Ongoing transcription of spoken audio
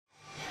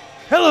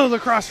Hello,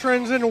 lacrosse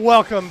friends, and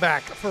welcome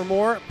back for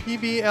more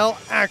PBL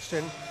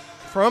action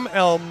from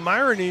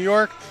Elmira, New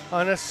York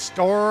on a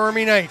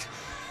stormy night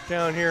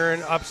down here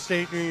in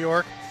upstate New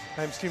York.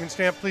 I'm Stephen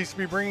Stamp, pleased to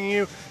be bringing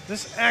you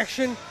this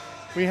action.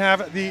 We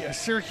have the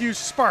Syracuse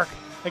Spark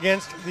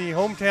against the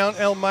hometown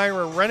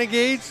Elmira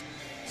Renegades.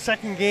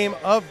 Second game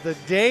of the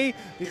day.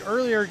 The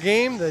earlier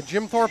game, the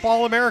Jim Thorpe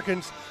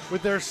All-Americans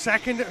with their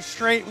second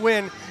straight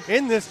win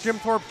in this Jim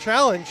Thorpe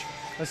Challenge.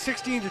 A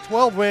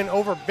 16-12 win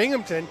over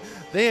Binghamton.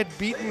 They had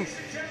beaten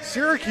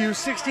Syracuse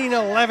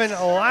 16-11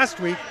 last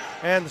week,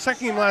 and the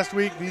second game last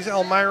week, these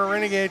Elmira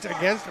Renegades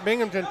against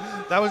Binghamton,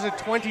 that was a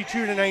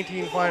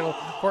 22-19 final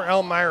for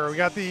Elmira. We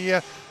got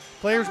the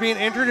players being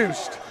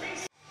introduced.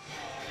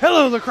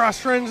 Hello, lacrosse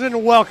friends,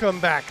 and welcome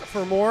back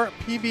for more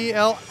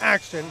PBL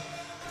action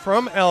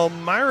from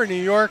Elmira, New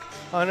York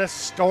on a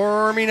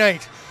stormy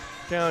night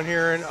down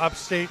here in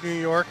upstate New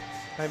York.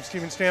 I'm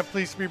Stephen Stamp,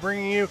 pleased to be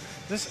bringing you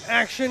this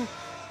action.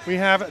 We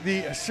have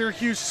the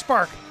Syracuse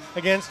Spark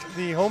against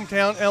the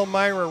hometown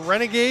Elmira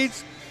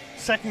Renegades.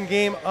 Second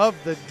game of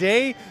the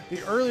day.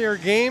 The earlier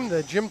game,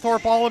 the Jim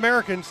Thorpe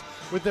All-Americans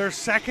with their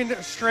second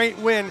straight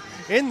win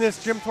in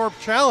this Jim Thorpe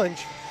Challenge.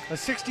 A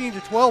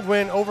 16-12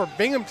 win over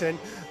Binghamton.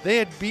 They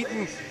had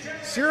beaten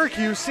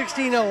Syracuse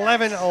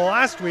 16-11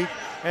 last week,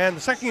 and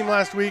the second game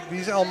last week,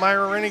 these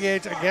Elmira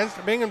Renegades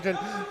against Binghamton,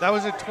 that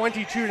was a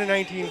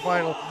 22-19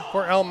 final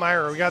for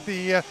Elmira. We got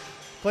the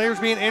players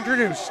being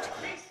introduced.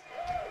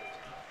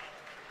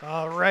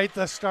 All right,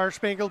 the Star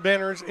Spangled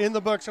Banner is in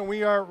the books, and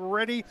we are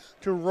ready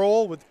to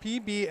roll with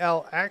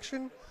PBL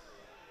action.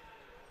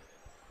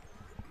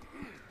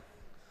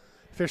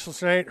 Officials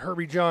tonight,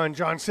 Herbie John,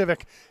 John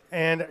Civic,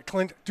 and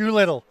Clint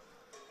Doolittle.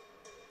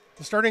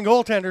 The starting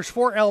goaltenders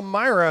for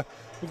Elmira,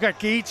 we've got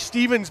Gage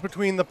Stevens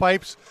between the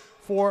pipes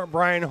for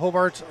Brian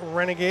Hobart's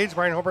Renegades.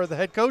 Brian Hobart, the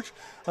head coach.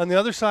 On the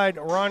other side,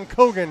 Ron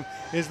Cogan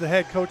is the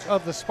head coach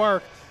of the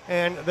Spark,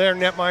 and their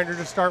netminder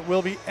to start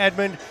will be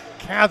Edmund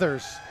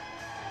Cathers.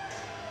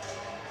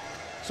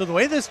 So the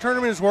way this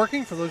tournament is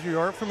working, for those of you who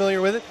aren't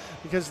familiar with it,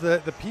 because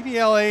the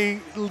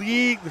PBLA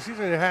league, the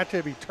season had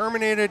to be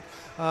terminated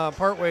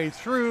partway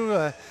through.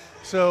 I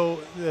know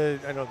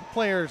the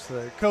players,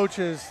 the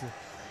coaches,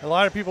 a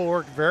lot of people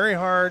worked very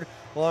hard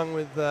along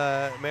with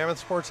Mammoth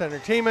Sports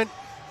Entertainment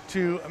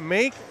to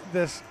make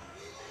this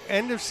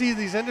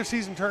these end of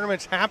season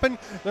tournaments happen.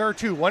 There are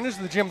two. One is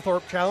the Jim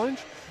Thorpe Challenge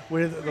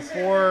with the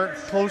four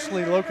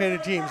closely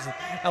located teams,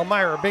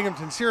 Elmira,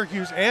 Binghamton,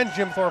 Syracuse, and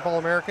Jim Thorpe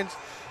All-Americans.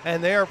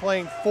 And they are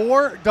playing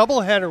 4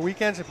 doubleheader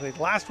weekends. They played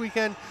last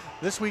weekend,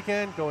 this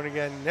weekend, going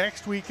again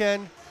next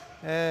weekend,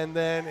 and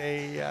then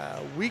a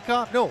week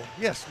off.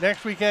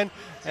 Next weekend,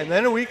 and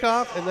then a week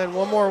off, and then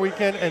one more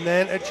weekend, and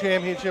then a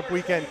championship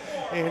weekend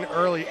in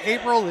early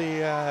April,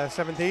 the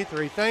 7th, 8th,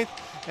 or 8th, 9th.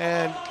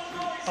 And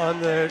on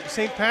the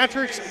St.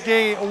 Patrick's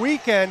Day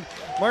weekend,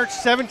 March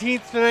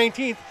 17th to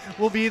 19th,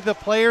 will be the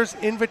Players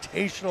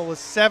Invitational with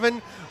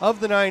 7 of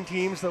the 9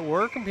 teams that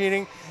were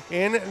competing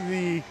in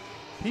the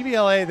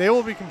PBLA. They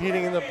will be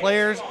competing in the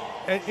Players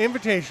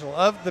Invitational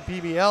of the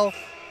PBL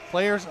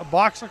Players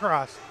Box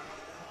Lacrosse.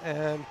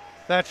 And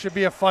that should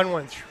be a fun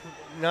one.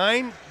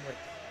 9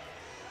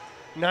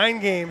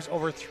 games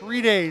over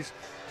 3 days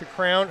to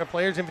crown a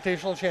Players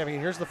Invitational champion.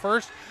 Here's the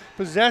first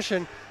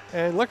possession,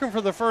 and looking for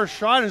the first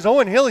shot is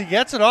Owen Hill. He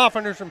gets it off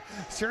under some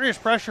serious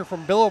pressure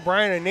from Bill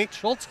O'Brien and Nate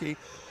Schultzke.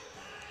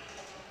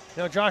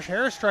 Now Josh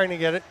Harris trying to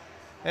get it,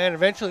 and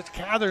eventually it's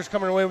Cathers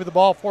coming away with the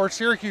ball for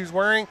Syracuse,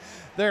 wearing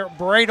their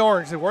bright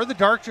orange. They wore the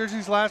dark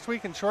jerseys last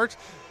week and shorts.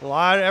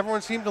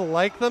 Everyone seemed to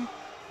like them.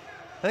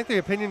 I think the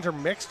opinions are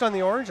mixed on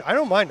the orange. I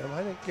don't mind them.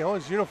 I think,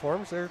 as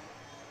uniforms, they're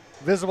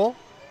visible.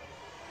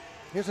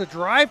 Here's a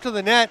drive to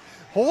the net.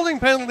 Holding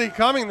penalty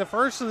coming, the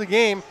first of the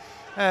game,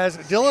 as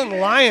Dylan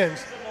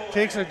Lyons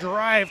takes a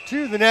drive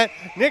to the net.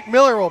 Nick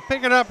Miller will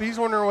pick it up. He's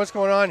wondering what's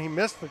going on. He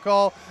missed the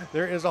call.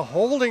 There is a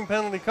holding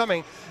penalty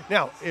coming.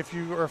 Now, if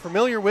you are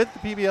familiar with the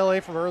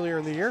PBLA from earlier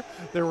in the year,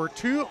 there were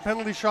 2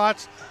 penalty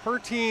shots per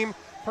team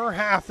per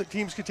half that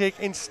teams could take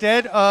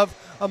instead of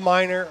a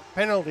minor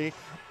penalty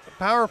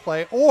power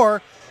play.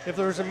 Or if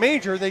there was a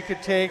major, they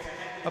could take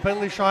a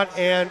penalty shot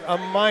and a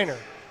minor.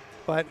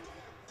 But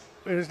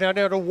it is now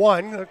down to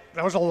 1.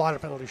 That was a lot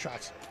of penalty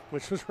shots,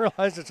 which was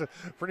realized it's a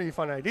pretty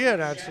fun idea. It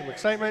adds some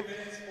excitement.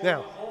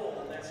 Now,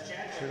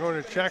 we're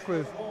going to check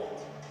with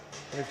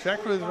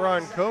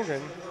Ron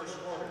Cogan.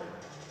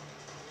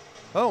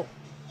 Oh.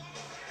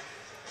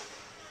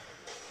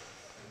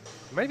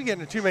 Might be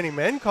getting a too many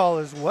men call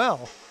as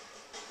well.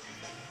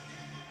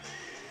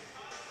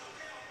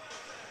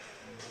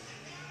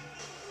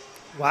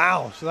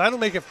 Wow, so that'll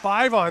make it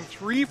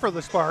 5-on-3 for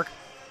the Spark.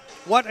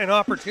 What an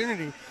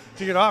opportunity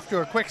to get off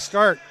to a quick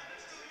start.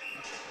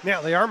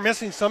 Now, they are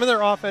missing some of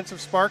their offensive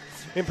spark.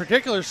 In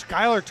particular,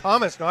 Skylar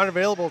Thomas, not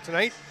available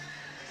tonight.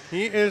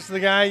 He is the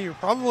guy you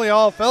probably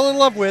all fell in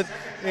love with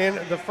in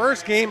the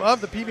first game of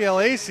the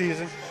PBLA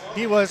season.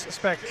 He was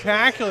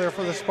spectacular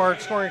for the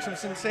Spark, scoring some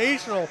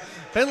sensational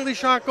penalty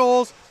shot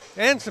goals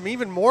and some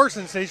even more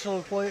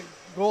sensational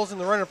goals in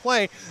the run of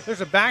play.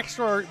 There's a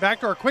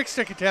backdoor quick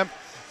stick attempt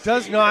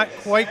does not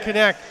quite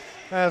connect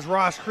as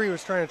Ross Cree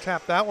was trying to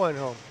tap that one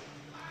home.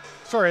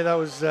 Sorry, that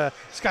was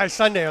Sky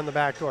Sunday on the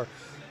back door.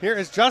 Here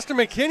is Justin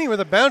McKinney with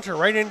a bouncer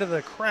right into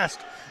the crest.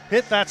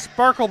 Hit that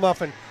sparkle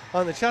muffin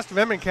on the chest of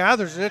Edmund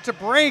Cathers, and it's a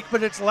break,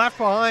 but it's left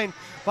behind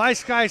by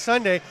Sky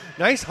Sunday.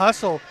 Nice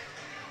hustle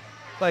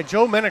by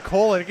Joe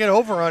Menicola to get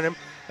over on him,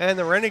 and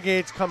the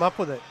Renegades come up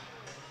with it.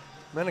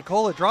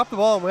 Menicola dropped the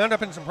ball and wound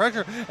up in some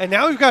pressure, and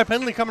now we've got a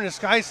penalty coming to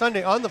Sky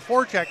Sunday on the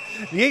forecheck.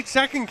 The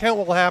 8-second count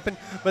will happen,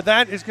 but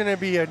that is going to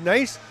be a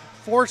nice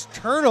forced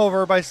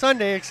turnover by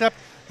Sunday, except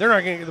they're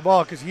not going to get the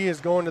ball because he is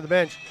going to the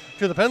bench,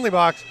 to the penalty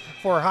box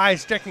for high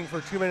sticking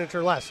for 2 minutes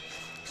or less.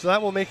 So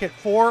that will make it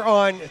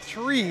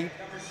 4-on-3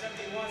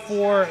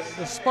 for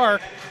the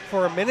Spark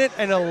for 1 minute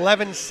and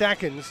 11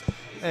 seconds.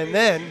 And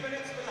then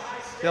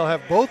they'll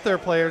have both their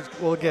players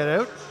will get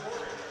out.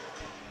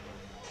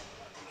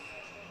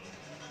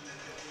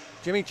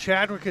 Jimmy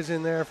Chadwick is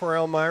in there for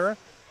Elmira.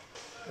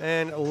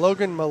 And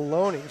Lucas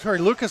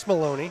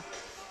Maloney.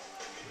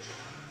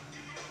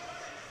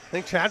 I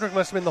think Chadwick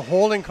must have been the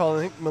holding call.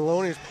 I think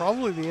Maloney is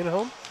probably the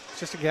in-home. It's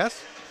just a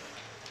guess.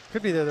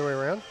 Could be the other way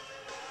around.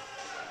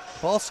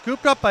 Ball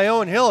scooped up by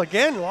Owen Hill.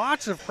 Again,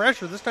 lots of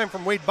pressure, this time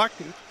from Wade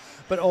Bucktooth.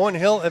 But Owen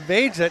Hill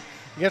evades it,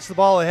 gets the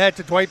ball ahead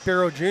to Dwight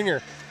Barrow Jr.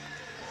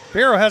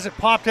 Barrow has it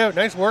popped out.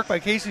 Nice work by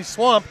Casey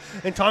Swamp.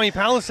 And Tommy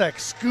Palasek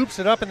scoops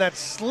it up in that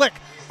slick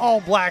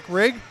all-black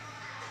rig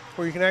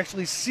where you can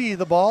actually see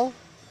the ball.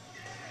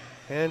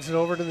 Hands it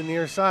over to the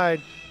near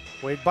side.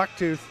 Wade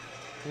Bucktooth.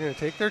 They're going to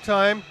take their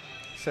time,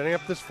 setting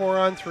up this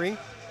 4-on-3.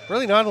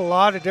 Really not a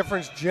lot of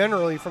difference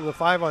generally from the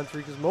 5-on-3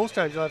 because most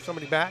times you'll have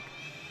somebody back.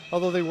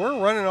 Although they were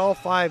running all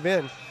 5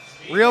 in.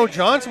 Rio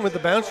Johnson with the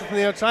bouncer from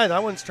the outside.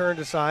 That one's turned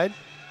aside.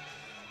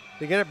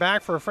 They get it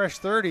back for a fresh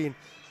 30.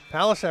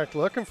 Palasek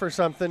looking for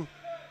something.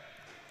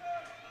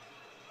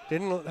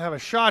 Didn't have a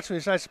shot, so he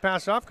decides to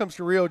pass it off. Comes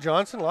to Rio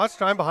Johnson. Lots of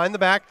time behind the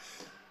back.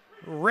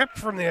 Ripped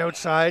from the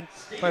outside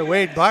by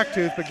Wade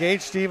Bucktooth, but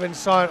Gage Stevens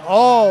saw it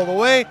all the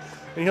way,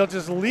 and he'll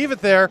just leave it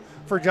there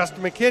for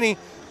Justin McKinney,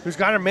 who's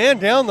got a man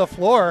down the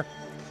floor.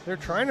 They're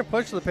trying to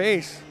push the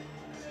pace.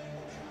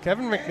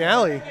 Kevin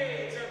McNally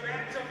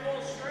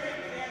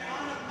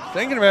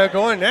thinking about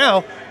going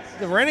now.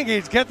 The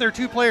Renegades get their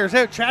 2 players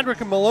out.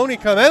 Chadwick and Maloney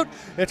come out.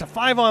 It's a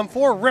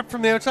 5-on-4, ripped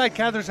from the outside.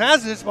 Cathers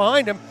has it, it's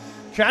behind him.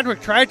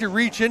 Chadwick tried to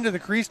reach into the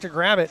crease to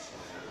grab it.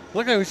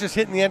 Looked like he was just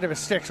hitting the end of a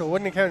stick, so it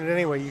wouldn't have counted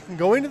anyway. You can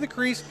go into the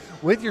crease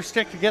with your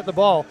stick to get the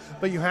ball,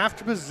 but you have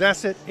to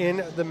possess it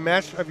in the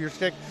mesh of your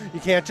stick. You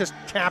can't just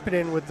tap it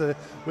in with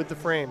the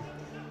frame.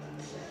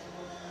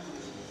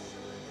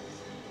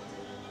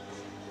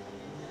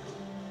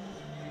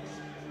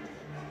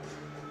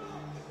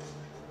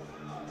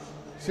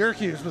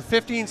 Syracuse with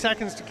 15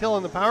 seconds to kill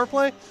on the power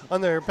play,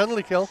 on their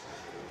penalty kill.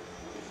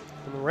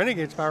 And the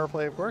Renegades power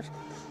play, of course.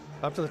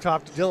 Up to the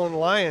top to Dylan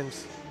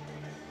Lyons.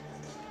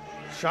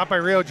 Shot by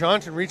Rio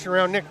Johnson, reaching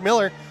around Nick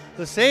Miller.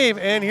 The save,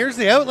 and here's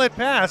the outlet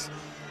pass.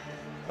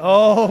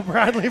 Oh,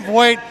 Bradley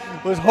Voigt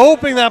was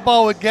hoping that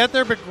ball would get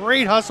there, but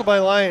great hustle by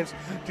Lyons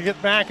to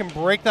get back and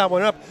break that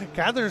one up.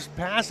 Cather's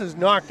pass is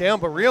knocked down,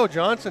 but Rio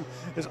Johnson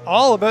is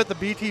all about the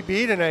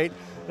BTB tonight.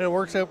 And it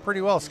works out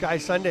pretty well. Sky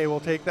Sunday will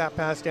take that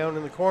pass down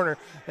in the corner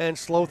and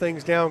slow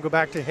things down, go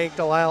back to Hank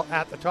Delisle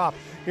at the top.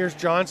 Here's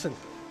Johnson.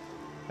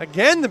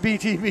 Again, the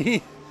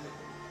BTB.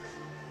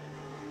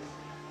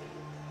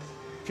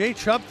 Jay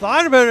Chubb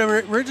thought about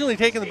it, originally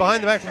taking the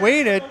behind the back,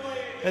 waited,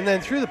 and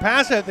then threw the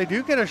pass out. They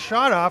do get a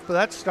shot off, but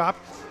that's stopped.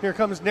 Here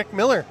comes Nick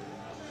Miller.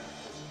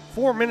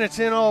 4 minutes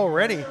in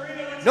already.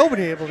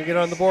 Nobody able to get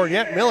on the board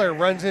yet. Miller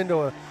runs into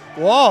a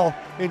wall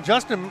in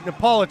Justin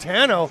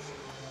Napolitano.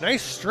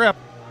 Nice strip.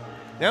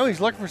 Now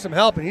he's looking for some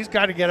help, and he's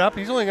got to get up.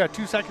 He's only got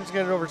 2 seconds to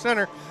get it over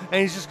center,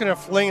 and he's just going to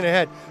fling it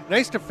ahead.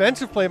 Nice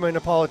defensive play by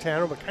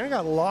Napolitano, but kind of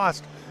got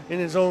lost in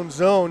his own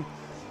zone,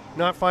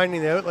 not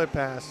finding the outlet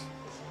pass.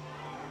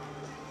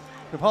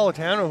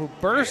 Napolitano, who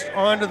burst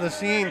onto the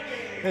scene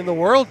in the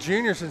World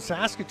Juniors in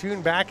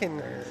Saskatoon back in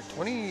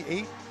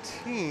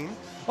 2018.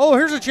 Oh,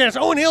 here's a chance.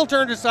 Owen Hill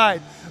turned aside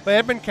by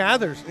Edmund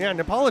Cathers. Yeah,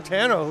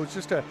 Napolitano, who's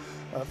just a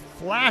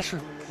flash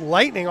of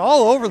lightning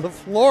all over the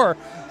floor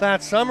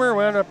that summer.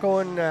 Wound up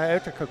going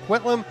out to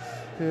Coquitlam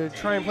to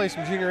try and play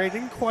some junior A.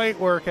 Didn't quite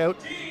work out,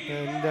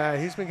 and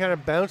he's been kind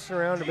of bouncing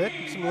around a bit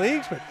in some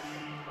leagues, but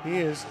he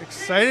is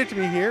excited to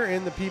be here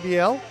in the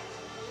PBL.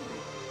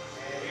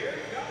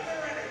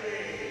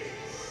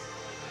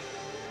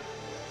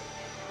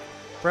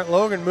 Brett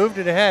Logan moved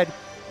it ahead,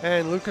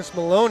 and Lucas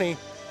Maloney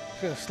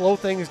is going to slow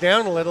things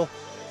down a little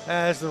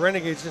as the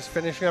Renegades just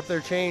finishing up their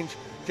change.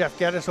 Jeff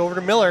Geddes over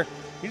to Miller.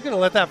 He's going to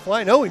let that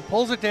fly. No, he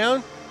pulls it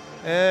down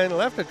and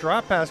left a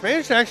drop pass.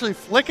 Managed to actually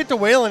flick it to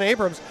Waylon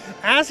Abrams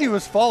as he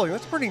was falling.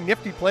 That's a pretty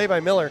nifty play by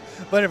Miller.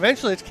 But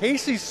eventually it's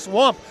Casey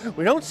Swamp.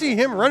 We don't see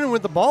him running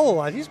with the ball a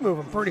lot. He's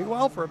moving pretty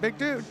well for a big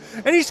dude.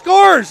 And he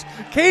scores!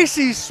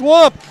 Casey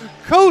Swamp,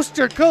 coast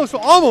to coast,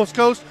 almost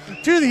coast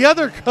to the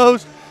other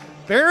coast.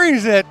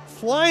 Buries it,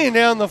 flying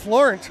down the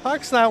floor, and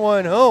tucks that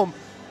one home.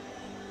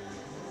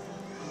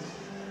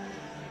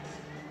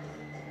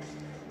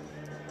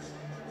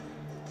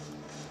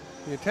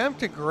 The attempt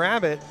to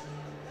grab it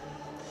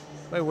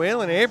by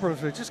Waylon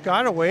Abrams, but just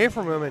got away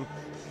from him, and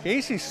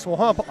Casey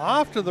Swamp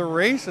off to the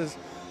races.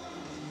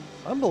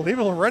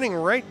 Unbelievable, running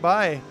right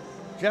by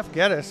Jeff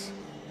Geddes.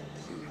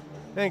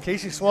 And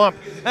Casey Swamp,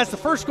 that's the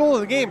first goal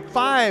of the game,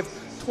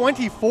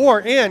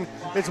 5:24 in.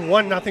 It's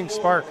 1-0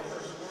 Spark.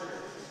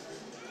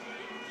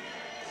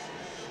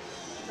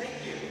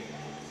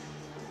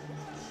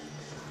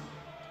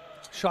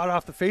 Shot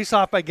off the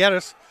face-off by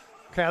Geddes.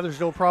 There's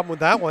no problem with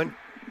that one.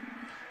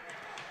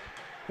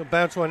 He'll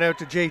bounce one out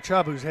to Jay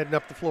Chubb, who's heading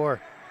up the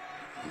floor.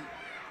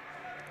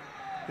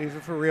 Leaves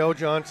it for Rio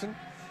Johnson.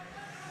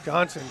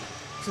 Johnson,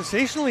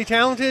 sensationally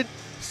talented,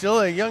 still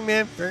a young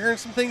man, figuring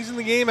some things in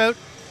the game out.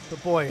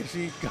 But boy, has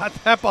he got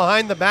that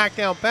behind the back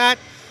down pat.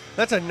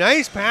 That's a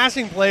nice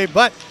passing play,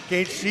 but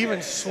Gage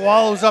Stevens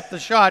swallows up the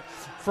shot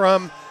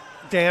from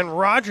Dan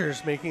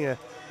Rogers, making an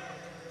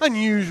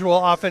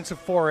unusual offensive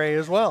foray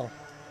as well.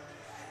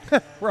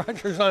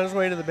 Rogers on his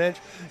way to the bench,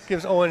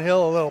 gives Owen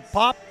Hill a little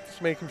pop,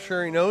 just making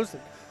sure he knows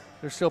that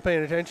they're still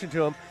paying attention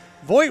to him.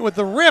 Voigt with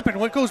the rip, and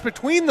what goes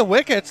between the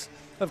wickets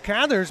of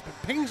Cathers, but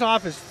pings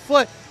off his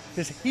foot,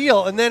 his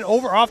heel, and then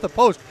over off the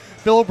post.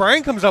 Bill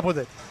O'Brien comes up with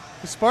it.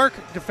 The Spark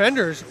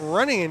defenders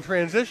running in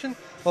transition.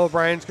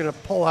 O'Brien's going to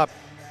pull up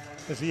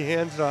as he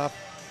hands it off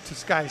to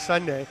Sky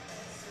Sunday.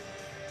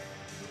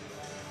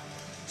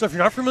 So if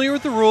you're not familiar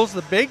with the rules,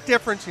 the big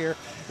difference here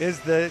is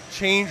the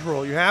change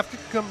rule. You have to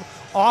come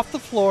off the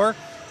floor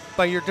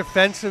by your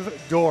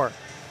defensive door,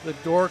 the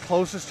door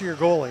closest to your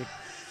goalie.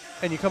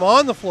 And you come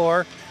on the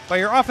floor by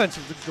your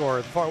offensive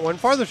door, the one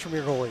farthest from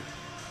your goalie,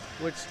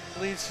 which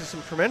leads to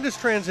some tremendous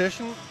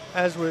transition,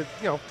 as with,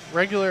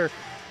 regular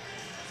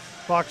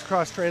box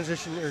cross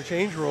transition or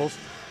change rules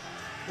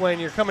when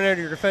you're coming out of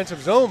your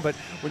defensive zone. But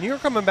when you're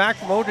coming back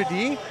from O to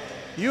D,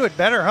 you had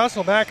better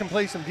hustle back and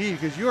play some D,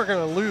 because you are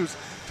going to lose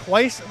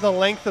twice the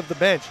length of the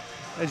bench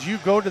as you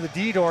go to the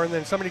D door, and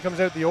then somebody comes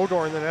out the O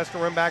door and then has to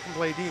run back and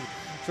play D.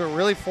 So it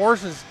really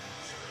forces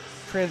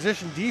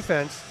transition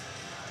defense.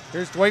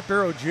 Here's Dwight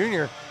Barrow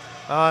Jr.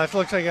 It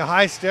looks like a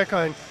high stick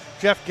on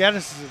Jeff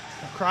Geddes.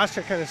 A cross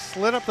check kind of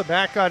slid up the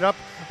back, got up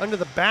under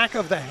the back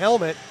of the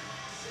helmet.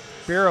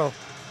 Barrow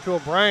to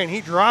O'Brien.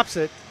 He drops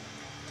it.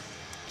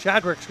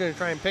 Chadwick's going to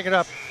try and pick it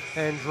up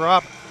and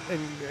drop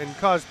and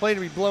cause play to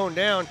be blown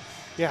down.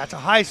 Yeah, it's a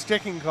high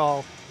sticking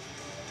call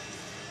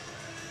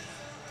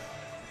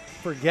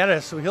for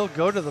Geddes, so he'll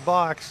go to the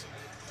box.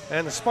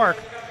 And the Spark,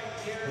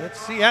 let's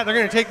see, they're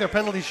going to take their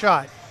penalty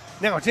shot.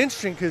 Now, it's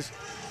interesting because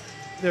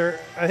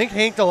I think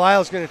Hank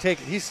Delisle's going to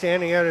take it. He's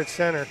standing out at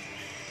center.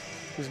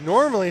 Because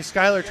normally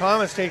Skylar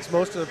Thomas takes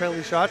most of the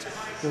penalty shots.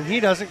 When he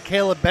doesn't,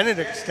 Caleb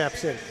Benedict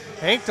steps in.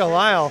 Hank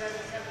Delisle,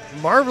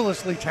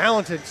 marvelously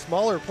talented,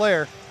 smaller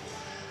player.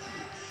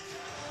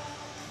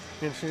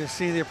 Interesting to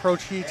see the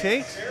approach he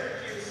takes.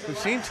 We've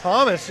seen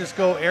Thomas just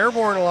go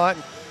airborne a lot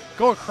and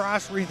go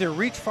across, either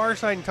reach far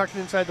side and tuck it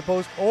inside the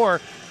post, or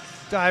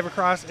dive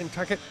across and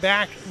tuck it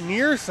back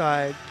near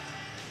side.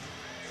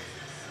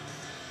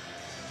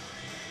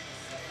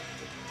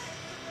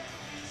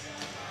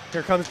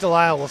 Here comes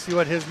Delisle. We'll see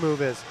what his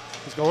move is.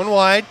 He's going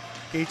wide.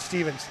 Gage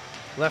Stevens,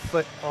 left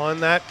foot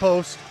on that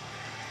post.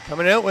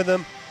 Coming out with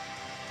him.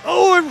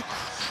 Oh, it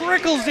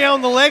trickles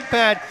down the leg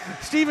pad.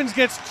 Stevens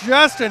gets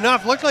just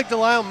enough. Looked like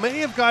Delisle may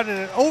have gotten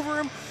it over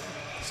him.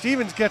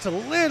 Stevens gets a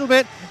little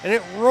bit, and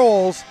it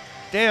rolls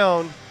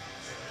down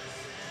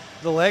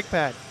the leg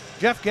pad.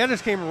 Jeff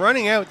Geddes came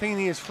running out thinking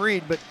he is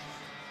freed, but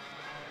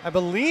I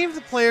believe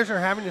the players are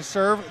having to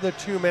serve the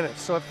 2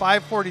 minutes. So at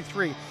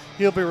 5:43,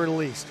 he'll be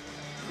released.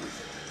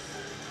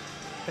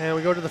 And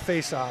we go to the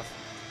face-off.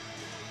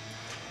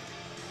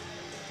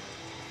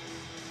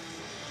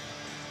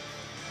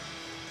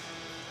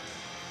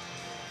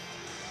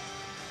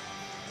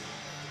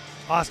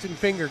 Austin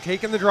Finger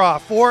taking the draw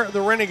for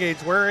the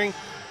Renegades, wearing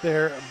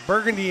their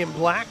burgundy and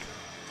black.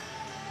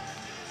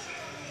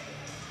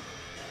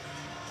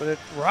 But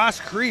Ross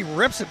Cree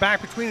rips it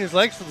back between his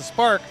legs for the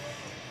Spark.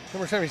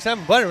 Number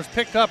 77, but it was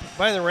picked up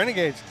by the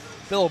Renegades.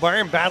 Bill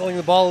O'Brien battling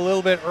the ball a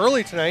little bit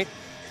early tonight,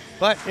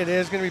 but it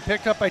is going to be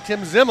picked up by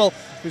Tim Zimmel,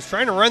 who's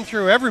trying to run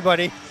through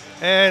everybody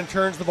and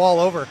turns the ball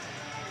over.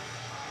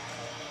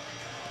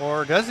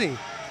 Or does he?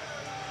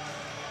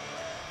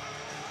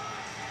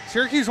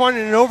 Syracuse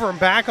wanted it over and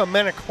back on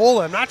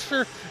Menicola. I'm not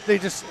sure they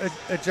just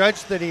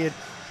judged that he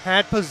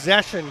had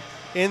possession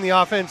in the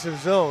offensive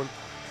zone,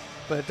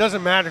 but it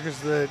doesn't matter because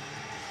the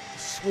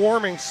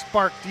swarming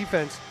Spark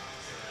defense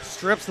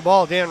strips the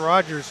ball. Dan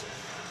Rogers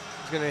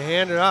is going to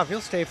hand it off.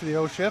 He'll stay for the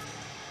O shift.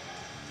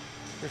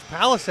 There's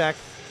Palasek.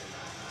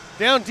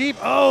 Down deep.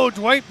 Oh,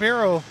 Dwight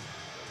Barrow.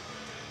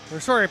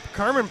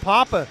 Carmen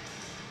Papa.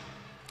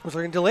 It was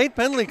like a delayed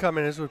penalty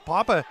coming as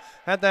Papa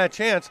had that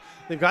chance.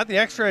 They've got the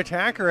extra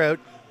attacker out.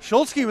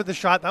 Schultzke with the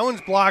shot. That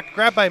one's blocked.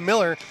 Grabbed by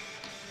Miller.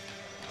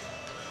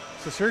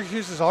 So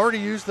Syracuse has already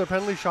used their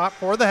penalty shot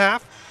for the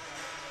half.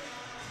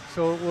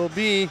 So it will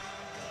be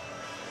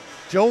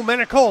Joe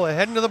Menicola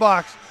heading to the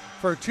box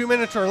for 2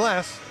 minutes or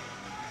less.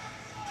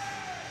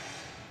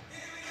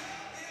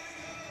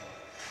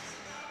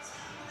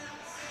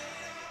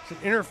 It's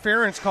an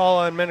interference call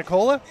on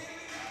Menicola.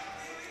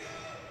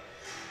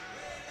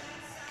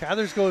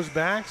 Cathers goes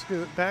back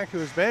to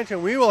his bench,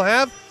 and we will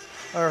have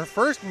our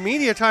first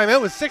media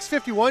timeout with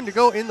 6:51 to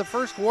go in the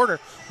first quarter.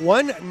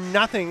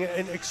 1-0,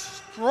 an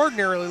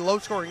extraordinarily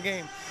low-scoring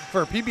game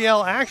for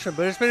PBL action,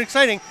 but it's been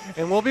exciting,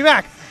 and we'll be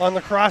back on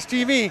Lacrosse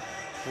TV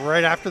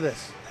right after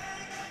this.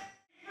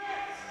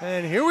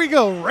 And here we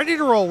go, ready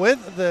to roll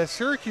with the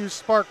Syracuse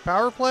Spark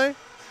power play.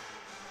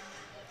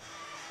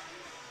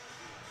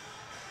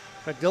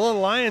 Got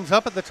Dylan Lyons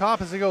up at the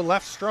top as they go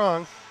left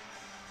strong.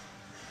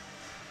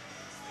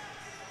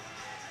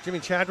 Jimmy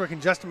Chadwick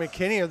and Justin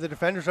McKinney are the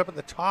defenders up at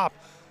the top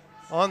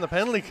on the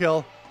penalty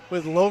kill,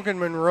 with Logan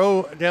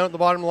Monroe down at the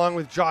bottom along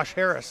with Josh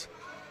Harris.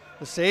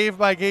 The save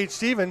by Gage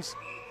Stevens,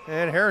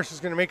 and Harris is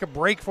going to make a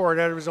break for it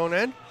out of his own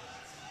end.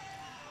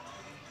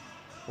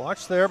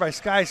 Watch there by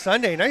Sky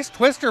Sunday. Nice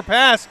twister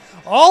pass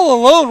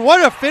all alone.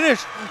 What a finish.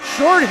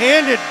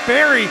 Short-handed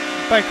bury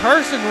by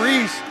Carson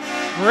Reese.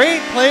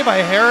 Great play by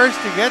Harris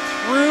to get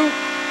through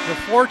the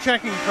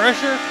forechecking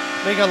pressure,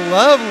 make a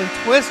lovely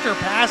twister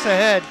pass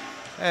ahead,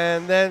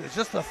 and then it's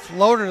just a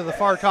floater to the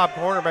far top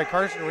corner by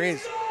Carson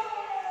Reese.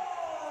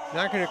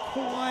 Not going to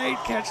quite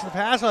catch the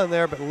pass on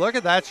there, but look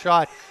at that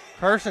shot.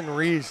 Carson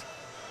Reese,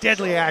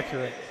 deadly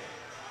accurate.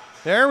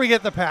 There we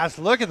get the pass.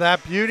 Look at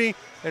that beauty.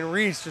 And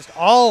Reese just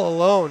all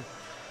alone.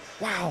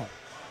 Wow.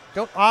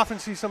 Don't often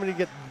see somebody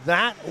get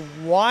that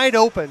wide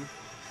open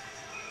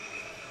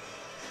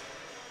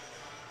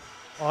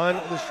on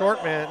the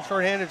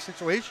short-handed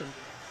situation.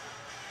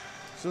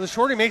 So the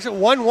shorty makes it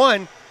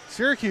 1-1.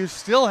 Syracuse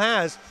still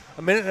has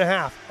a minute and a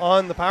half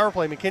on the power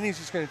play. McKinney's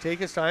just going to take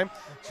his time.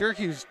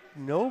 Syracuse,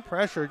 no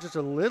pressure, just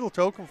a little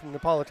token from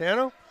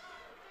Napolitano.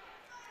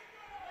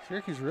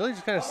 Syracuse really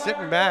just kind of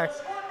sitting back.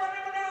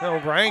 Now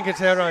O'Brien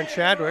gets out on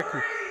Chadwick,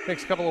 who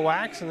takes a couple of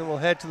whacks, and then we'll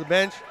head to the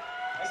bench.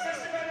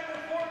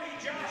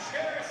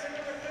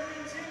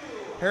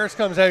 Harris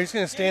comes out. He's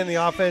going to stay in the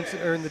offense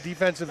or in the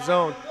defensive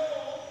zone.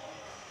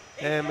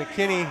 And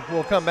McKinney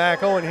will come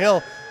back. Owen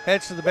Hill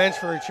heads to the bench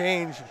for a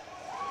change.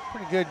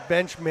 Pretty good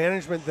bench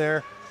management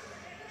there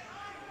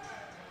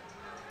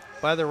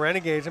by the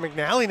Renegades. And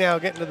McNally now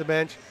getting to the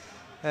bench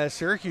as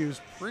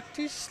Syracuse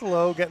pretty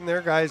slow getting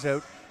their guys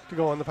out to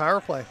go on the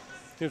power play.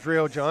 Here's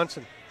Rio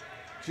Johnson.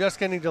 Just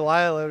getting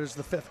Delisle out as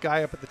the fifth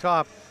guy up at the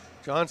top.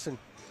 Johnson.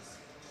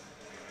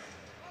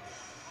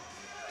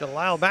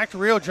 Delisle back to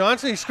Rio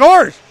Johnson. He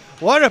scores!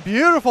 What a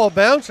beautiful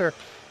bouncer.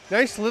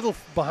 Nice little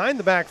behind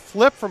the back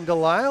flip from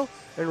Delisle,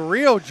 and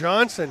Rio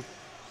Johnson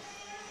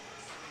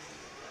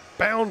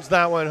bounds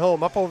that one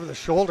home up over the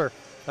shoulder,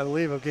 I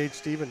believe, of Gage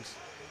Stevens.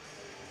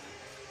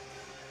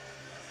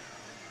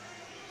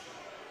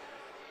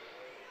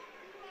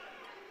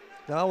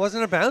 No, it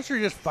wasn't a bouncer.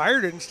 He just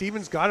fired it, and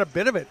Stevens got a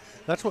bit of it.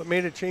 That's what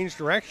made it change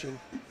direction.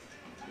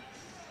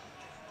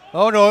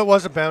 Oh, no, it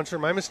was a bouncer.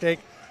 My mistake.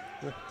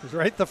 It was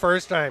right the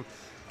first time.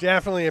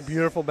 Definitely a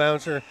beautiful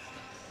bouncer.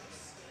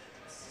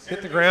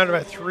 Hit the ground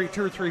about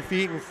 2 or 3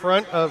 feet in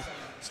front of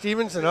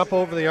Stevens and up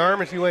over the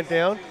arm as he went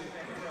down.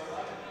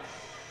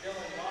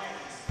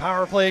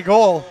 Power play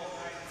goal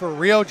for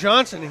Rio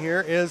Johnson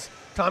here is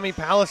Tommy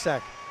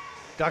Palasek.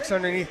 Ducks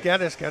underneath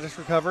Geddes. Geddes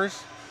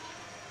recovers.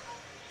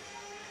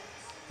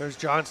 There's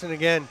Johnson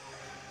again.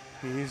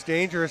 He's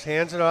dangerous.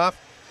 Hands it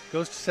off.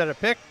 Goes to set a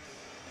pick.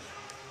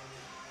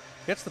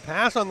 Gets the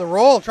pass on the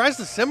roll. Tries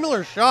the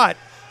similar shot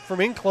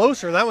from in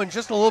closer. That one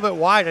just a little bit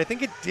wide. I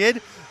think it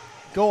did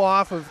go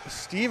off of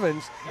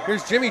Stevens.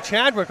 Here's Jimmy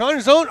Chadwick on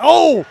his own.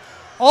 Oh!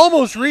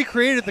 Almost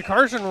recreated the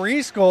Carson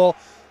Reese goal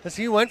as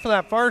he went for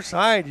that far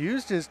side.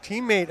 Used his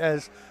teammate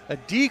as a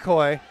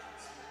decoy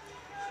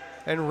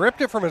and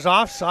ripped it from his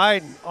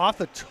offside and off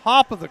the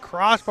top of the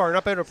crossbar and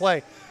up out of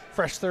play.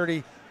 Fresh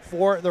 30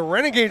 for the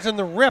Renegades in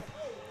the rip.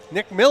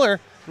 Nick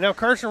Miller. Now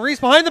Carson Reese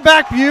behind the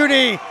back.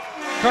 Beauty.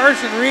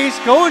 Carson Reese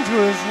going to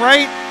his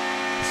right.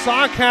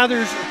 Saw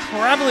Cathers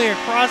traveling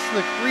across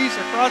the crease,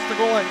 across the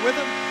goal line with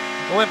him.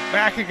 And went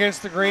back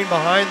against the green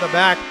behind the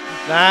back.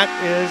 That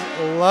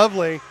is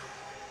lovely.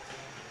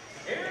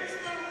 Here's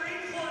the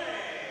replay.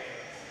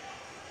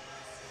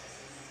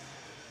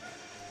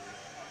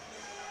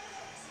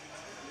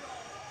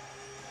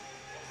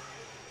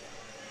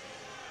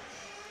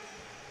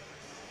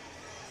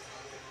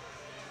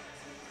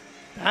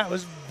 That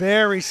was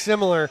very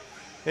similar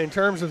in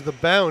terms of the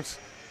bounce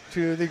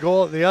to the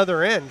goal at the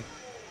other end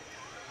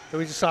that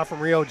we just saw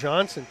from Rio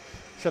Johnson,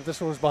 except this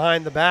one was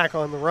behind the back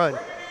on the run.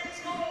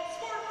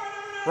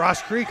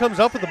 Ross Cree comes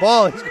up with the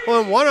ball. He's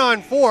going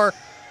 1-on-4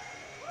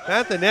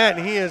 at the net,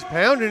 and he is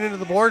pounded into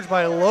the boards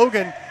by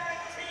Logan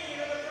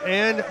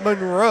and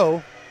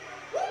Monroe.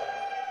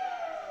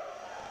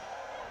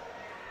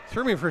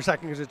 Threw me for a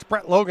second because it's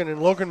Brett Logan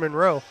and Logan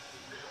Monroe.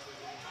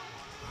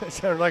 It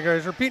sounded like I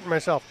was repeating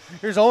myself.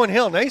 Here's Owen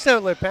Hill. Nice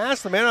outlet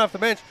pass. The man off the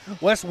bench,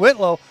 Wes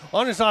Whitlow,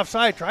 on his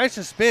offside. Tries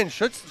to spin.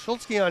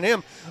 Schultzke on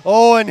him.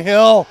 Owen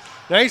Hill.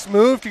 Nice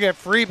move to get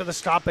free, but the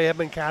stop by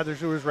Edmund Cathers,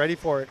 who was ready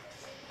for it.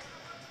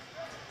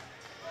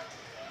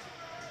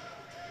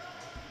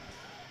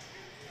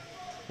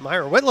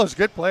 Myra Whitlow's a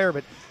good player,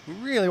 but You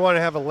really want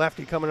to have a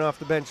lefty coming off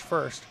the bench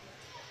first.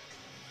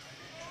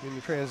 In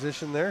the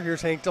transition there,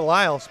 here's Hank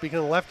Delisle. Speaking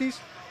of lefties,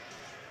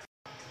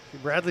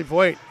 Bradley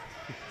Voigt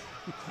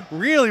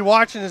really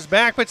watching his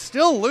back, but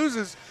still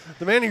loses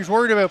the man he's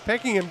worried about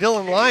picking him,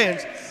 Dylan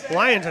Lyons.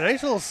 Lyons, a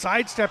nice little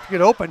sidestep to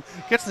get open,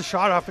 gets the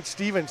shot off, but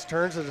Stevens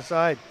turns it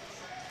aside.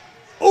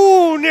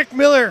 Oh, Nick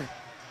Miller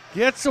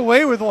gets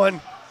away with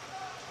one.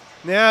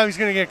 Now he's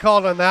going to get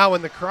called on that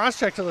one. The cross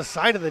check to the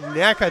side of the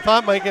neck I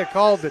thought might get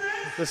called, but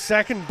the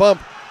second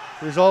bump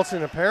results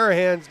in a pair of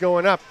hands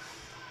going up.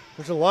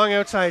 There's a long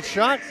outside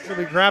shot. It's going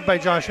to be grabbed by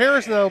Josh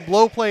Harris, and that'll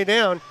blow play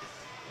down.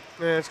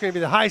 And it's going to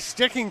be the high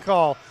sticking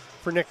call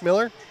for Nick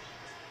Miller.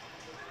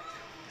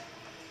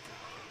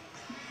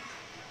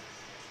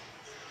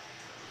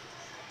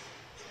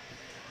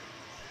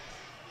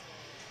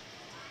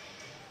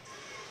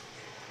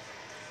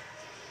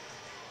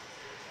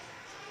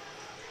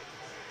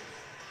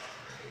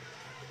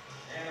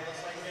 And it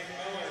looks like Nick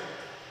Miller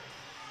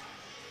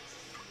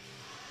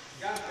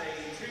got the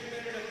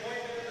 2-minute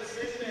appointment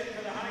decision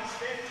for the high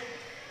stick.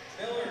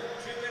 Miller, 2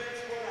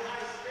 minutes for the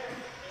high stick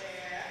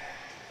at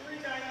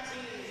 3:19.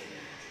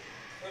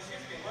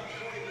 Excuse me,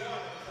 11:41 in the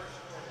first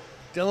quarter.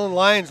 Dylan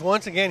Lyons,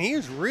 once again,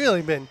 he's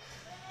really been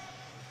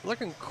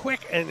looking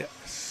quick and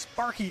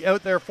sparky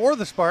out there for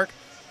the Spark.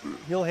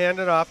 He'll hand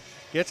it off,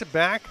 gets it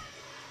back,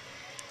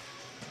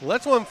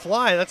 lets one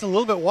fly. That's a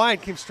little bit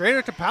wide. Came straight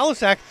out to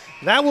Palisak.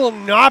 That will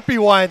not be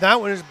wide. That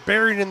one is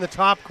buried in the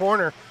top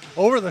corner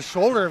over the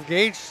shoulder of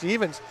Gage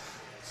Stevens.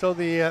 So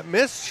the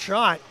missed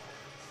shot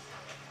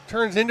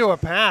turns into a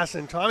pass,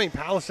 and Tommy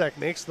Palisak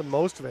makes the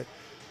most of it.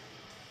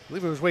 I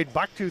believe it was Wade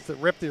Bucktooth that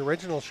ripped the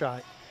original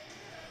shot.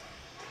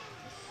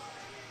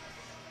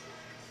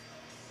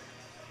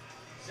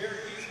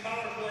 Syracuse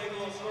power play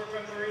goal scored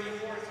by number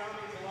 84,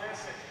 Tommy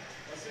Palisak,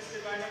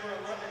 assisted by number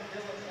 11,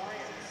 Dylan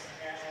Lyons,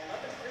 at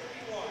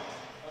 11:51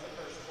 of the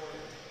first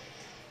quarter.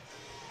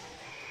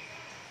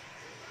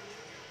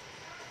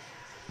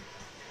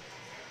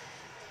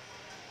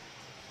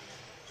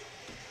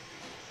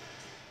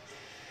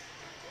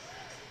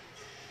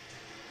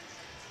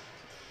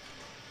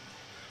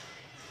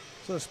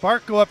 So the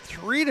Spark go up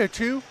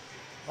 3-2.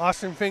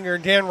 Austin Finger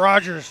and Dan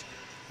Rogers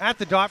at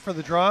the dot for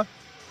the draw.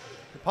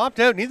 It popped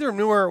out. Neither of them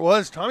knew where it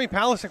was. Tommy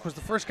Palisak was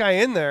the first guy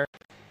in there.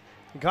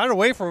 He got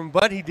away from him,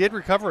 but he did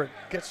recover it.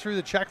 Gets through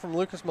the check from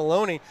Lucas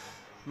Maloney.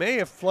 May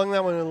have flung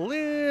that one a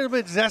little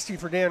bit zesty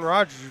for Dan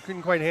Rogers, who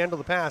couldn't quite handle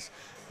the pass.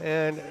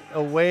 And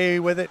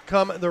away with it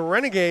come the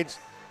Renegades.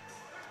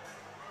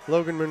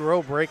 Logan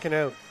Monroe breaking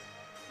out.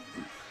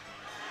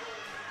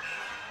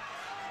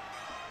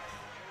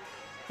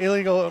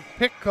 Illegal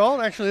pick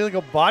called, actually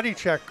illegal body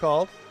check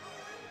called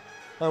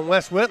on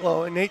Wes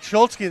Whitlow. And Nate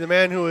Schultzke, the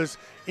man who was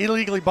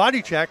illegally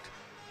body checked,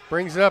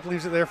 brings it up,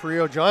 leaves it there for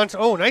Rio Johnson.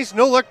 Oh, nice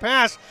no-look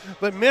pass,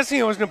 but missing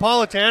it was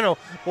Napolitano.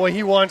 Boy,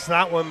 he wants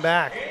that one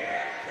back.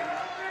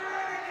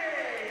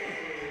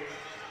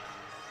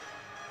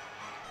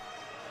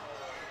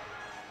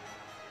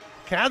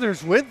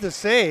 Cathers with the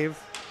save.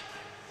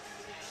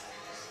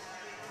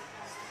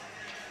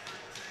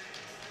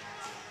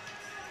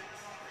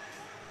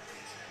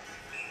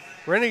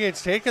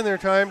 Renegades taking their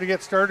time to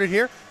get started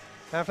here.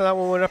 After that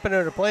one went up and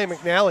out of play,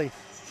 McNally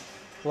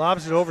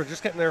lobs it over,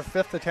 just getting their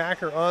fifth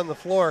attacker on the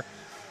floor.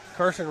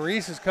 Carson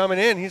Reese is coming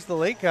in. He's the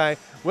late guy.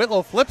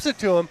 Whitlow flips it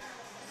to him.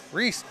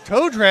 Reese,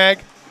 toe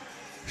drag.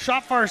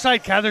 Shot far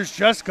side. Cathers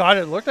just got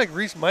it. Looked like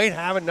Reese might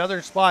have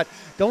another spot.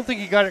 Don't think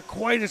he got it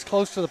quite as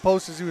close to the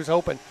post as he was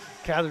hoping.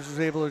 Cathers was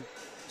able to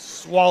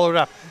swallow it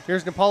up.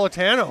 Here's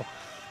Napolitano.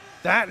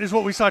 That is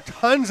what we saw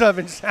tons of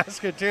in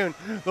Saskatoon.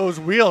 Those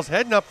wheels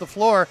heading up the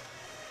floor.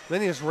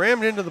 Then he is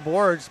rammed into the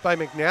boards by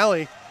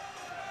McNally.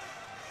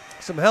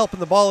 Some help,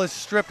 and the ball is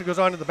stripped. It goes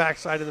on to the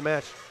backside of the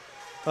mesh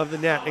of the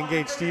net, and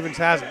Gage Stevens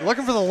has it.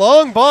 Looking for the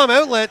long bomb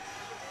outlet.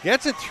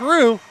 Gets it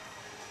through.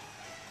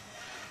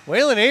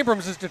 Waylon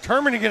Abrams is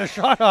determined to get a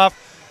shot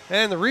off,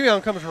 and the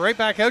rebound comes right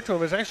back out to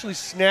him. It's actually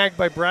snagged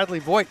by Bradley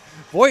Voigt.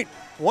 Voigt,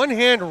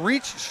 one-hand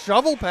reach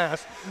shovel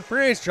pass.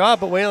 Pretty nice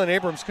job, but Waylon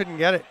Abrams couldn't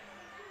get it.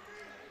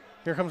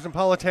 Here comes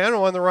Napolitano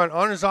on the run.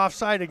 On his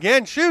offside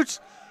again. Shoots.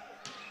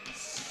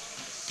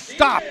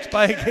 Stopped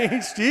by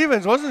Gage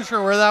Stevens. Wasn't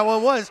sure where that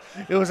one was.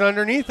 It was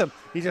underneath him.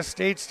 He just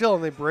stayed still,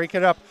 and they break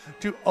it up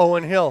to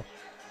Owen Hill.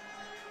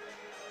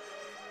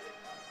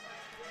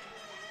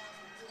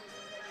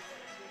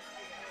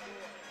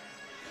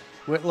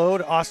 Whitlow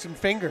to Austin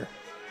Finger.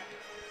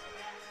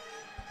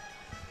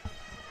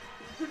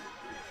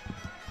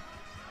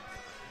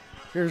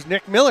 Here's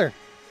Nick Miller.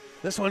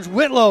 This one's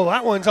Whitlow.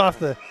 That one's off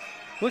the,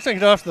 looks like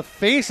it's off the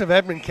face of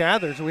Edmund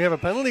Cathers. And we have a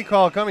penalty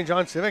call coming.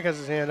 John Civic has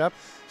his hand up.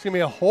 It's going to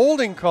be a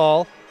holding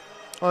call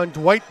on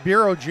Dwight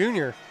Bureau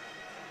Jr.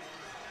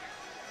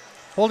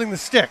 Holding the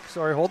stick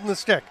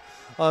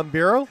on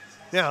Bureau.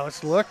 Now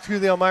let's look to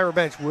the Elmira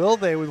bench. Will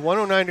they, with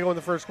 1:09 to go in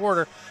the first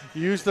quarter,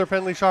 use their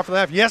penalty shot for the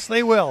half? Yes,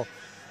 they will.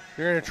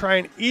 They're going to try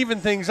and even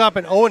things up,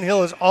 and Owen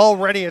Hill is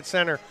already at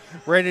center,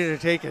 ready to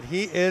take it.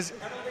 He is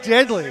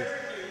deadly.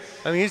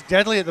 I mean, he's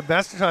deadly at the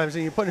best of times,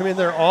 and you put him in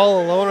there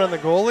all alone on the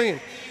goalie,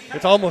 and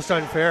It's almost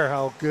unfair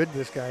how good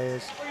this guy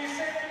is.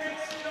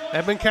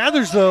 Edmund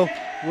Cathers, though,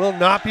 will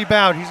not be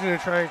bowed. He's going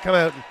to try and come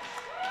out and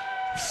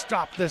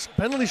stop this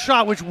penalty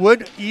shot, which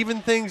would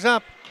even things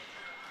up.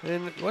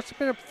 And what's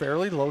been a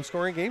fairly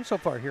low-scoring game so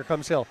far. Here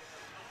comes Hill.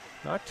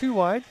 Not too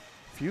wide.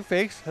 Few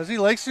fakes, as he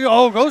likes to.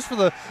 Oh, goes for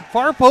the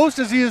far post,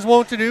 as he is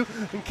wont to do.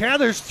 And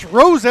Cathers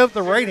throws out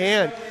the right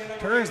hand.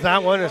 Turns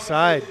that one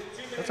aside.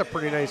 That's a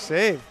pretty nice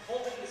save.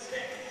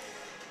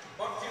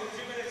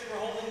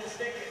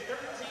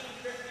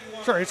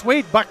 Sorry, it's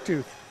Wade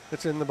Bucktooth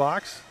that's in the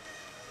box.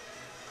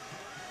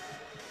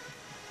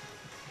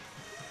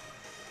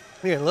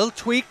 Yeah, a little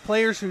tweak.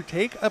 Players who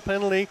take a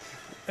penalty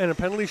and a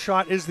penalty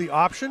shot is the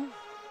option.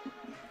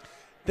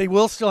 They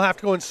will still have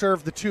to go and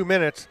serve the 2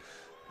 minutes.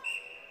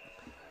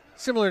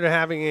 Similar to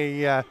having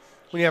a,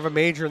 when you have a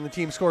major and the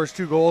team scores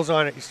 2 goals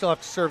on it, you still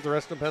have to serve the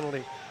rest of the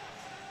penalty.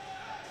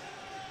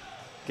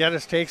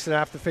 Geddes takes it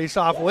after the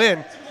face-off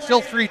win.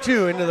 Still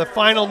 3-2 into the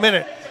final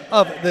minute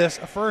of this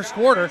first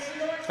quarter.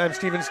 I'm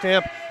Steven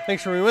Stamp.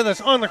 Thanks for being with us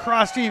on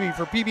Lacrosse TV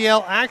for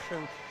PBL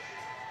action.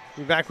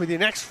 We'll be back with you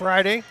next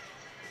Friday.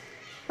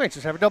 Might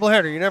just have a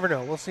doubleheader. You never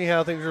know. We'll see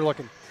how things are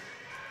looking.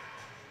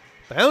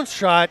 Bounce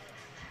shot.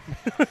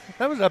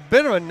 That was a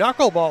bit of a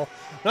knuckleball.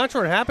 Not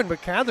sure what happened,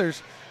 but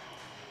Cathers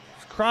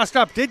crossed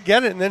up, did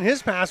get it, and then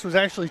his pass was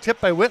actually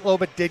tipped by Whitlow,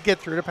 but did get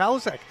through to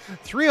Palasek.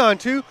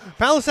 3-on-2.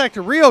 Palasek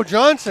to Rio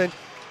Johnson.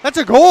 That's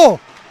a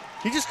goal.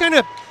 He just kind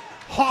of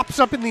hops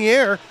up in the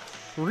air,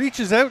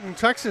 reaches out, and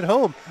tucks it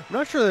home. I'm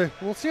not sure.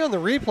 We'll see on the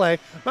replay.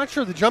 I'm not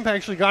sure the jump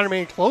actually got him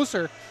any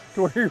closer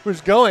to where he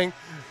was going,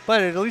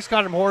 but it at least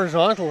got him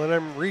horizontal and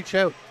him reach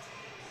out.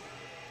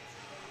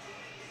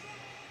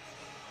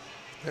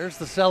 There's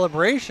the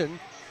celebration.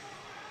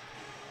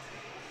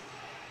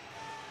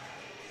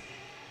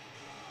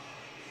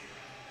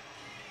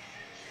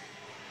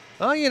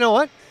 Oh, you know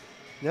what?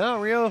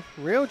 No,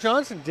 Rio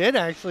Johnson did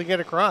actually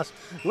get across.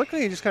 Looked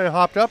like he just kind of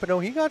hopped up,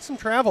 and he got some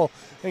travel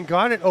and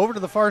got it over to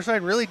the far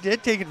side. Really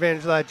did take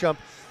advantage of that jump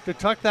to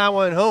tuck that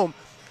one home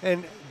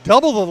and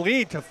double the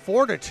lead to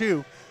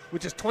 4-2.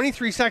 With just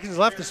 23 seconds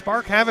left, the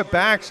Spark have it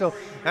back. So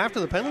after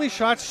the penalty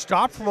shot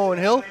stopped from Owen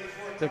Hill,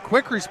 the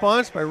quick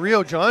response by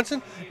Rio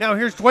Johnson. Now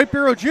here's Dwight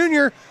Barrow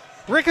Jr.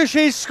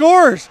 Ricochet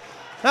scores.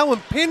 That one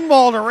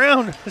pinballed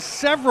around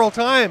several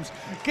times.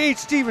 Gage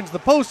Stevens, the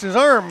post, his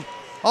arm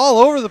all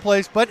over the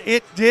place, but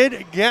it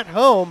did get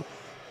home.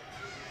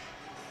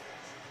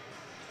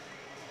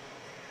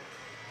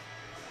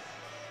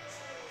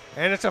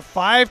 And it's a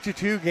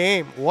 5-2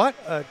 game. What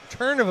a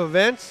turn of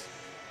events.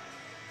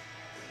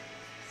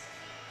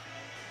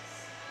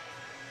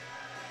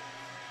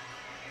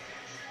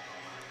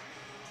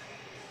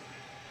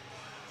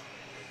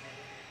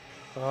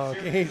 Oh,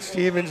 Gage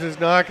Stevens is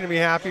not going to be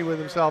happy with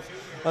himself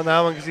on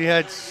that one because he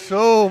had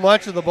so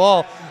much of the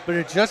ball, but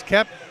it just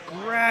kept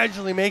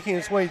gradually making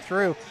its way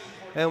through.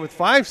 And with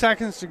 5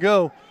 seconds to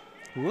go,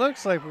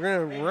 looks like we're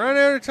going to run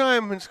out of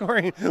time in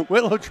scoring.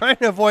 Whitlow trying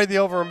to avoid the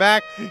over and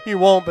back. He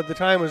won't, but the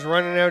time was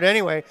running out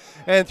anyway.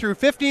 And through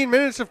 15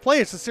 minutes of play,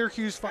 it's the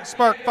Syracuse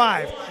Spark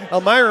 5,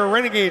 Elmira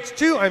Renegades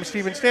 2. I'm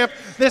Steven Stamp.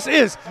 This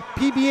is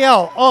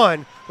PBL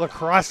on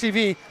Lacrosse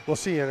TV. We'll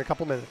see you in a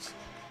couple minutes.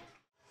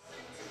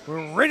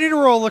 We're ready to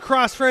roll,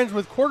 lacrosse friends,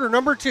 with quarter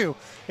number 2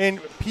 in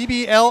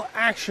PBL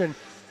action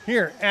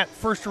here at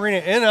First Arena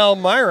in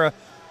Elmira.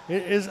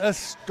 It is a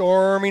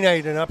stormy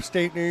night in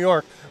upstate New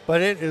York,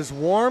 but it is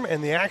warm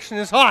and the action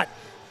is hot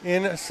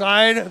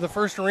inside the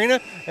First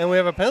Arena, and we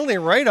have a penalty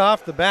right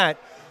off the bat.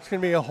 It's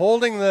going to be a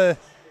holding the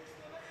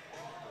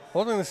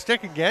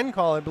stick again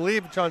call, I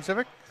believe, John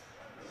Civic.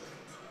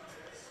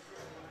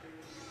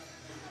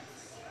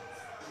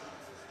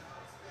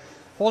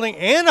 Holding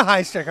and a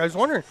high stick. I was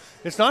wondering,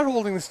 it's not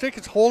holding the stick,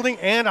 it's holding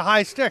and a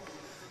high stick.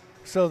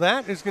 So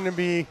that is going to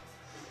be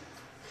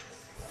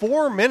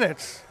 4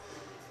 minutes.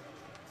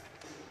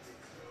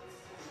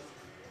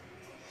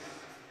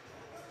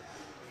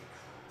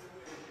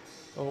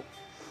 Oh,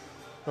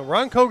 no,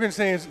 Ron Cogan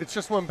saying it's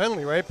just one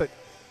penalty, right? But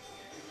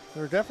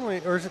they're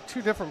definitely, or is it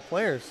 2 different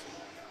players?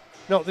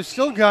 No, they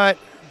still got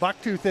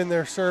Bucktooth in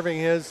there serving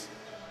his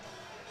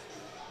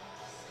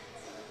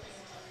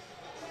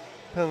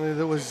penalty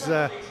that was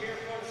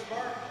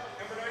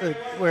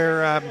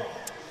where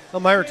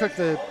Elmira took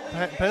the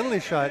penalty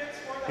shot.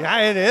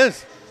 Yeah, it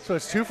is. So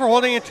it's 2 for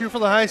holding and 2 for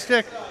the high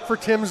stick for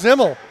Tim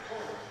Zimmel.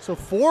 So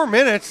 4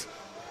 minutes,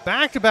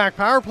 back-to-back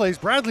power plays.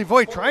 Bradley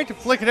Voigt tried to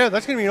flick it out.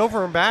 That's going to be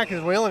over and back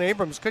as Waylon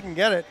Abrams couldn't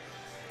get it.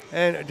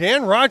 And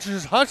Dan Rogers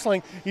is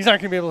hustling. He's not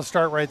going to be able to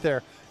start right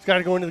there. He's got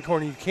to go into the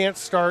corner. You can't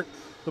start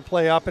the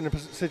play up in a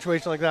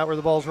situation like that where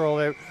the ball's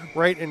rolled out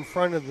right in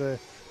front of the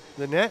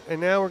net. And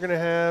now we're going to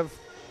have...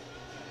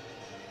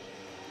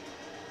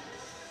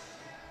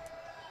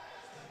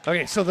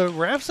 Okay, so the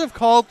refs have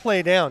called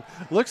play down.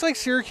 Looks like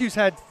Syracuse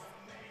had...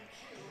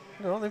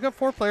 No, they've got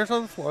 4 players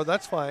on the floor.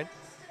 That's fine.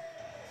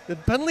 The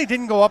penalty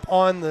didn't go up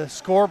on the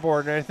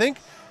scoreboard, and I think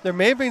there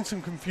may have been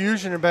some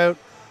confusion about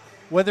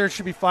whether it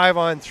should be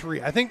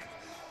 5-on-3. I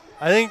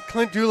think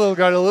Clint Doolittle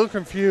got a little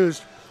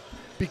confused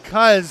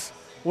because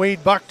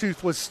Wade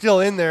Bucktooth was still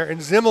in there, and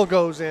Zimmel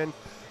goes in.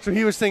 So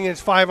he was thinking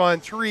it's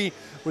 5-on-3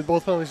 with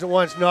both penalties at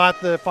once,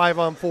 not the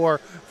 5-on-4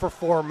 for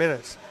 4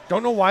 minutes.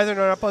 Don't know why they're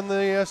not up on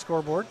the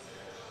scoreboard,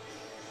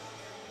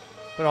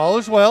 but all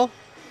is well.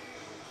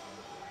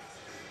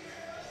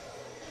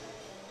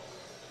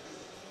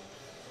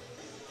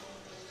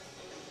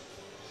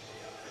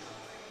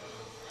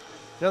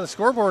 Now the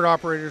scoreboard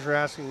operators are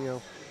asking,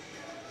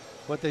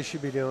 what they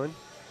should be doing.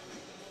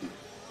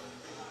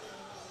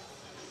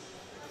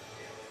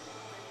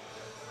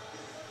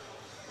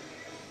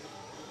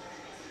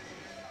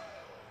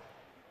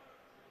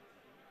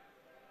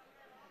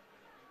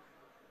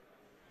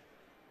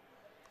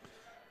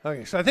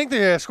 Okay, so I think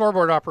the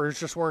scoreboard operators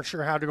just weren't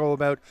sure how to go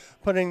about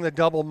putting the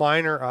double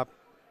minor up.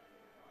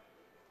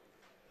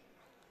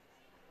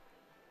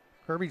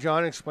 Kirby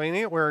John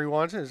explaining it where he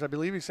wants it is, I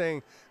believe he's saying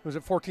it was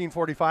at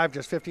 14:45,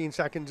 just 15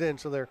 seconds in,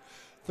 so they're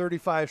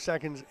 35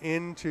 seconds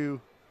into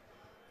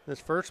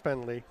this first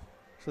penalty.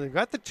 So they've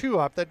got the 2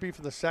 up. That'd be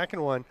for the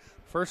second one.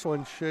 First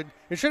one should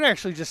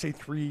actually just say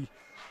 3,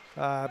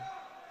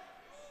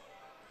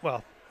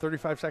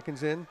 35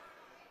 seconds in.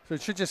 So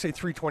it should just say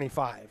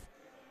 3:25.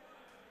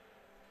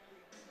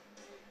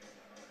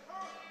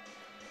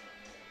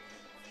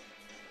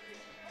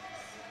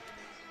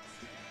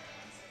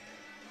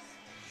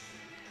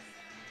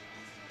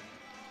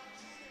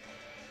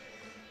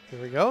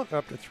 Here we go,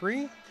 up to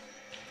 3.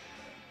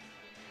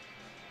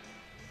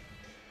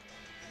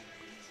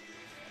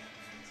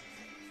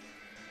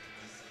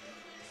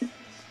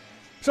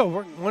 So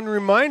one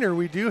reminder,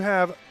 we do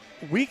have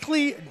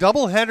weekly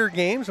doubleheader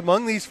games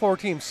among these 4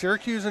 teams.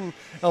 Syracuse and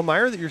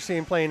Elmira that you're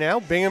seeing play now.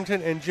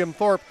 Binghamton and Jim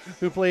Thorpe,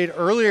 who played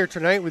earlier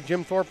tonight, with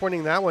Jim Thorpe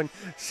winning that one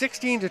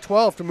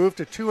 16-12 to move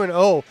to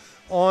 2-0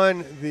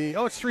 on the,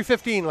 it's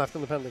 3:15 left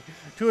on the penalty.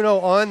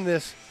 2-0 on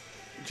this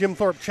Jim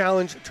Thorpe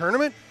Challenge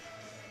tournament.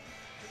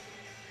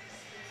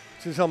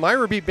 Since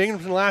Elmira beat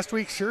Binghamton last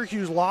week,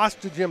 Syracuse lost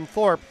to Jim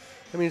Thorpe.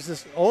 That means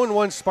this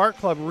 0-1 Spark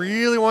Club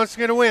really wants to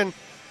get a win.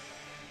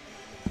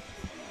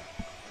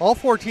 All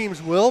 4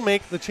 teams will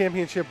make the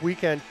championship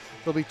weekend.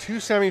 There'll be 2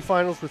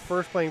 semifinals, with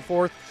first playing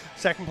 4th,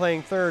 second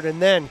playing 3rd, and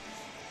then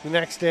the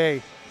next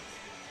day,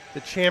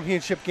 the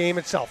championship game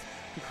itself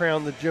to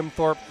crown the Jim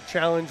Thorpe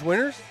Challenge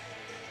winners.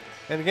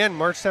 And again,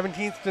 March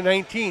 17th to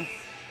 19th,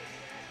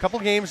 a couple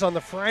games on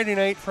the Friday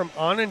night from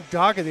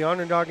Onondaga, the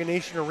Onondaga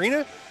Nation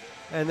Arena,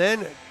 and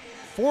then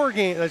 4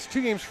 games, that's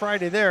 2 games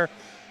Friday there,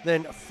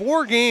 then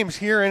 4 games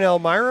here in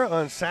Elmira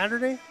on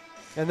Saturday,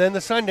 and then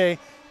the Sunday,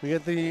 we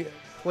get the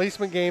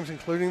placement games,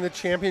 including the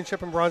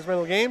championship and bronze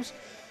medal games.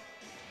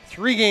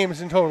 3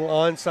 games in total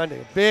on Sunday.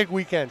 A big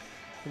weekend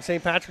in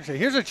St. Patrick's Day.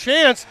 Here's a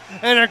chance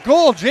and a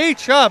goal. Jay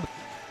Chubb.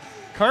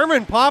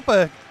 Carmen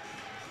Papa,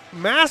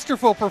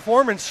 masterful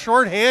performance,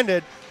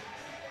 shorthanded,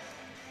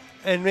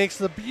 and makes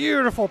the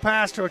beautiful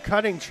pass to a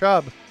cutting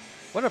Chubb.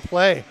 What a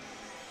play.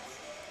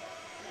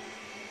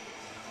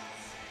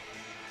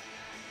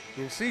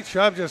 You can see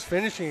Chubb just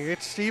finishing.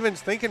 It's Stevens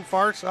thinking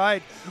far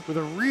side with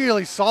a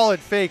really solid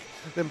fake,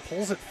 then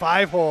pulls it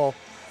 5-hole.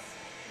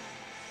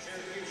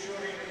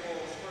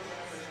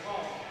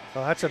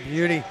 Oh, that's a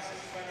beauty.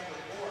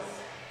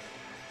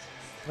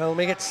 That'll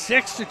make it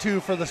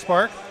 6-2 for the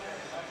Spark.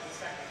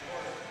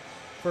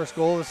 First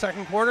goal of the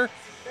second quarter.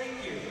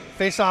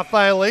 Face-off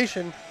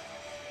violation.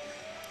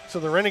 So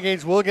the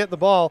Renegades will get the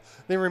ball.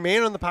 They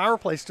remain on the power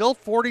play. Still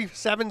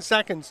 47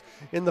 seconds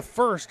in the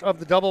first of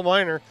the double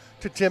minor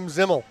to Tim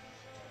Zimmel.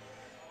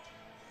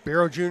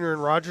 Barrow Jr.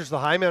 and Rogers, the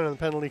high man on the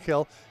penalty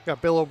kill.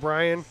 Got Bill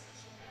O'Brien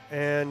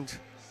and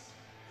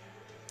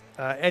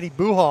Eddie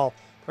Buhal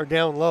are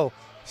down low.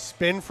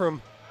 Spin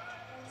from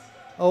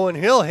Owen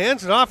Hill,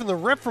 hands it off, and the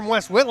rip from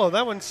Wes Whitlow.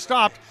 That one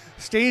stopped,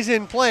 stays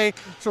in play,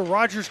 so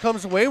Rogers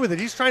comes away with it.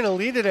 He's trying to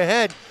lead it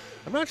ahead.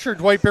 I'm not sure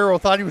Dwight Barrow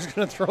thought he was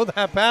going to throw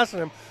that pass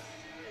at him.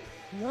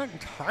 I'm not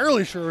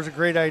entirely sure it was a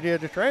great idea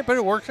to try it, but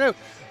it works out.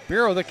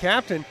 Barrow, the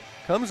captain,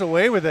 comes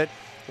away with it.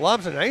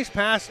 Lobs a nice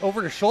pass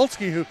over to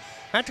Schultzke, who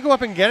had to go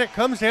up and get it,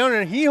 comes down,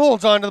 and he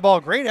holds on to the ball.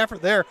 Great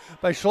effort there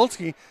by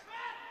Schultzke.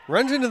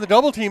 Runs into the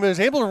double team and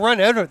is able to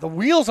run out of it. The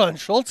wheels on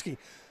Schultzke.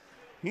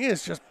 He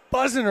is just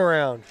buzzing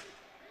around.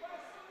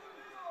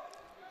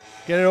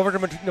 Get it over to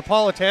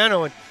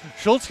Napolitano, and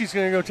Schultzke's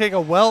going to go take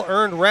a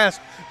well-earned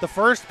rest. The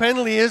first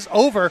penalty is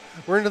over.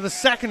 We're into the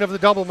second of the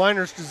double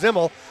minors to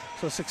Zimmel.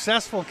 So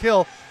successful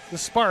kill, the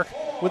Spark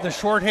with the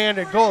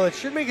shorthanded goal. It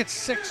should make it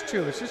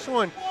 6-2. It's just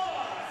showing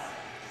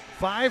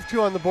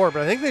 5-2 on the board,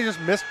 but I think they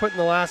just missed putting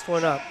the last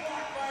one up.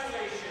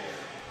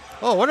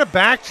 Oh, what a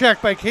back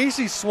check by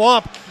Casey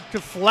Swamp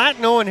to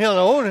flatten Owen Hill.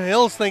 Now, Owen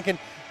Hill's thinking,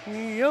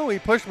 he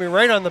pushed me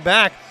right on the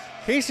back.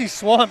 Casey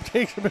Swamp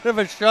takes a bit of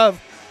a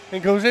shove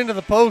and goes into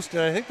the post,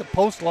 and I think the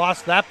post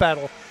lost that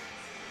battle.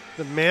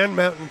 The Man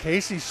Mountain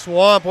Casey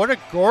Swamp. What a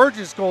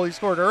gorgeous goal he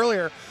scored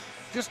earlier.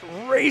 Just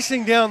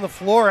racing down the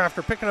floor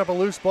after picking up a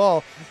loose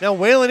ball. Now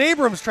Waylon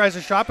Abrams tries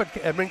a shot, but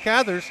Edmund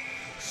Cathers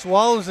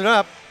swallows it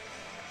up.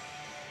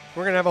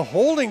 We're going to have a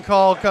holding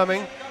call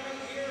coming.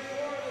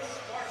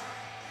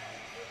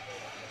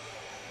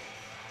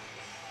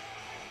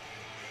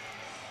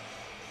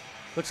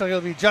 Looks like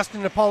it'll be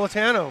Justin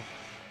Napolitano.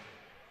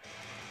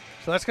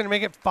 So that's going to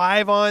make it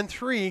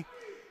 5-on-3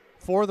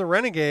 for the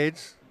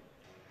Renegades.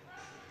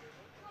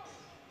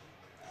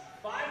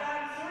 5-on-3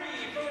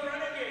 for the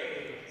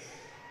Renegades.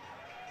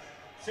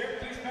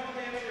 Syracuse penalty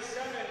number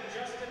 7,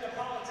 Justin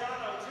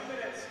Napolitano, 2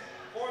 minutes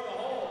for the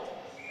hold.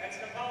 That's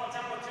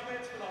Napolitano, 2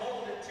 minutes for the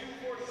hold at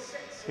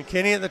 2:46.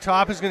 McKinney at the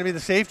top is going to be the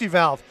safety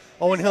valve.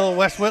 Owen Hill and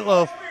Wes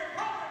Whitlow.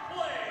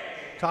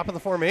 Top of the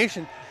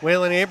formation.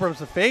 Waylon Abrams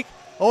the fake.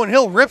 Owen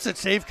Hill rips it,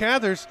 save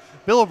Cathers.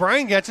 Bill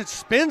O'Brien gets it,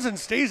 spins and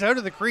stays out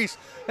of the crease.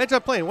 Ends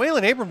up playing.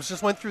 Waylon Abrams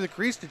just went through the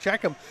crease to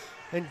check him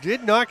and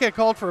did not get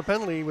called for a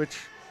penalty, which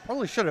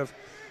probably should have.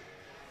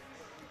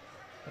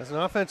 As an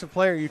offensive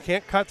player, you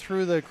can't cut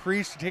through the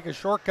crease to take a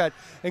shortcut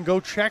and go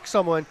check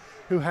someone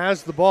who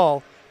has the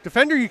ball.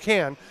 Defender, you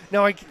can.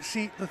 Now, I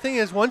see the thing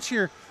is, once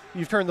you've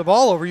turned the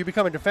ball over, you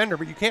become a defender,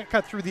 but you can't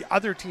cut through the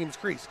other team's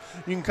crease.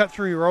 You can cut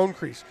through your own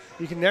crease.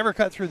 You can never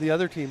cut through the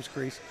other team's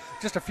crease.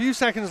 Just a few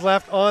seconds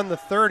left on the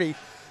 30,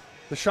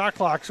 the shot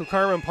clock, so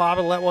Carmen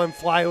Papa let one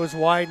fly. It was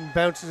wide and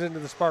bounces into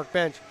the Spark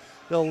bench.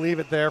 They'll leave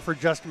it there for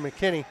Justin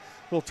McKinney,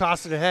 who'll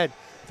toss it ahead.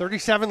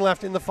 37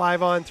 left in the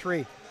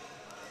 5-on-3.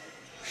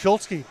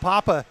 Schultzke,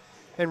 Papa,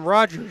 and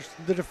Rogers,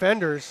 the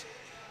defenders.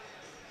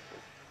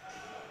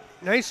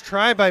 Nice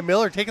try by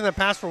Miller, taking the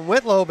pass from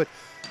Whitlow, but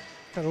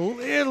got a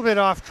little bit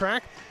off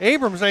track.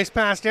 Abrams, nice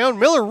pass down.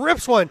 Miller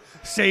rips one.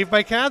 Saved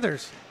by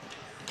Cathers.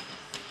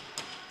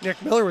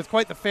 Nick Miller with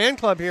quite the fan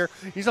club here.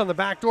 He's on the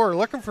back door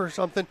looking for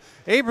something.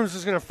 Abrams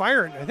is going to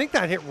fire it. I think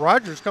that hit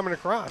Rogers coming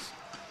across.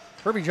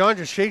 Herbie John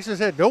just shakes his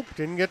head. Nope,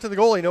 didn't get to the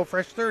goalie. No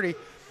fresh 30.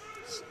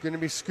 It's going to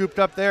be scooped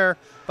up there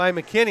by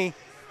McKinney.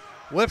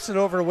 Whips it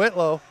over to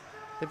Whitlow.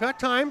 They've got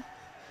time.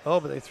 Oh,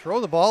 but they throw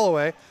the ball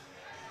away.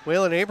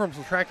 Waylon Abrams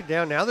will track it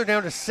down. Now they're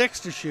down to 6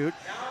 to shoot.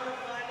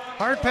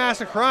 Hard pass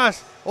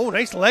across. Oh,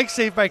 nice leg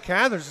save by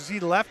Cathers as he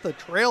left the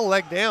trail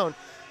leg down.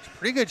 It's a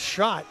pretty good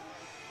shot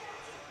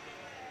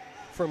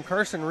from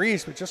Carson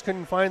Reese, but just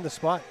couldn't find the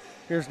spot.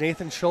 Here's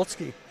Nathan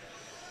Schultzke.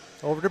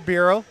 Over to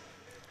Biro.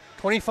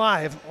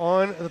 25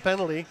 on the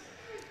penalty.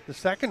 The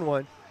second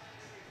one.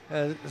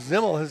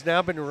 Zimmel has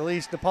now been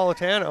released.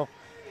 Napolitano.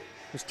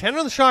 There's 10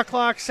 on the shot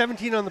clock,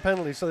 17 on the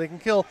penalty, so they can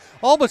kill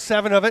all but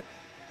 7 of it.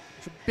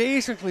 Should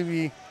basically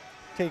be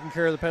taking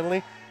care of the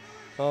penalty.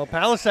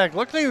 Palisak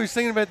looked like he was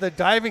thinking about the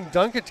diving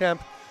dunk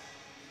attempt.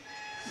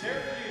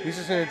 He's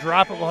just going to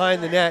drop it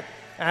behind the net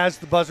as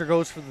the buzzer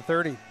goes for the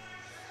 30.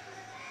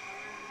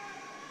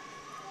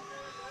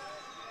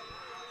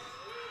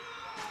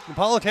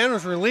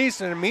 Napolitano's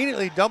released and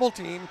immediately double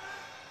team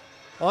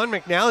on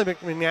McNally.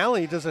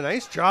 McNally does a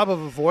nice job of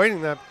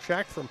avoiding that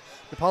check from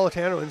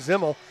Napolitano and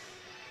Zimmel.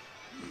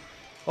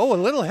 Oh, a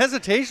little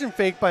hesitation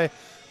fake by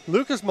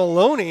Lucas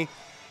Maloney.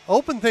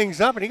 Opened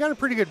things up, and he got a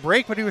pretty good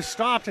break, but he was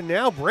stopped, and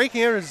now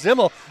breaking out of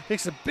Zimmel.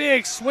 Takes a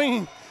big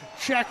swinging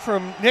check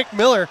from Nick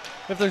Miller.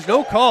 If there's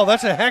no call,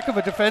 that's a heck of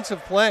a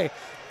defensive play.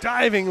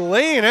 Diving,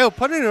 laying out,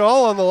 putting it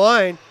all on the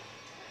line.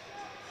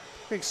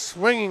 Big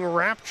swinging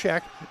wrap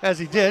check as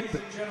he did.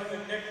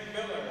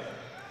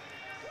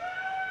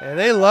 And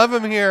they love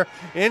him here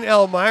in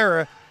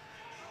Elmira.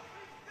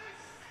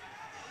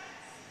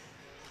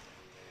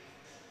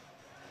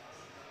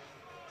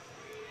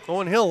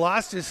 Owen Hill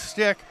lost his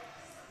stick.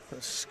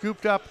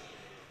 Scooped up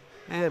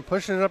and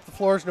pushing it up the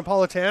floor is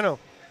Napolitano.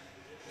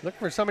 Looking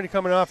for somebody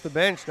coming off the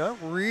bench. Not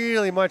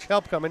really much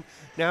help coming.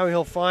 Now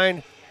he'll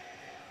find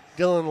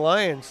Dylan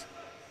Lyons.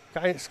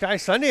 Sky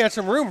Sunday had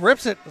some room.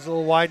 Rips it. It was a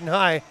little wide and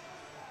high.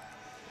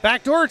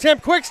 Backdoor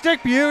attempt. Quick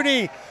stick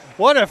beauty.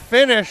 What a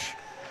finish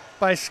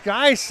by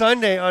Sky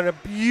Sunday on a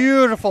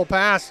beautiful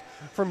pass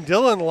from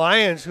Dylan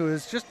Lyons, who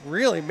is just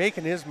really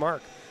making his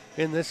mark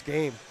in this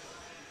game.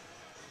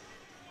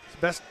 It's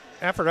the best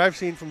effort I've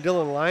seen from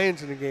Dylan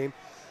Lyons in a game.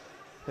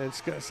 And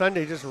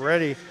Sunday just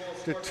ready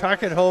to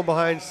tuck it home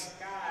behind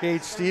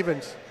Gage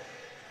Stevens.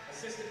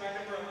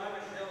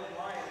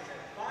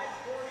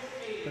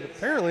 But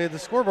apparently the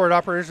scoreboard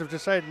operators have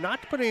decided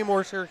not to put any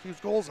more Syracuse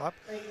goals up.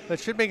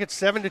 That should make it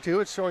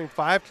 7-2. It's showing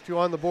 5-2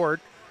 on the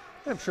board.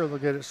 I'm sure they'll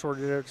get it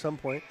sorted out at some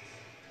point.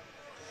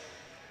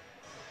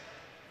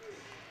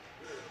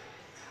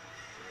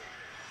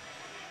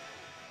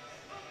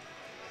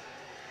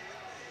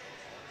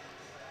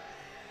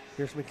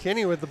 Here's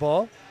McKinney with the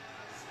ball.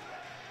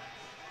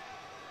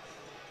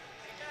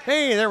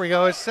 Hey, there we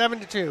go. It's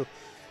 7-2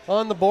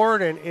 on the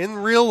board and in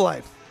real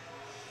life.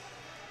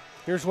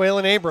 Here's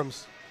Waylon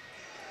Abrams.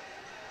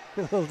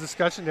 A little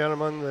discussion down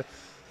among the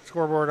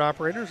scoreboard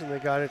operators, and they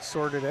got it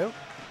sorted out.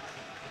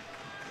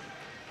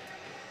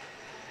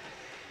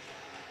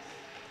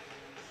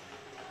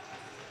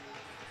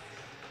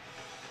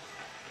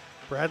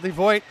 Bradley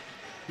Voigt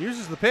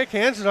uses the pick,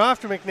 hands it off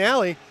to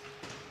McNally.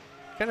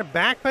 Kind of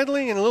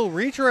backpedaling and a little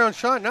reach around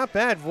shot. Not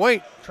bad.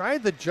 Voigt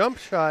tried the jump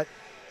shot.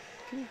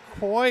 Didn't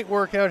quite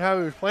work out how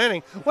he was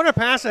planning. What a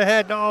pass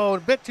ahead. No, a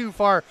bit too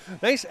far.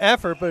 Nice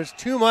effort, but it's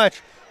too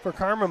much for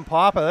Carmen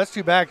Papa. That's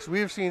too bad because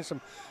we've seen some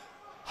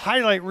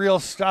highlight reel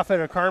stuff out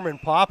of Carmen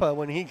Papa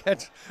when he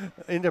gets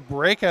into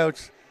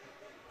breakouts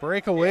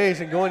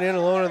breakaways and going in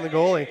alone on the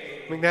goalie.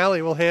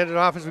 McNally will hand it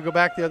off as we go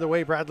back the other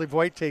way. Bradley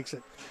Voigt takes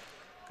it.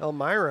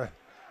 Elmira.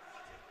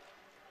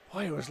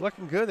 Boy, it was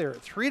looking good there.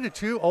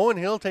 3-2. Owen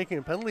Hill taking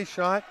a penalty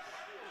shot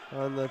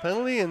on the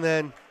penalty, and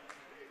then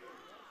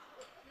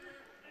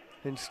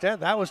instead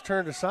that was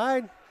turned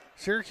aside.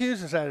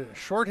 Syracuse has had a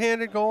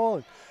shorthanded goal.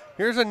 And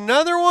here's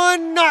another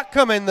one. Not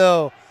coming,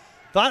 though.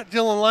 Thought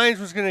Dylan Lyons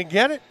was going to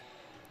get it,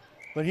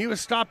 but he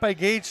was stopped by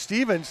Gage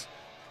Stevens,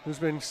 who's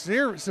been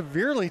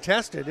severely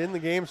tested in the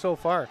game so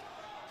far.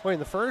 Boy, in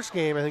the first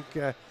game, I think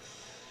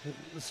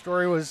the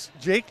story was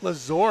Jake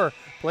Lazore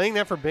playing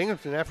that for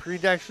Binghamton after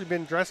he'd actually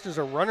been dressed as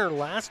a runner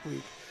last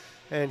week.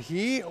 And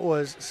he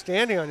was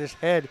standing on his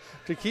head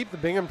to keep the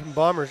Binghamton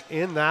Bombers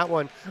in that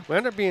one. We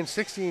ended up being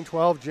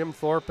 16-12 Jim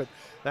Thorpe, but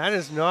that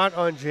is not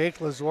on Jake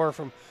Lazore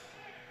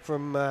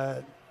from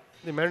the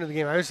amount of the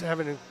game. I was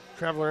having to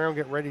travel around,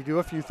 get ready, do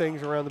a few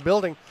things around the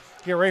building,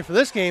 get ready for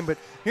this game. But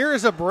here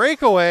is a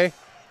breakaway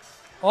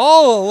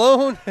all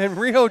alone, and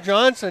Rio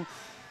Johnson.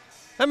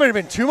 That might have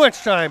been too much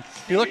time.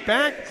 He looked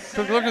back,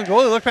 took a look at the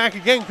goal, he looked back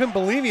again, couldn't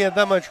believe he had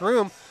that much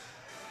room.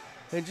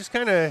 And just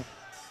kind of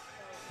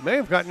may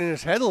have gotten in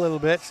his head a little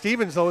bit.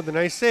 Stevens, though, with a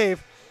nice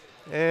save.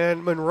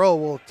 And Monroe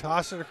will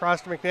toss it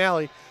across to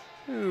McNally,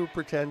 who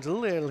pretends a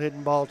little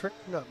hidden ball trick.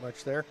 Not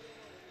much there.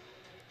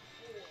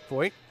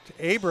 Voigt to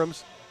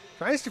Abrams.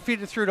 Tries to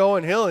feed it through to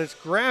Owen Hill. It's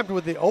grabbed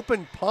with the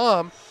open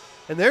palm.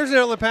 And there's an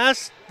outlet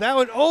pass. That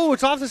one, oh,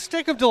 it's off the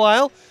stick of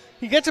Delisle.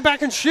 He gets it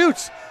back and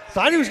shoots.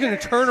 Thought he was going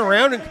to turn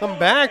around and come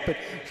back, but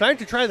decided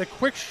to try the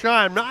quick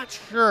shot. I'm not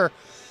sure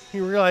he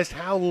realized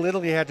how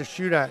little he had to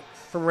shoot at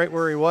from right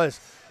where he was.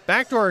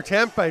 Backdoor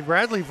attempt by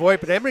Bradley Voigt,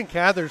 but Edmund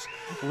Cathers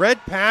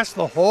read past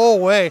the whole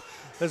way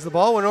as the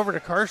ball went over to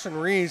Carson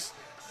Rees.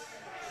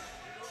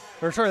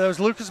 Or sorry, that was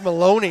Lucas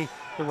Maloney,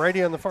 the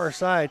righty on the far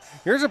side.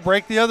 Here's a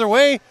break the other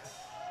way.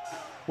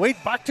 Wade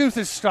Bucktooth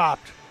is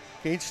stopped.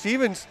 Gage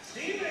Stevens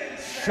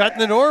shutting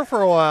the door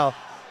for a while.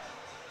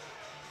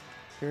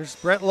 Here's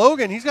Brett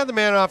Logan. He's got the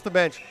man off the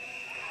bench.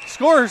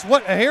 Scores.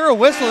 What a hero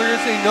whistle.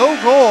 There's a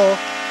no goal.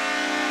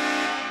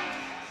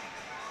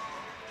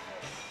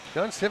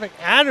 John Civic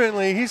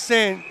adamantly, he's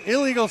saying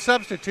illegal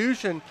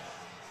substitution.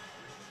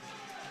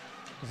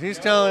 He's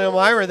telling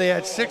Elmira they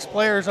had 6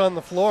 players on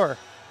the floor.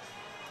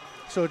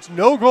 So it's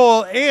no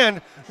goal, and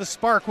the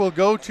spark will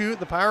go to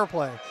the power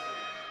play.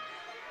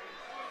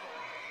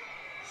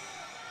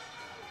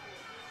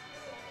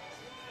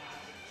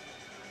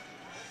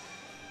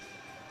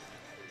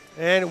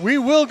 And we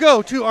will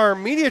go to our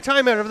media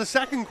timeout of the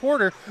second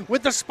quarter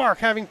with the Spark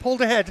having pulled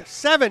ahead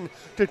 7-2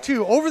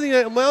 over the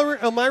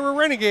Elmira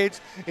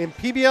Renegades in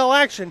PBL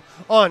action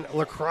on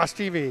Lacrosse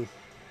TV.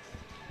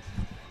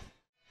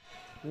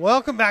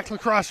 Welcome back,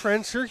 Lacrosse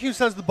friends. Syracuse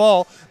has the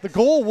ball. The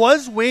goal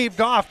was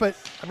waved off, but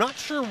I'm not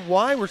sure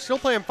why. We're still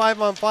playing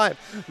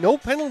 5-on-5. No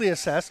penalty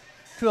assessed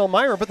to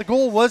Elmira, but the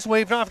goal was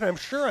waved off, and I'm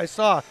sure I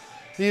saw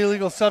the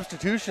illegal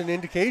substitution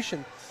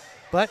indication.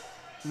 But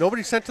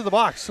nobody sent to the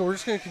box, so we're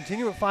just going to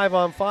continue at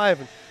 5-on-5,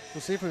 and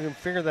we'll see if we can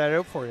figure that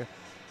out for you.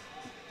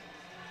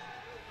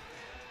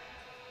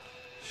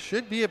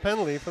 Should be a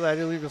penalty for that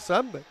illegal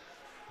sub, but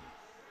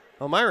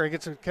Elmira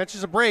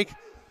catches a break.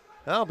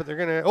 Oh, but they're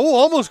going to,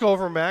 almost go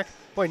over him back.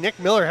 Boy, Nick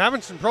Miller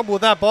having some trouble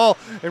with that ball,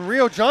 and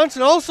Rio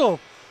Johnson also.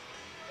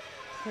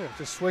 Yeah,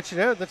 just switch it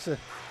out. That's a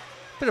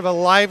bit of a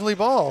lively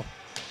ball.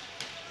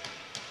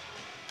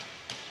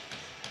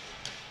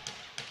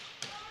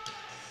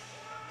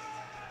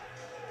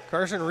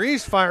 Carson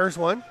Rees fires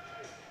one,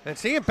 and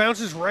see, it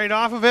bounces right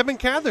off of Edmund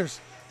Cathers.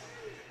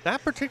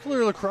 That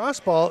particular lacrosse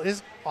ball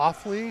is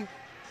awfully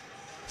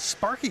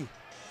sparky.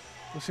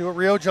 We'll see what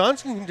Rio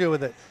Johnson can do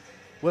with it.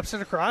 Whips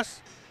it across.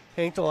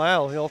 Hank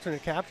Delisle, the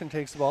alternate captain,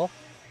 takes the ball.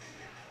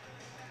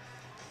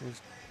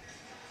 There's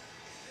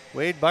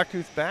Wade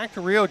Bucktooth back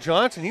to Rio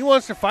Johnson. He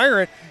wants to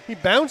fire it. He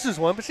bounces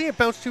one, but see, it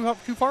bounced too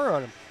far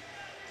on him.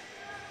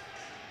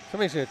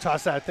 Somebody's going to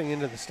toss that thing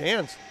into the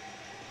stands.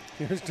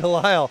 Here's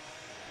Delisle.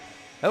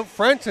 Out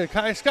front to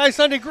Sky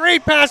Sunday.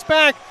 Great pass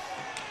back.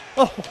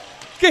 Oh,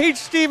 Gage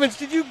Stevens,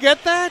 did you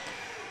get that?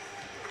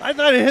 I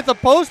thought it hit the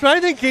post, but I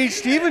think Gage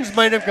Stevens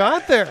might have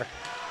got there.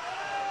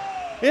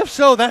 If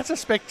so, that's a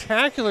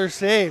spectacular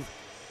save.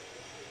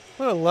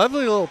 What a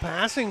lovely little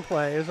passing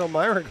play as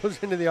Elmira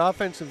goes into the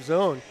offensive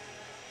zone.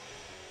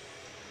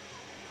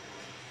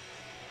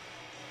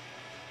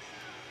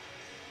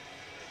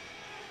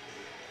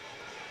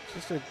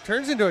 It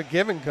turns into a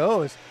give and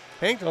go as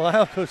Hank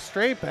Delisle goes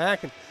straight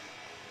back. And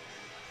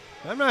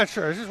I'm not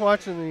sure. I was just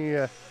watching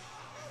the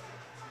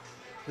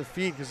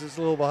feed because it's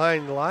a little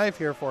behind live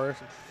here for us.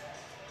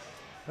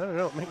 I don't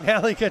know.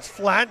 McNally gets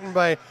flattened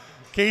by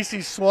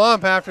Casey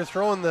Swamp after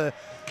throwing the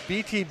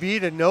BTB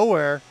to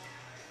nowhere.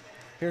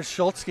 Here's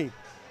Schultzke.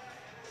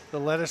 The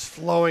lettuce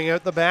flowing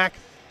out the back.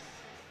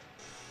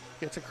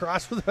 Gets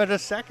across with about a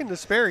second to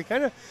spare. He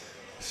kind of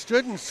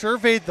stood and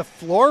surveyed the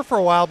floor for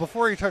a while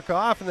before he took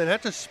off and then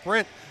had to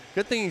sprint.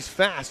 Good thing he's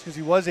fast because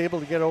he was able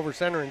to get over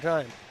center in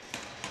time.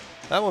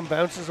 That one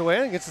bounces away.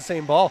 I think it's the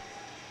same ball.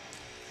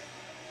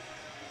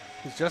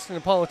 Because Justin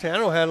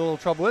Napolitano had a little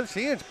trouble with it.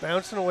 See, it's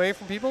bouncing away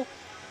from people.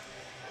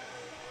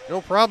 No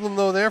problem,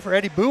 though, there for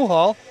Eddie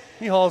Buhall.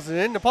 He hauls it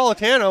in.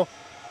 Napolitano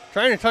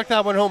trying to tuck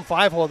that one home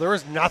 5-hole. There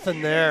was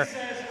nothing there.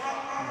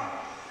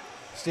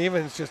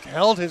 Stevens just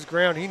held his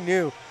ground. He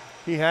knew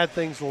he had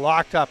things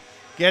locked up.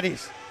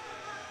 Geddes,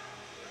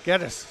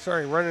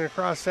 running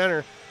across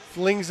center.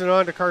 Flings it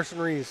on to Carson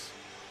Rees.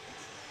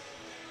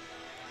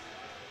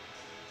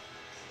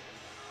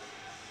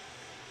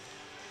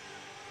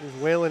 There's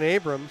Waylon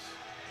Abrams.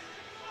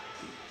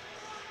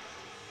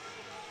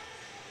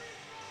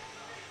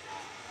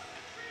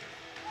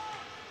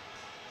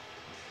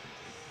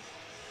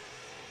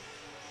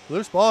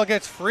 Loose ball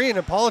gets free, and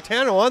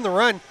Napolitano on the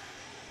run.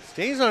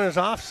 Stays on his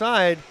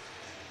offside,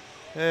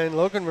 and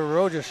Logan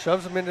Monroe just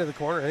shoves him into the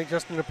corner. I think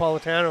Justin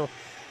Napolitano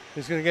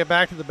is going to get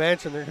back to the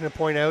bench, and they're going to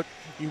point out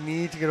you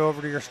need to get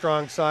over to your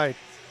strong side.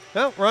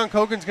 No, Ron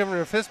Cogan's giving him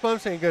a fist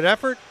bump, saying good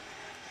effort.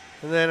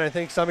 And then I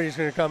think somebody's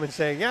going to come and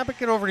say, yeah, but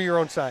get over to your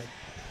own side.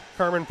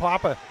 Carmen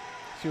Papa,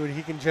 see what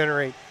he can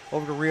generate.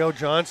 Over to Rio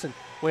Johnson.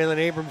 Waylon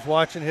Abrams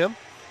watching him.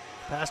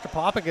 Pass to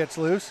Papa gets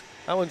loose.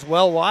 That one's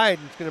well wide.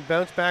 It's going to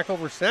bounce back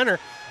over center.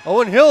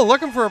 Owen Hill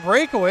looking for a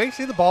breakaway.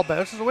 See, the ball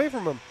bounces away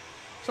from him.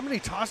 Somebody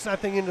tossed that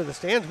thing into the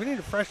stands. We need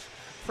a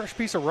fresh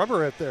piece of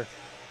rubber out there.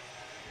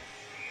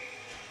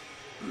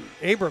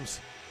 Abrams.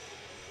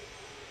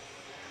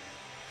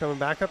 Coming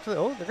back up to the,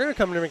 they're going to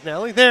come to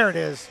McNally. There it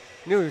is.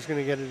 Knew he was going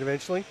to get it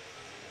eventually.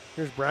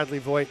 Here's Bradley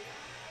Voigt.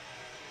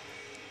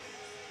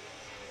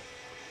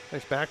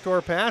 Nice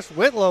backdoor pass.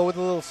 Whitlow with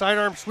a little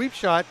sidearm sweep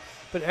shot.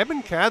 But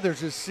Eben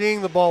Cathers is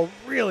seeing the ball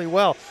really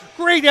well.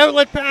 Great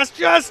outlet pass,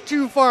 just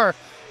too far.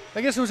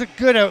 I guess it was a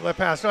good outlet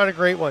pass, not a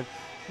great one.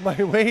 By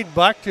Wade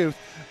Bucktooth.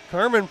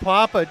 Carmen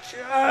Papa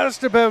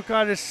just about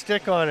got his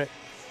stick on it.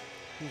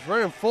 He's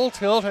running full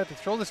tilt, had to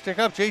throw the stick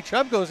up. Jay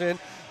Chubb goes in,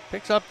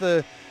 picks up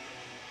the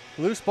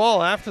loose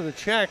ball after the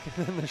check,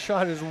 and then the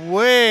shot is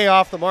way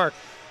off the mark.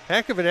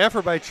 Heck of an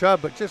effort by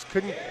Chubb, but just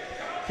couldn't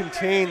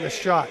contain the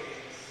shot.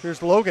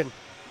 Here's Logan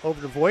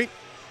over to Voigt.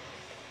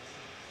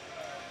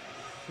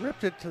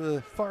 Ripped it to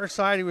the far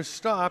side. He was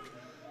stopped.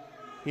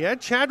 He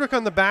had Chadwick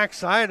on the back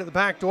side of the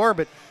back door,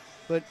 but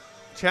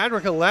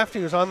Chadwick, a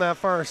lefty, was on that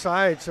far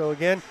side. So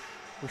again,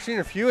 we're seeing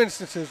a few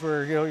instances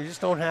where you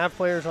just don't have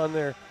players on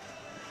their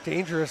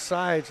dangerous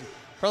sides.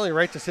 Probably the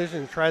right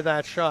decision to try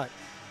that shot.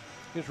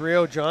 Here's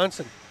Rio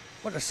Johnson.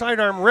 What a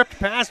sidearm ripped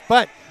pass,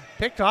 but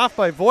picked off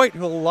by Voigt,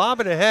 who will lob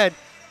it ahead.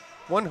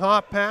 One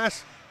hop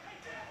pass.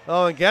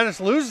 Oh, and Geddes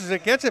loses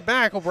it, gets it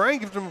back. O'Brien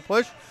gives him a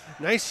push.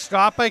 Nice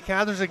stop by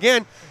Cathers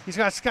again. He's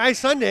got Sky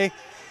Sunday.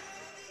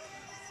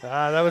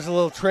 That was a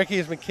little tricky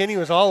as McKinney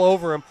was all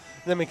over him.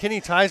 And then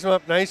McKinney ties him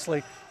up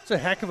nicely. It's a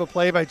heck of a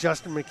play by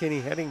Justin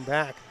McKinney heading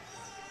back.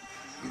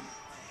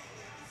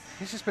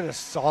 He's just been a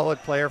solid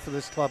player for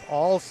this club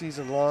all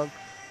season long.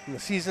 In the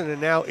season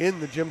and now in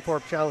the Jim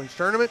Thorpe Challenge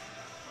Tournament.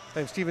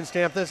 I'm Steven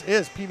Stamp. This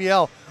is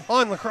PBL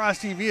on Lacrosse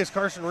TV as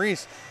Carson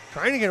Rees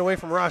trying to get away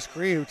from Ross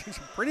Cree, who takes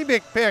a pretty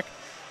big pick.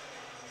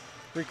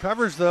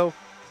 Recovers, though.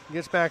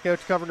 Gets back out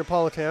to cover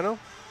Napolitano.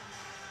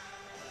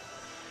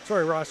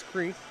 Sorry, Ross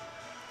Cree.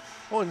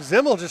 Oh, and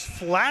Zimmel just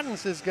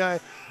flattens this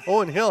guy,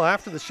 Owen Hill,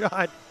 after the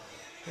shot.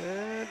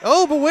 And,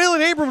 but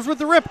Waylon Abrams with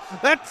the rip.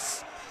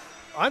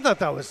 I thought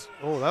that was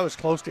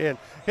close to in.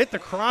 Hit the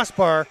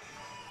crossbar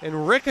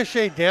and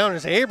ricocheted down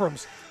as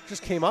Abrams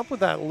just came up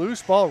with that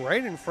loose ball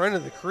right in front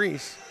of the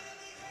crease.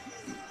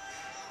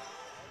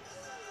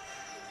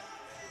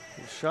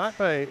 The shot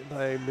by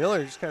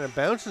Miller just kind of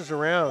bounces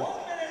around. 1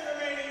 minute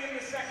remaining in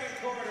the second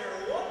quarter.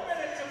 1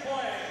 minute to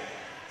play.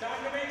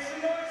 Time to make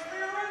some noise for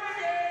your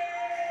Renegade.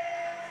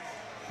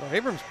 Well,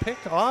 Abrams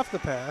picked off the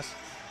pass.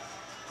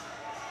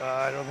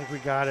 I don't think we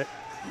got it.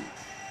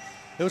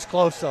 It was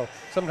close, though.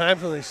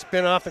 Sometimes when they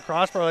spin off the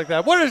crossbar like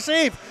that. What a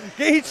save!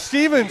 Gage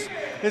Stevens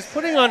is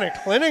putting on a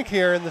clinic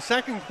here in the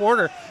second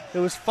quarter. It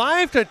was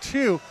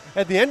 5-2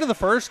 at the end of the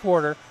first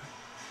quarter.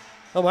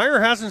 Elmira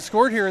hasn't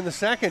scored here in the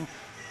second,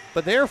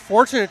 but they are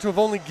fortunate to have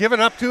only given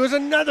up two as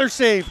another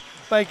save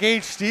by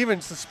Gage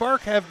Stevens. The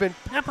Spark have been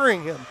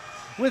peppering him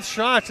with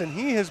shots, and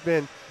he has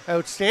been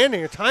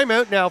outstanding. A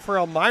timeout now for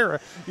Elmira.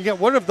 You get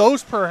one of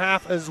those per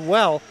half as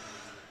well.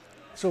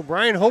 So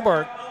Brian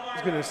Hobart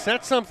is going to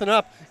set something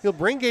up. He'll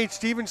bring Gage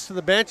Stevens to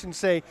the bench and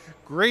say,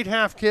 great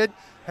half, kid.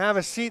 Have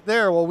a seat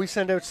there while we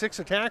send out 6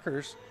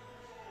 attackers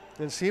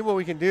and see what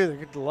we can do.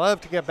 They'd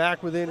love to get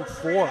back within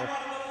 4.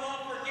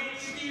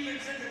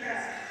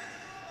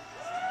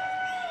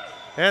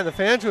 And the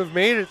fans who have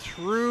made it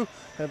through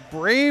have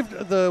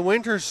braved the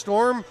winter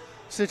storm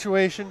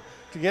situation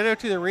to get out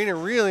to the arena,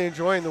 really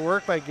enjoying the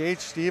work by Gage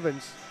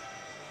Stevens.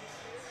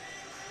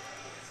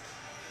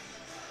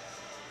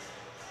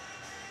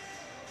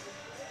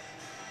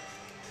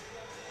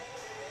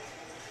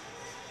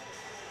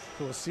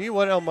 So we'll see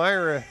what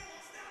Elmira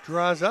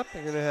draws up.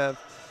 They're going to have,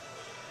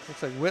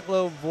 looks like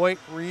Whitlow, Voigt,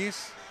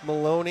 Rees,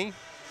 Maloney.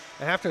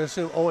 I have to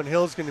assume Owen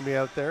Hill's going to be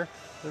out there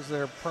as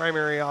their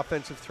primary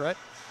offensive threat.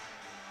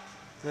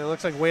 And it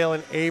looks like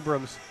Waylon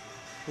Abrams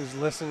is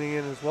listening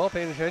in as well,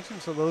 paying attention.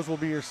 So those will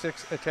be your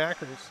 6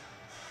 attackers.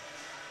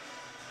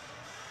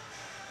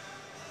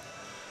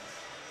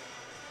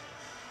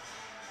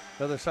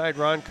 Other side,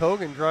 Ron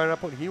Cogan drawing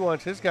up what he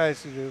wants his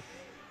guys to do.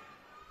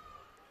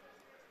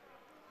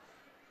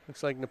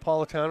 Looks like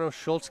Napolitano,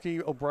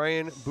 Schultzke,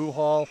 O'Brien,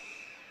 Buhal,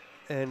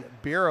 and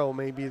Biro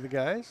may be the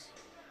guys.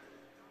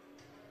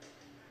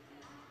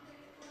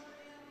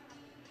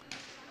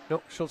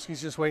 Nope,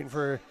 Schultzke's just waiting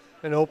for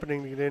an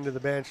opening to get into the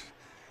bench.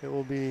 It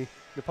will be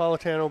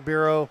Napolitano,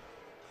 Biro,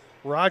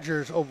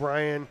 Rogers,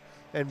 O'Brien,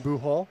 and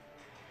Buhal.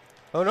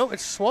 Oh no,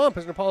 it's Swamp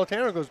as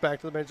Napolitano goes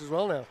back to the bench as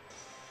well now.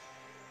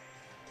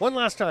 One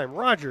last time,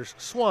 Rogers,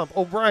 Swamp,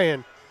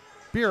 O'Brien,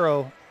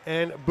 Biro,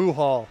 and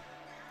Buhal.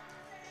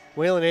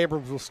 Waylon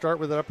Abrams will start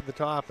with it up at the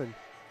top.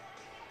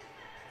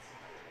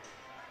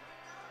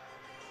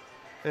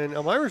 And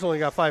Elmira's only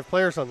got 5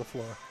 players on the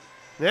floor.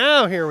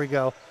 Now here we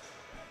go.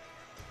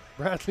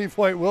 Bradley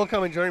Voigt will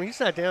come and join him. He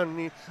sat down and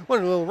he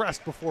wanted a little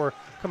rest before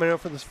coming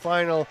out for this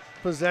final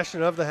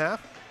possession of the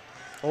half.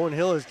 Owen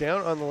Hill is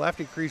down on the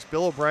lefty crease.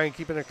 Bill O'Brien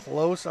keeping a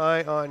close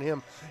eye on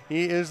him.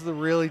 He is the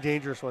really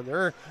dangerous one.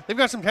 They've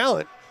got some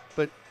talent,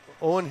 but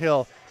Owen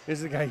Hill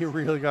is the guy you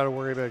really got to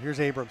worry about. Here's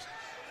Abrams.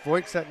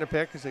 Voigt setting a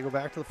pick as they go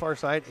back to the far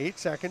side. 8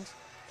 seconds.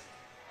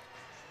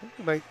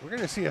 We're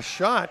going to see a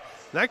shot.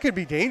 That could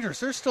be dangerous.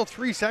 There's still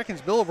 3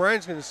 seconds. Bill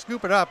O'Brien's going to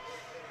scoop it up.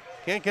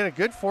 Can't get a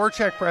good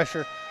forecheck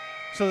pressure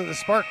so that the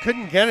Spark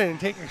couldn't get it and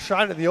take a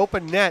shot at the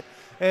open net.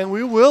 And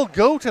we will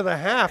go to the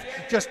half.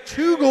 Just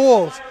 2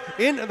 goals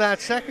in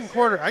that second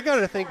quarter. I got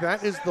to think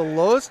that is the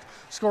lowest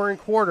scoring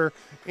quarter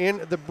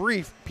in the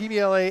brief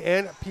PBLA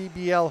and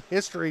PBL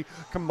history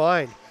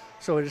combined.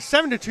 So it is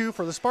 7-2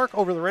 for the Spark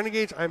over the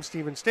Renegades. I'm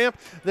Steven Stamp.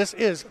 This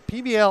is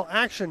PBL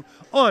action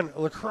on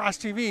Lacrosse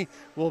TV.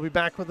 We'll be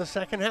back with the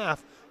second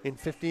half in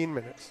 15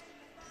 minutes.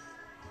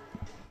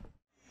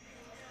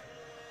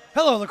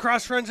 Hello,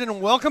 lacrosse friends,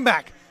 and welcome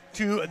back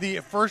to the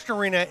first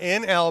arena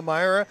in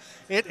Elmira.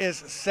 It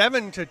is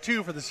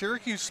 7-2 for the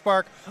Syracuse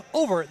Spark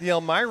over the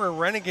Elmira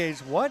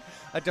Renegades. What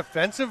a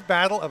defensive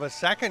battle of a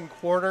second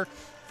quarter.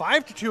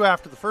 5-2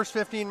 after the first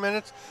 15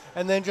 minutes,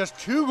 and then just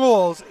 2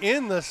 goals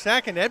in the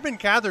second.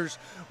 Edmund Cathers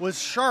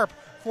was sharp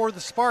for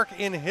the Spark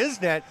in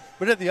his net,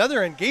 but at the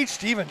other end, Gage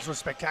Stevens was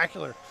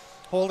spectacular,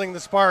 holding the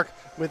Spark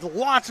with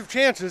lots of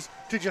chances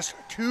to just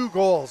 2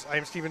 goals.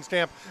 I'm Steven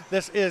Stamp.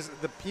 This is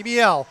the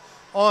PBL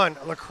on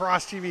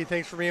Lacrosse TV.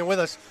 Thanks for being with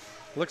us.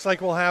 Looks like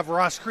we'll have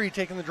Ross Cree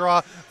taking the draw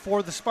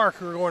for the Spark,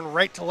 who are going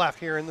right to left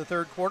here in the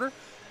third quarter.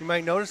 You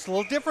might notice a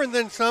little different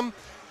than some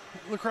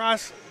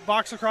lacrosse,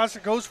 box lacrosse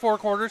that goes 4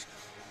 quarters.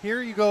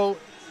 Here you go,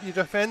 you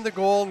defend the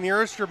goal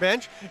nearest your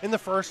bench in the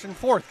first and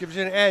fourth. Gives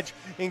you an edge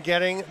in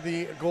getting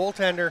the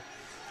goaltender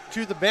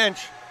to the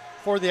bench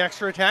for the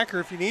extra attacker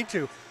if you need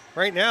to.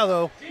 Right now,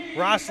 though,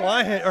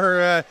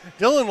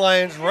 Dylan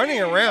Lyons running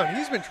around.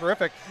 He's been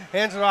terrific.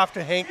 Hands it off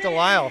to Hank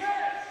Delisle.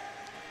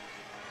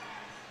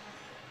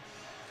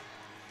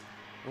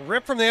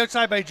 Ripped from the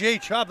outside by Jay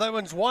Chubb. That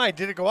one's wide.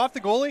 Did it go off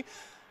the goalie?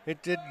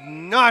 It did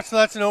not, so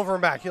that's an over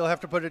and back. He'll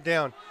have to put it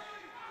down.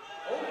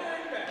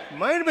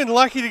 Might have been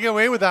lucky to get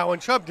away with that one.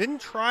 Chubb didn't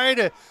try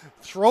to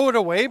throw it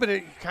away, but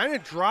it kind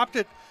of dropped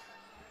it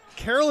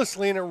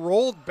carelessly and it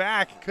rolled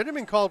back. Could have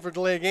been called for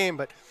delay of game,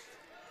 but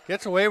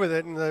gets away with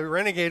it, and the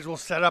Renegades will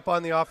set up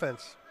on the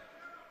offense.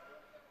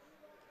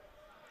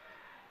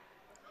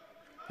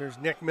 Here's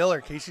Nick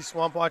Miller. Casey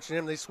Swamp watching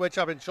him. They switch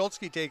up, and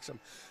Schultzke takes him.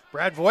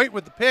 Brad Voigt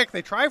with the pick.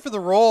 They try for the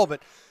roll, but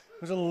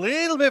it was a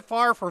little bit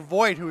far for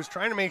Voigt, who was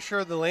trying to make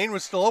sure the lane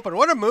was still open.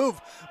 What a move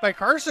by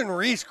Carson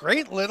Reese.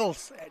 Great little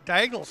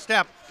diagonal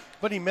step,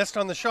 but he missed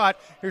on the shot.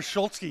 Here's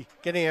Schultzke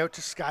getting out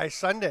to Sky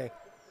Sunday.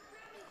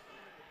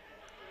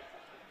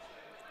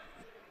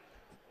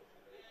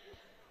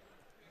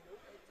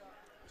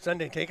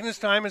 Sunday taking his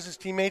time as his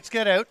teammates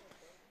get out.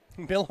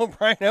 Bill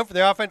O'Brien out for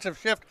the offensive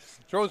shift.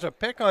 Throws a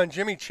pick on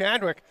Jimmy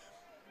Chadwick.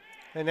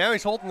 And now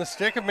he's holding the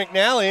stick of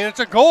McNally, and it's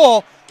a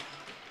goal.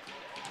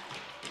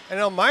 And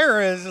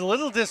Elmira is a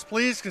little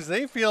displeased because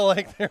they feel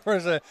like there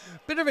was a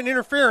bit of an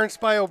interference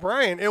by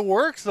O'Brien. It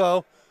works,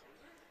 though.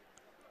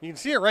 You can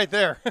see it right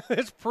there.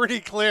 It's pretty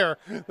clear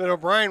that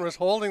O'Brien was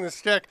holding the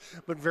stick,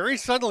 but very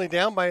suddenly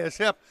down by his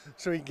hip,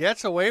 so he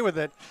gets away with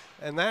it,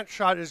 and that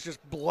shot is just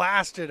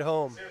blasted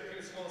home.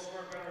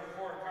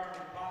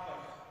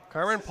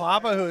 Carmen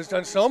Papa, who has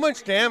done so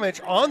much damage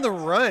on the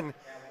run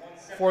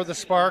for the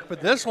Spark,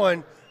 but this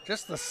one,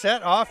 just the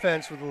set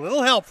offense with a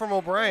little help from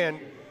O'Brien.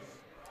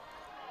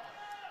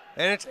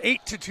 And it's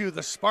 8-2,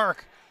 the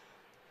Spark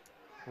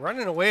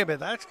running away a bit.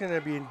 That's going to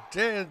be in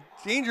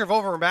danger of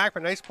over and back,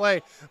 but nice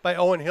play by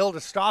Owen Hill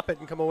to stop it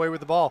and come away with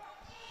the ball.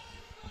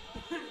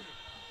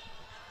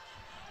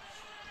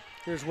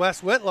 Here's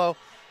Wes Whitlow.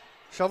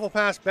 Shovel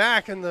pass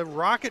back, and the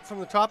rocket from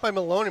the top by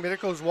Maloney, but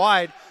it goes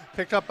wide,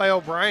 picked up by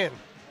O'Brien.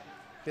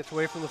 Gets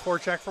away from the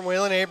forecheck from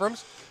Waylon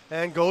Abrams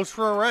and goes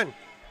for a run.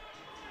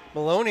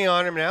 Maloney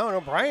on him now, and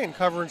O'Brien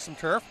covering some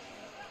turf.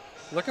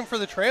 Looking for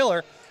the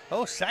trailer.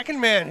 Oh, second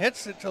man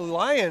hits it to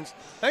Lyons.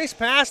 Nice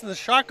pass, and the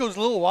shot goes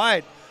a little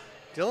wide.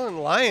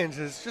 Dylan Lyons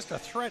is just a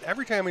threat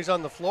every time he's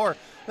on the floor.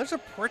 That's a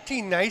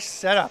pretty nice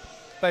setup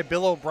by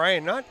Bill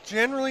O'Brien. Not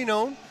generally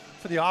known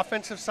for the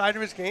offensive side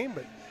of his game,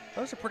 but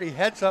That was a pretty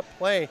heads-up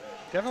play.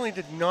 Definitely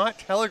did not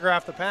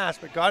telegraph the pass,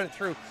 but got it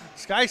through.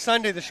 Sky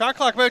Sunday, the shot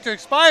clock about to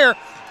expire.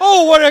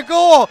 Oh, what a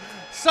goal!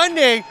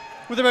 Sunday,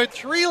 with about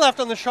 3 left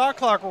on the shot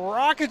clock,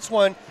 rockets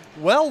one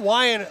well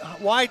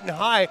wide and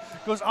high,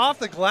 goes off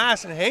the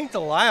glass, and Hank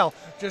Delisle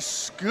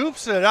just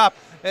scoops it up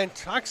and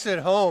tucks it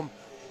home.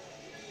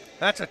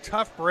 That's a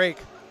tough break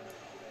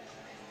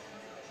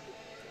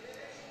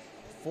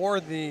for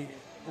the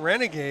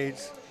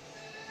Renegades.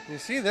 You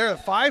see there,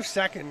 5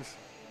 seconds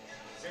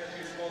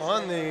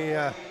on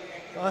the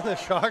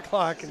shot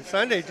clock, and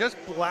Sunday just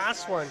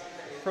blasts one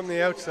from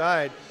the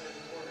outside.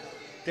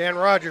 Dan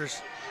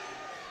Rogers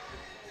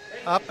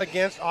up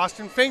against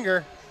Austin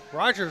Finger.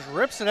 Rogers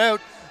rips it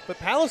out, but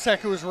Palasek,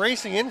 who was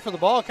racing in for the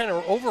ball, kind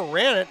of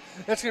overran it.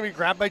 That's going to be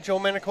grabbed by Joe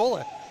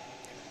Menicola.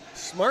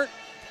 Smart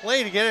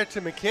play to get it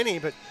to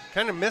McKinney, but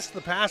kind of missed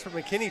the pass, but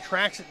McKinney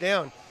tracks it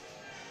down.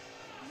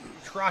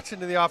 Trots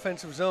into the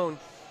offensive zone.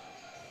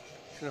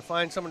 He's going to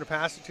find someone to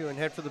pass it to and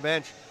head for the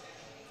bench.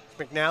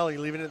 It's McNally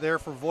leaving it there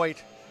for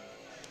Voigt.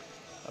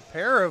 A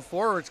pair of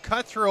forwards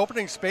cut through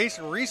opening space,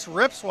 and Reese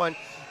rips one.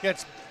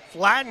 Gets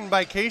flattened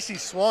by Casey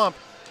Swamp.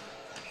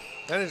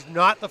 That is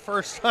not the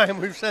first time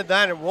we've said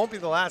that. It won't be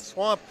the last.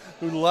 Swamp,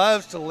 who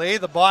loves to lay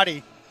the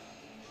body,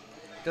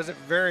 does it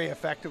very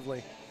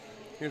effectively.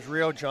 Here's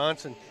Rio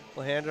Johnson.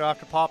 We'll hand it off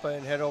to Papa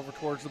and head over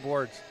towards the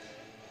boards.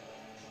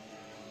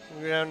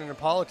 We'll go down to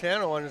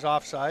Napolitano on his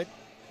offside.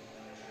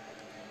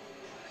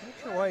 Not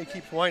sure why he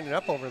keeps winding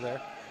up over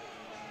there.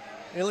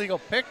 Illegal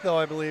pick, though,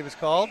 I believe is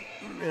called.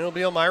 And it'll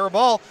be Elmira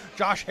ball.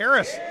 Josh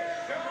Harris,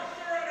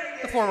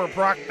 the former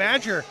Brock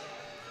Badger.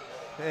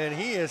 And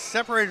he is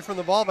separated from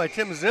the ball by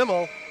Tim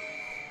Zimmel.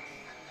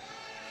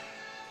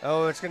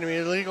 Oh, it's going to be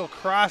an illegal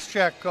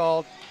cross-check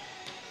called.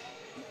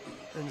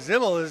 And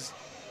Zimmel is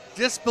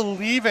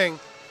disbelieving.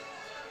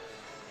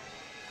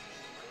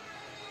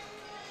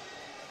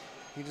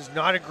 He does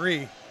not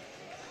agree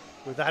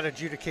with that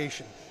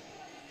adjudication.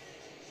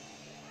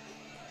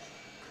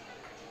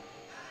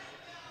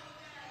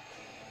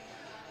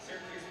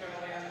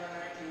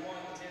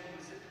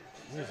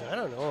 I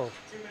don't know.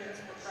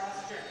 I'm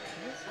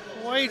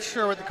not quite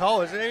sure what the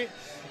call is.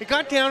 It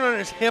got down on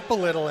his hip a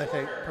little, I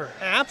think.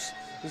 Perhaps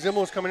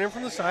Zimmel was coming in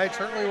from the side.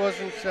 Certainly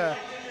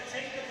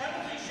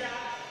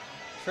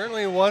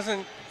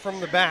wasn't from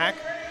the back.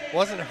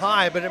 Wasn't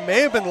high, but it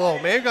may have been low.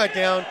 May have got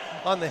down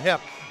on the hip.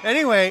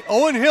 Anyway,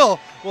 Owen Hill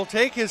will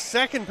take his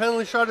second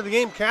penalty shot of the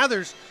game.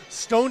 Cathers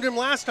stoned him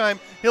last time.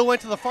 Hill went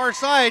to the far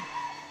side.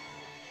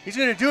 He's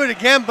going to do it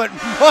again, but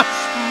much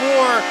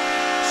more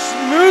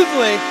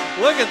smoothly.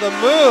 Look at the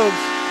moves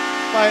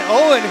by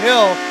Owen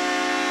Hill.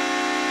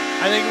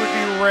 I think it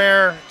would be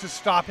rare to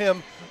stop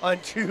him on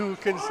 2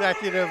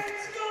 consecutive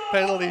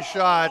penalty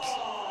shots.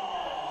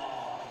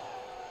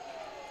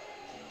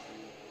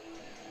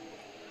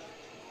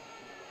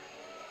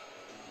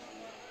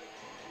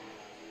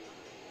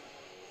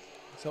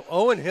 So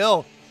Owen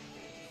Hill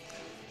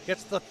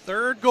gets the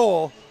 3rd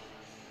goal.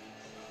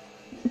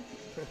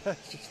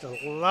 That's just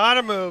a lot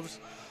of moves,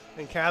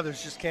 and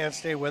Cathers just can't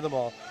stay with them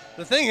all.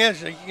 The thing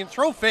is, you can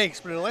throw fakes,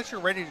 but unless you're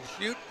ready to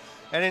shoot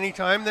at any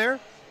time there,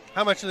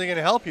 how much are they going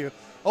to help you?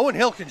 Owen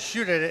Hill can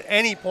shoot it at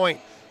any point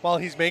while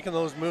he's making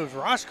those moves.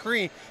 Ross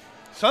Cree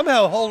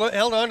somehow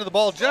held on to the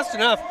ball just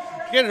enough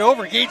to get it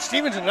over. Gage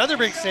Stevens, another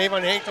big save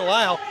on Hank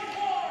Delisle,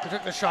 who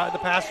took the shot, the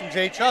pass from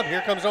Jay Chubb.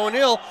 Here comes Owen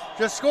Hill,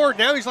 just scored.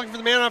 Now he's looking for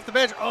the man off the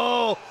bench.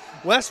 Oh,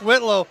 Wes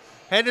Whitlow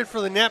headed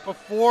for the net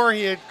before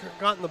he had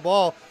gotten the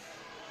ball.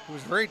 It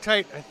was very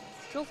tight. I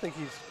still think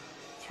he's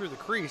through the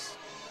crease,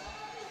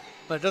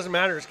 but it doesn't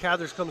matter as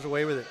Cathers comes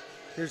away with it.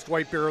 Here's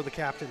Dwight Barrow, the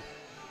captain.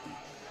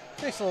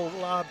 Nice little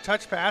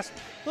touch pass.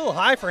 A little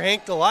high for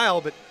Hank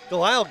Delisle, but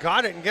Delisle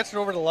got it and gets it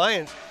over to the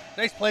Lions.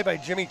 Nice play by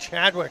Jimmy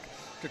Chadwick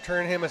to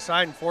turn him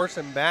aside and force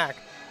him back.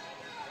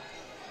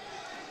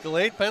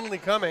 Delayed penalty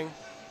coming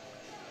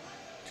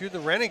to the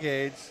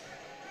Renegades.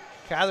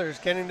 Cathers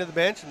getting to the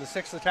bench, and the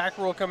 6th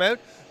attacker will come out.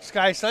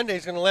 Sky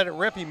Sunday's going to let it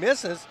rip. He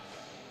misses.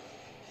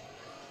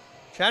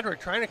 Chadwick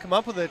trying to come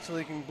up with it so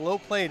he can blow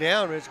play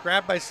down. It's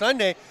grabbed by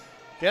Sunday.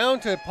 Down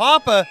to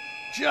Papa.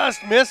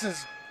 Just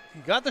misses. He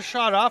got the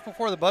shot off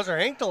before the buzzer.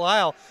 Hank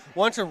Delisle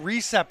wants a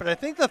reset, but I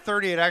think the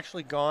 30 had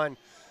actually gone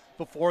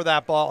before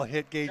that ball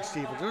hit Gage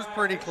Stevens. It was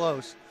pretty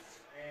close.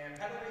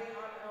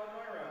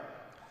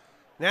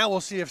 Now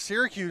we'll see if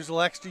Syracuse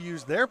elects to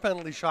use their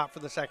penalty shot for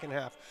the second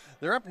half.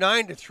 They're up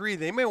 9-3.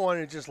 They may want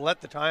to just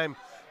let the time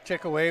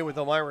tick away with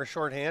Elmira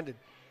shorthanded.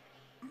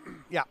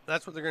 Yeah,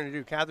 that's what they're going to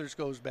do. Cathers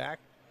goes back.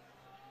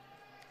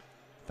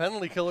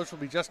 Penalty killers will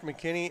be Justin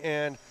McKinney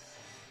and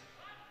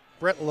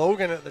Brett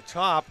Logan at the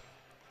top.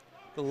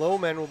 The low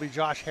men will be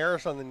Josh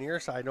Harris on the near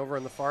side, and over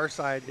on the far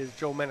side is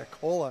Joe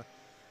Menicola.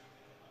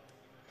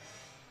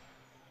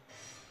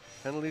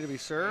 Penalty to be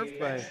served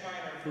by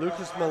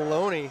Lucas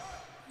Maloney.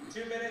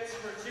 2 minutes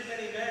for too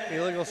many men.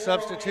 Illegal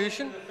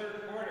substitution.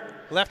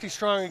 Lefty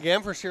strong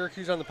again for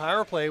Syracuse on the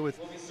power play with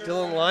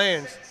Dylan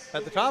Lyons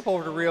at the top,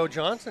 over to Rio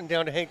Johnson,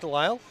 down to Hank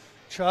Delisle,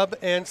 Chubb,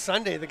 and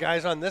Sunday, the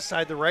guys on this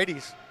side, the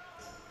righties.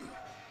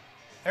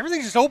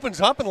 everything just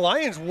opens up and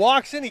Lyons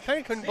walks in. He kind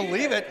of couldn't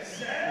believe it.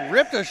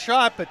 Ripped a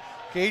shot, but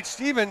Gage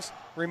Stevens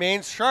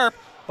remains sharp.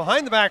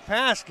 Behind the back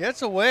pass,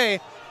 gets away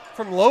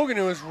from Logan,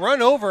 who has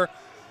run over.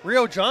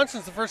 Rio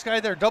Johnson's the first guy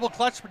there, double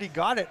clutch, but he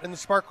got it, and the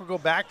Spark will go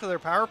back to their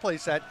power play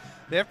set.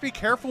 They have to be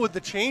careful with the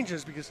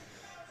changes because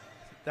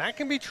that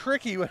can be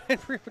tricky when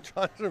Rio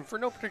Johnson, for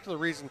no particular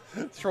reason,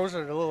 throws it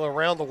a little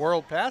around the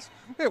world pass.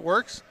 It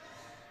works.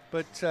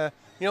 But,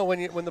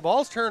 when the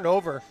ball's turned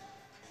over,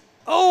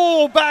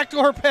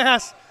 backdoor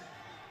pass.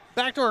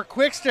 Backdoor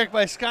quick stick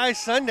by Sky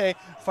Sunday.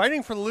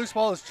 Fighting for the loose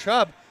ball is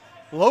Chubb.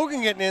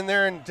 Logan getting in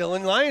there, and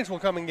Dylan Lyons will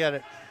come and get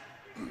it.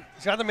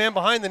 He's got the man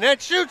behind the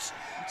net, shoots,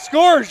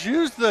 scores,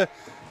 used the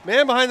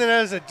man behind the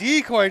net as a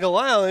decoy to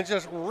Lyle, and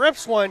just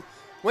rips one.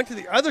 Went to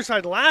the other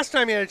side. Last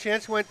time he had a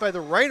chance, he went by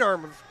the right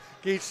arm of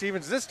Gage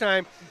Stevens. This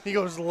time he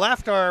goes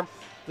left arm,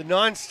 the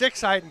non-stick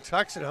side, and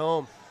tucks it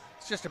home.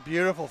 It's just a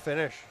beautiful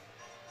finish.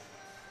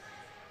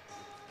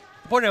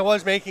 The point I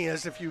was making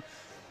is if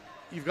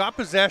you've got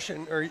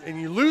possession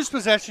and you lose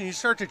possession, you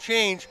start to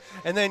change,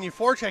 and then you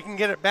forecheck and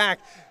get it back.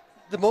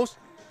 The most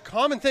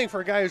common thing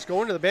for a guy who's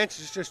going to the bench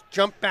is just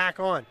jump back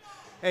on.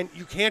 And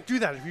you can't do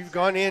that. If you've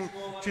gone in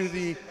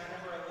to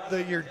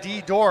your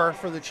D door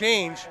for the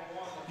change,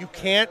 you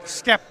can't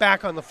step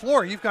back on the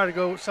floor. You've got to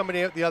go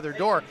somebody out the other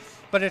door.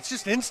 But it's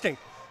just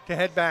instinct to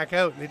head back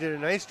out. And they did a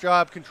nice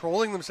job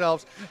controlling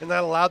themselves, and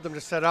that allowed them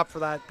to set up for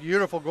that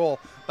beautiful goal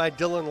by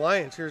Dylan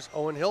Lyons. Here's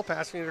Owen Hill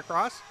passing it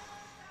across.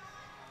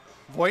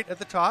 Voigt at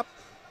the top.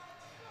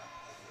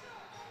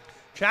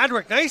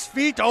 Chadwick, nice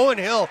feet to Owen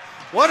Hill.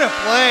 What a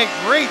play.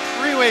 Great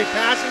three-way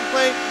passing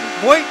play.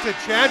 Voigt to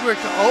Chadwick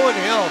to Owen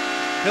Hill.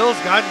 Hill's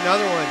got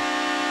another one.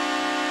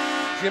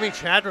 Jimmy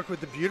Chadwick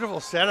with the beautiful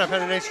setup.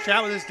 Had a nice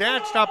chat with his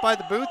dad. Stopped by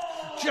the booth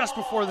just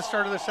before the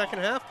start of the second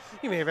half.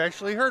 You may have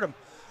actually heard him.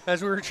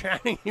 As we were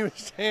chatting, I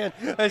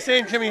was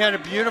saying Jimmy had a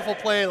beautiful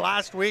play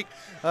last week.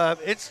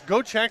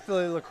 Go check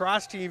the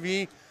Lacrosse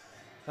TV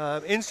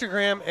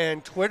Instagram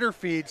and Twitter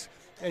feeds,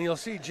 and you'll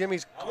see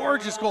Jimmy's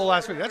gorgeous goal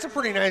last week. That's a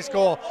pretty nice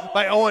goal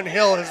by Owen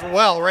Hill as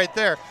well right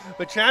there.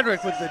 But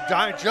Chadwick with the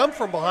jump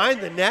from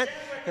behind the net,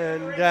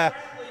 and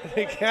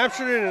he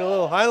captured it in a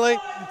little highlight.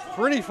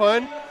 Pretty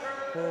fun.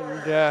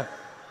 And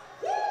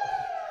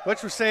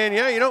Butch was saying,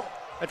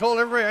 I told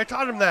everybody, I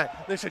taught him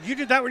that. They said, you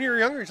did that when you were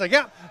younger? He's like,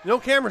 yeah, no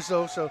cameras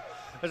though. So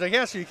I was like,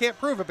 yeah, so you can't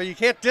prove it, but you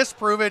can't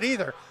disprove it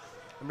either.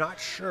 I'm not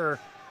sure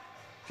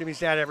Jimmy's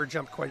dad ever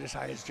jumped quite as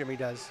high as Jimmy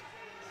does.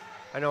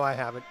 I know I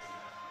haven't.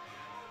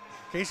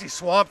 Casey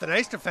swamped a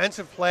nice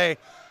defensive play.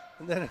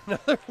 And then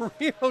another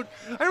I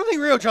don't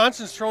think Rio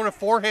Johnson's thrown a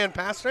forehand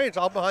pass tonight. It's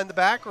all behind the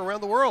back or around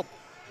the world.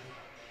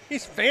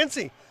 He's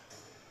fancy.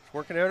 It's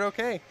working out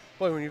okay.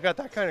 Boy, when you've got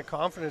that kind of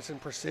confidence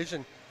and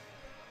precision,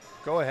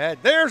 go ahead.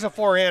 There's a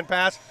forehand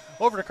pass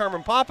over to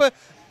Carmen Papa.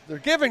 The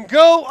give and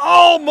go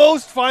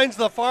almost finds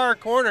the far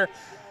corner,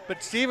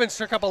 but Stevens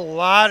took up a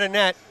lot of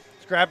net.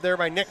 It's grabbed there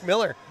by Nick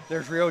Miller.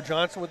 There's Rio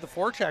Johnson with the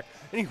forecheck,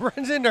 and he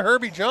runs into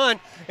Herbie John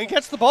and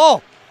gets the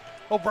ball.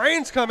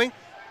 O'Brien's coming.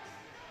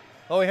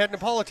 Oh, he had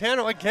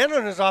Napolitano again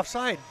on his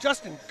offside.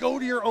 Justin, go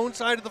to your own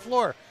side of the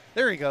floor.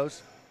 There he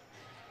goes.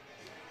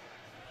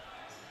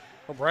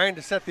 O'Brien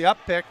to set the up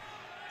pick.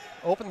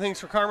 Open things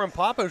for Carmen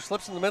Papa, who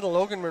slips in the middle.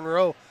 Logan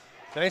Monroe.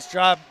 Nice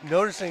job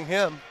noticing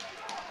him.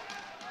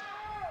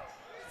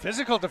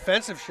 Physical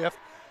defensive shift.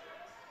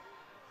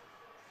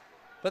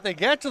 But they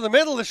get to the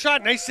middle of the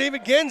shot. Nice save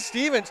again,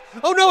 Stevens.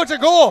 Oh, no, it's a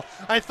goal.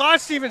 I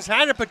thought Stevens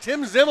had it, but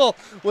Tim Zimmel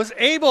was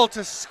able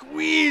to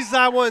squeeze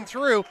that one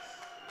through.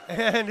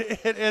 And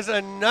it is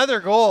another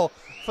goal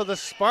for the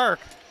Spark.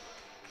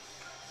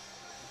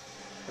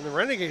 And the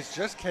Renegades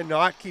just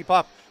cannot keep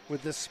up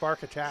with this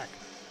Spark attack.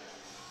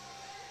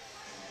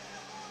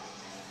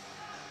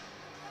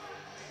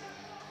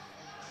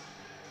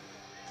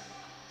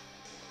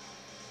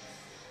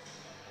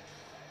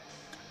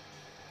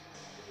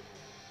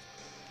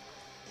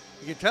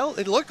 You can tell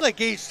it looked like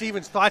Gage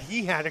Stevens thought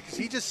he had it because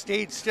he just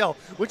stayed still,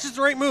 which is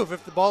the right move.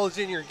 If the ball is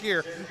in your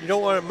gear, you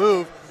don't want to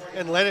move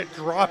and let it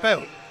drop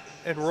out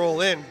and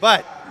roll in,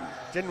 but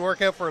didn't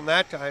work out for him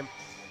that time.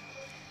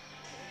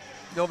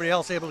 Nobody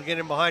else able to get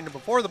in behind him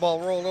before the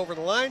ball rolled over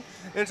the line.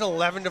 It's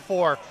 11-4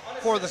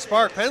 for the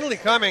Spark. Penalty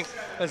coming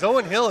as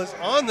Owen Hill is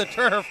on the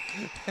turf,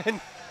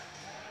 and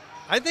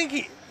I think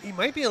he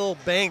might be a little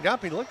banged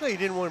up. He looked like he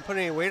didn't want to put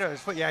any weight on his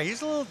foot. Yeah,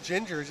 he's a little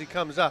ginger as he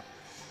comes up.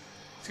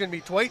 It's going to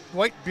be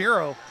Dwight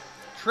Bureau,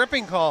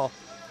 tripping call,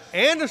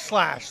 and a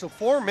slash. So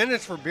 4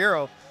 minutes for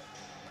Bureau.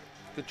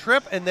 The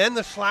trip and then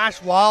the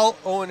slash while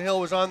Owen Hill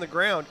was on the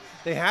ground.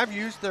 They have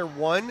used their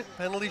one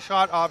penalty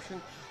shot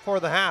option for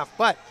the half,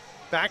 but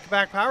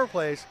back-to-back power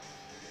plays.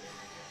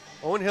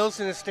 Owen Hill's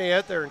going to stay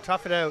out there and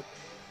tough it out.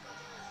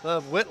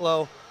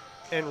 Whitlow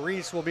and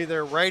Reese will be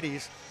their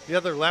righties. The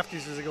other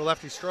lefties as they go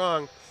lefty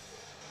strong.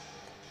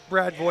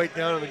 Brad Voigt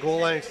down on the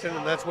goal line extended,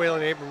 and that's Waylon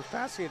Abrams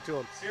passing it to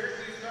him.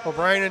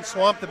 O'Brien and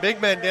Swamp, the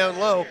big men down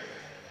low.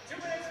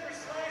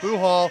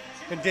 Buhal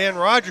and Dan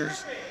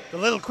Rogers, the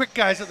little quick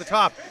guys at the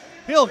top.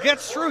 Hill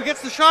gets through,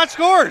 gets the shot,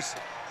 scores.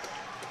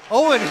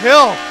 Owen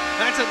Hill,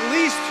 that's at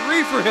least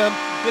 3 for him.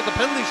 hit the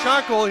penalty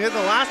shot goal. He hit the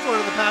last one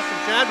in the pass from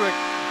Chadwick.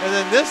 And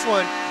then this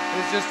one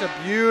is just a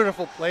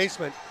beautiful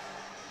placement.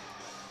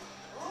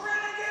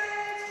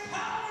 Renegades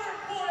power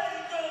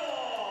play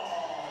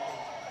goal.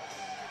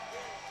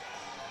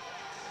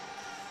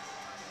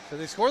 So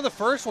they score the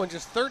first one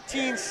just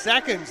 13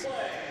 seconds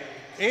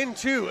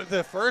into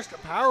the first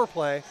power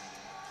play.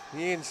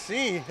 You can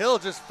see Hill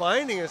just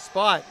finding a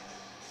spot.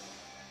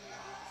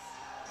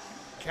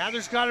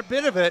 Cather's got a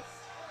bit of it,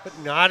 but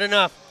not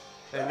enough.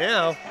 And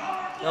now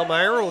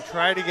Elmira will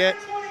try to get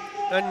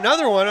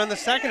another one on the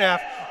second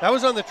half. That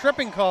was on the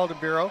tripping call to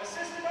Bureau.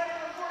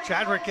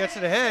 Chadwick gets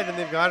it ahead, and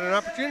they've got an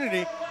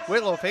opportunity.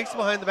 Whitlow fakes it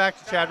behind the back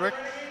to Chadwick.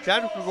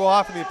 Chadwick will go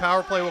off, and the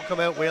power play will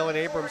come out. Waylon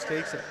Abrams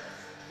takes it.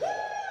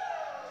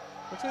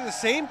 Looks like the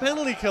same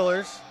penalty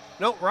killers.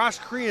 No, Ross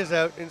Cree is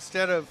out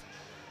instead of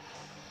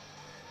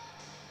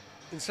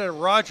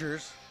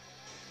Rogers.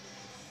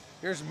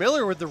 Here's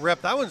Miller with the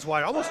rip. That one's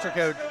wide. Almost took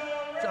out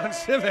John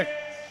Civic.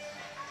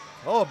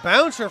 Oh, a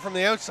bouncer from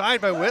the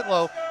outside by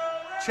Whitlow.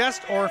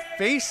 Chest or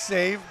face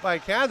save by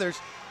Cathers.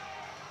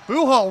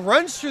 Buhal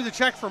runs through the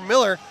check for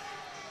Miller.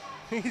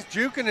 He's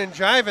juking and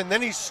jiving.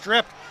 Then he's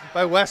stripped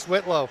by Wes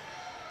Whitlow.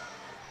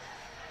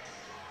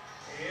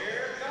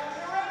 Here come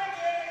the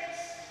Renegades.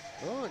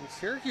 Oh, and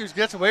Syracuse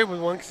gets away with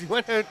one because he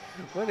went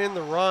in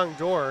the wrong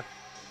door.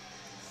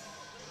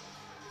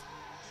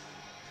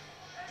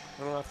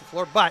 Went off the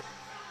floor, but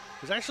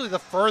it was actually the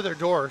further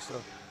door, so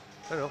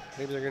I don't know.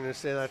 Maybe they're going to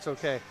say that's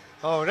okay.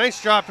 Oh,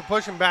 nice job to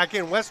push him back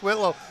in. Wes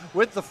Whitlow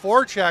with the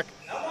forecheck.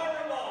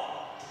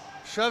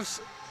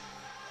 Shoves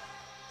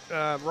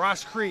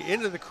Ross Cree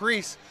into the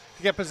crease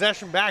to get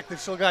possession back. They've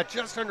still got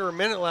just under a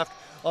minute left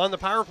on the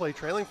power play,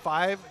 trailing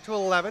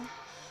 5-11.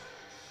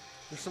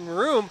 There's some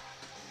room.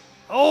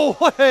 Oh,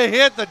 what a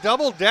hit, the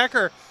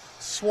double-decker.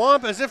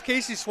 Swamp, as if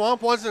Casey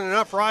Swamp wasn't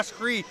enough. Ross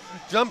Cree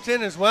jumped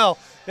in as well.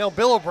 Now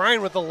Bill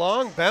O'Brien with the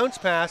long bounce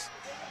pass.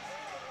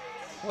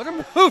 What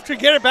a move to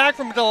get it back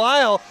from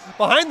Delisle.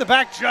 Behind the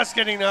back, just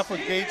getting enough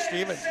with Gage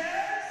Stevens.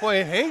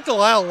 Boy, Hank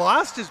Delisle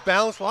lost his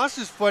balance, lost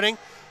his footing,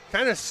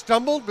 kind of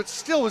stumbled, but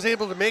still was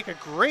able to make a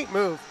great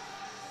move.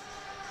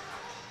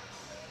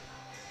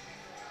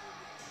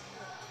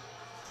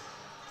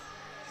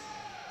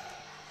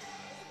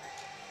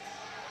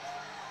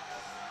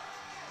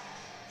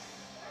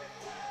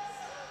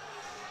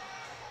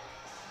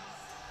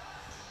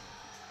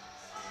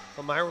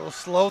 Elmira will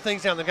slow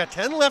things down. They've got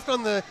 10 left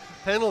on the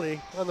penalty,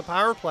 on the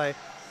power play.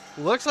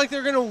 Looks like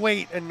they're going to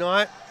wait and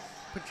not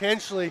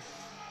potentially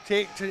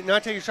take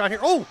a shot here.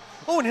 Oh,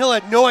 and Hill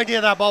had no idea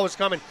that ball was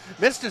coming.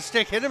 Missed his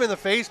stick, hit him in the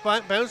face,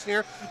 bounced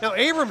near. Now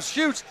Abrams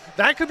shoots.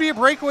 That could be a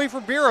breakaway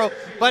from Bureau,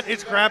 but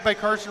it's grabbed by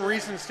Carson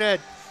Reese instead.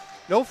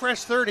 No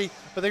fresh 30,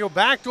 but they go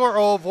backdoor.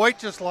 Oh, Voigt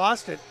just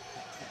lost it.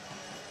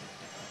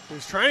 He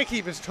was trying to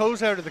keep his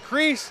toes out of the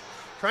crease,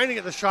 trying to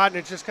get the shot, and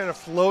it just kind of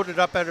floated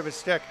up out of his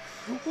stick.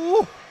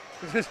 Ooh.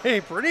 This is a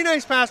pretty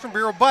nice pass from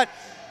Bureau, but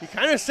he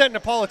kind of set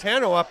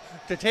Napolitano up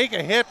to take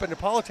a hit, but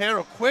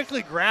Napolitano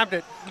quickly grabbed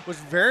it, was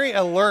very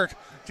alert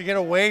to get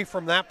away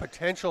from that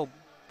potential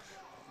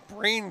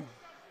brain,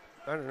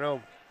 I don't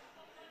know,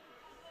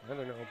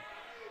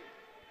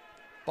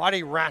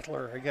 body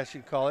rattler, I guess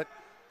you'd call it.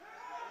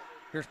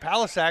 Here's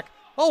Palisak.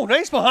 Oh,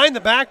 nice behind the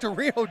back to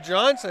Rio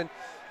Johnson,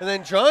 and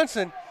then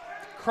Johnson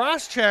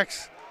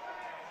cross-checks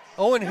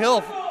Owen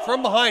Hill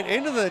from behind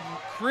into the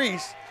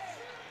crease.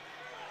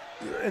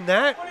 And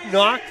that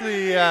knocked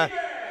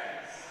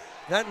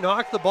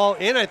the ball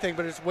in, I think,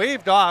 but it's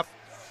waved off.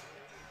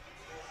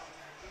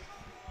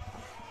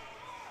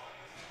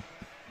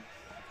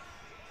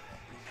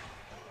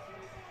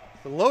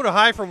 The low to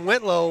high from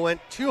Whitlow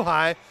went too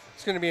high.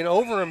 It's going to be an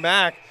over and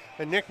back,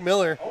 and Nick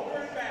Miller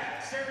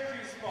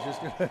is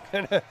just going to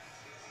kind of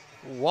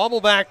wobble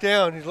back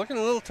down. He's looking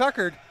a little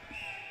tuckered.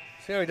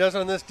 See how he does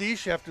on this D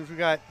shift as we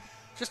got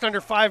just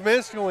under 5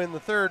 minutes to go in the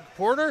third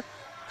quarter.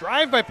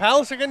 Drive by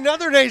Palisak,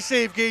 another nice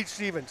save, Gage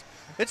Stevens.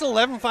 It's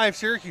 11-5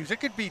 Syracuse. It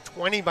could be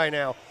 20 by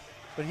now,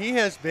 but he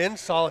has been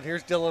solid.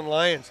 Here's Dylan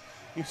Lyons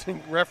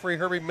using referee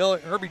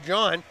Herbie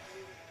John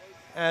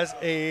as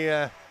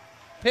a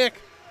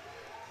pick.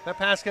 That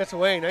pass gets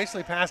away.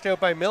 Nicely passed out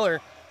by Miller.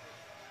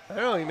 I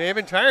don't know, he may have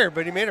been tired,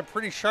 but he made a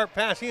pretty sharp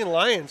pass. He and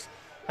Lyons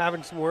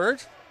having some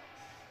words.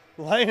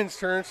 Lyons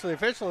turns to the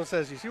official and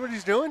says, "You see what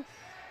he's doing?"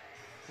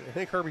 I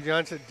think Herbie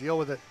John said, "Deal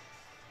with it."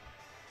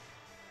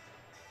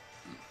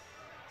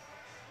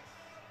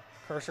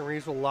 Carson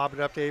Reeves will lob it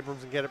up to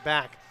Abrams and get it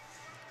back.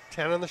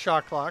 10 on the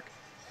shot clock.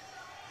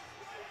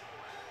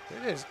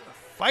 It is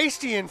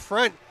feisty in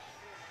front.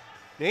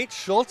 Nate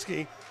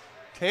Schultzke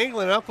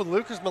tangling up with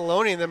Lucas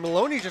Maloney, and then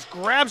Maloney just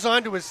grabs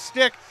onto his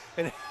stick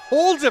and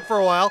holds it for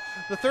a while.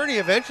 The 30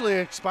 eventually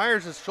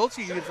expires as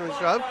Schultzke gives him a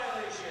shove.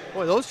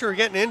 Boy, those two are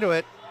getting into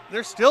it.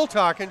 They're still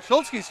talking.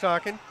 Schultzke's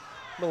talking.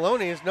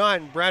 Maloney is not,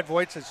 and Brad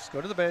Voigt says, just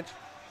go to the bench.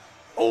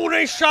 Oh,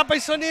 nice shot by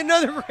Sunday.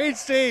 Another great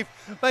save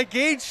by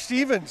Gage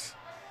Stevens.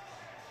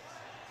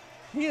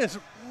 He has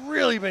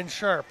really been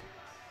sharp.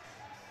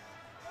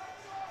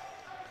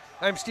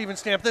 I'm Steven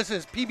Stamp. This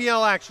is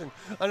PBL action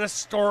on a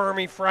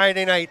stormy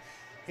Friday night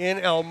in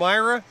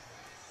Elmira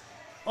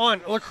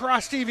on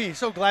Lacrosse TV.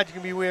 So glad you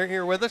can be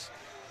here with us.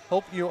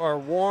 Hope you are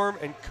warm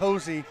and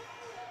cozy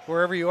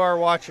wherever you are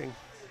watching.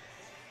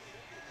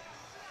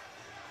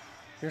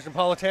 Here's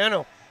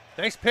Napolitano.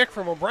 Nice pick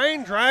from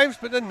O'Brien. Drives,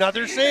 but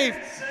another save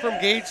from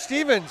Gage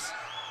Stevens.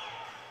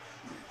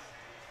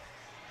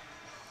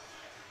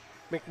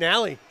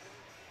 McNally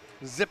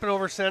zipping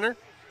over center.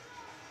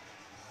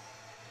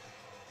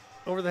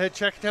 Over the head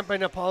check attempt by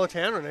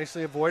Napolitano.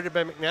 Nicely avoided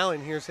by McNally.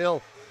 And here's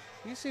Hill.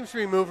 He seems to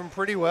be moving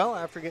pretty well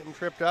after getting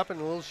tripped up and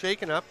a little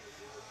shaken up.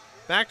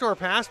 Backdoor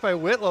pass by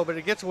Whitlow, but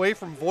it gets away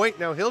from Voigt.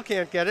 Now Hill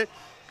can't get it.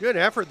 Good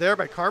effort there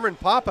by Carmen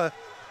Papa.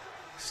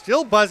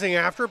 Still buzzing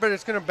after, but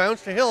it's going to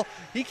bounce to Hill.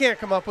 He can't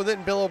come up with it,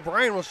 and Bill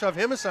O'Brien will shove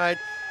him aside.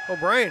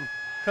 O'Brien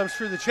comes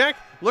through the check,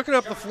 looking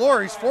up the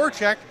floor. He's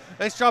forechecked.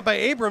 Nice job by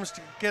Abrams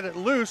to get it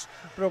loose,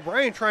 but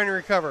O'Brien trying to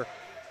recover.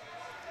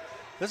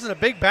 This is a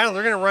big battle.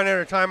 They're going to run out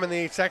of time on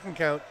the 8-second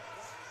count.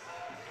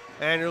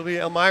 And it'll be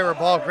Elmira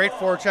ball. Great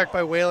forecheck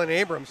by Waylon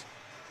Abrams.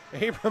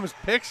 Abrams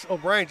picks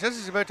O'Brien just as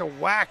he's about to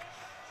whack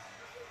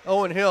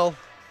Owen Hill.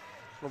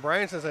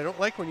 O'Brien says, I don't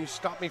like when you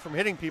stop me from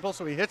hitting people,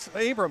 so he hits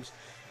Abrams.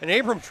 And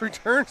Abrams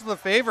returns the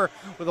favor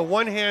with a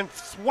one-hand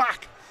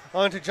thwack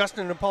onto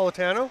Justin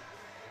Napolitano,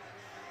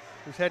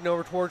 who's heading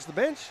over towards the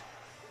bench.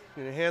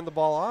 Going to hand the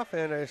ball off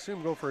and I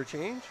assume go for a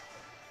change.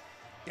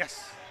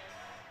 Yes.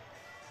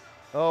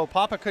 Oh,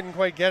 Papa couldn't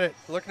quite get it.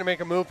 Looking to make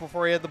a move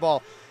before he had the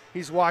ball.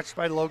 He's watched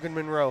by Logan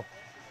Monroe.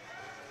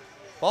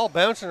 Ball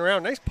bouncing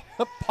around. Nice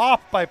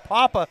pop by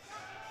Papa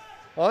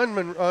on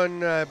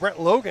Brett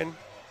Logan.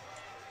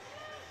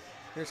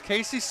 There's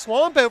Casey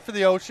Swamp out for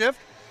the O-shift.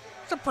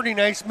 It's a pretty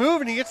nice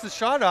move, and he gets the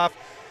shot off.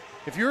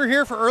 If you were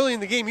here for early in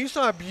the game, you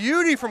saw a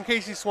beauty from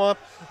Casey Swamp.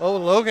 Oh,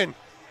 Logan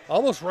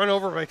almost run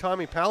over by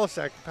Tommy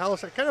Palasek.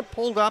 Palasek kind of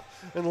pulled up,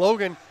 and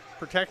Logan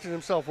protected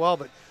himself well,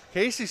 but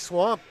Casey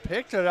Swamp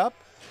picked it up,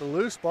 the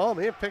loose ball,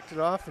 may have picked it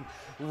off, and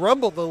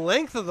rumbled the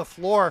length of the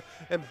floor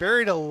and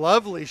buried a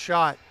lovely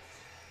shot.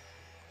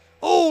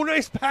 Oh,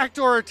 nice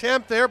backdoor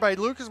attempt there by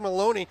Lucas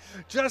Maloney.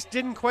 Just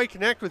didn't quite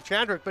connect with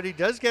Chadwick, but he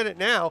does get it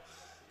now.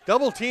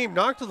 Double team,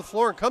 knocked to the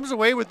floor, and comes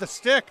away with the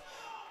stick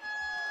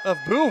of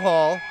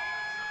Buhal.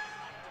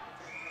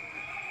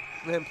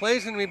 And then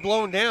play's going to be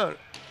blown down.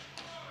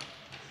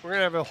 We're going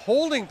to have a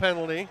holding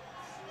penalty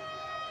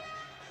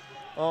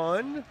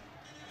on,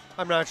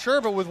 I'm not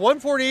sure, but with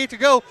 1:48 to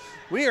go,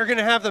 we are going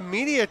to have the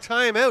media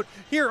timeout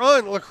here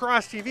on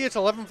Lacrosse TV. It's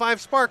 11-5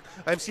 Spark.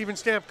 I'm Steven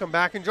Stamp. Come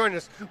back and join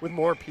us with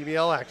more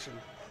PBL action.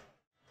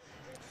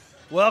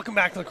 Welcome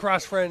back,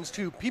 Lacrosse friends,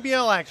 to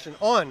PBL action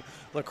on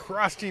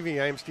Lacrosse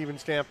TV. I am Steven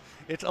Stamp.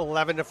 It's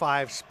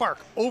 11-5 Spark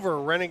over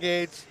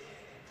Renegades.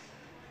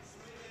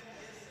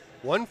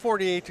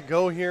 1:48 to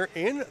go here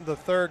in the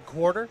third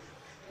quarter.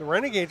 The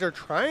Renegades are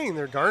trying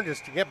their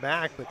darndest to get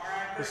back, but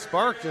the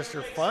Spark just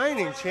are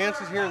finding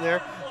chances here and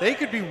there. They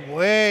could be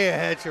way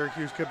ahead,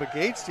 Syracuse could, but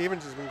Gage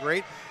Stevens has been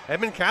great.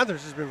 Edmund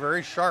Cathers has been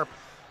very sharp,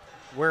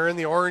 wearing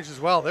the orange as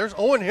well. There's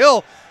Owen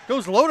Hill,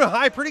 goes low to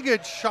high, pretty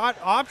good shot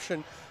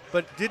option,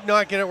 but did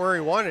not get it where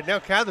he wanted. Now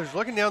Cathers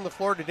looking down the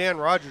floor to Dan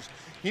Rogers.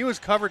 He was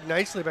covered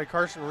nicely by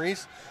Carson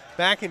Reese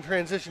back in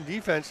transition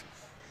defense,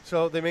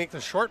 so they make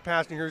the short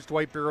pass, and here's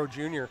Dwight Barrow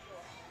Jr.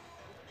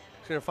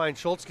 He's going to find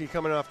Schultzke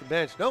coming off the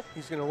bench. Nope,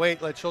 he's going to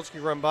wait, let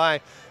Schultzke run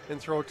by,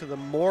 and throw it to the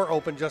more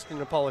open Justin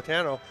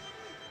Napolitano,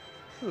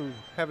 who,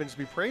 heavens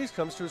be praised,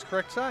 comes to his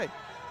correct side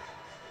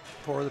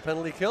for the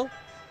penalty kill.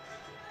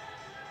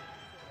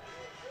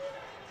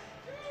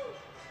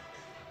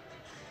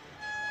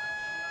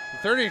 The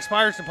 30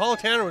 expires.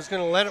 Napolitano was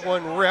going to let it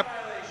one rip,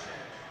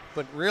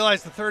 but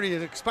realized the 30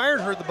 had expired,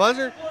 heard the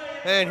buzzer,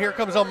 and here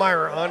comes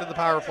Elmira onto the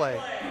power play.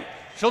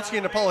 Schultzke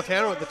and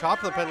Napolitano at the top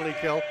of the penalty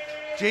kill.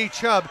 Jay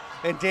Chubb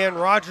and Dan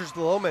Rogers,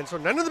 the low men. So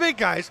none of the big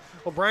guys.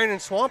 O'Brien and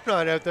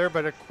Swampnot out there,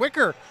 but a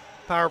quicker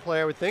power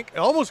play, I would think. It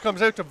almost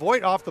comes out to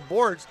Voigt off the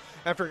boards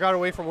after it got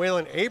away from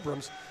Waylon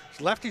Abrams. It's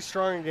lefty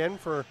strong again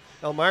for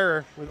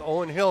Elmira with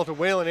Owen Hill to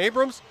Waylon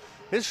Abrams.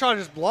 His shot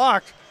is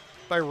blocked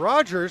by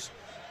Rogers.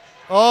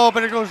 Oh,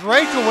 but it goes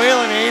right to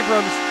Waylon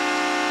Abrams,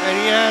 and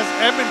he has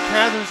Edmund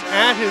Cathers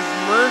at his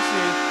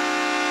mercy.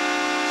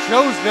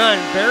 Shows none,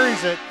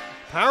 buries it.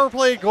 Power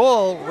play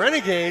goal,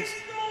 Renegades.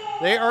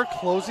 They are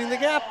closing the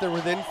gap. They're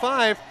within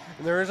 5,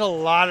 and there is a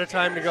lot of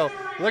time to go.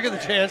 Look at the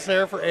chance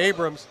there for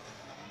Abrams.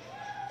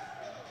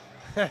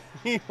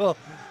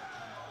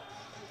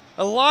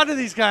 A lot of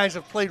these guys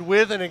have played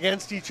with and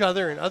against each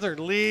other in other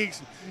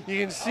leagues. You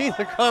can see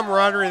the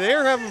camaraderie. They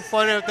are having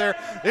fun out there.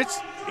 It's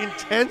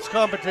intense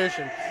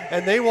competition,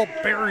 and they will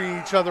bury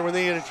each other when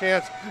they get a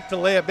chance to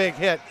lay a big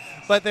hit.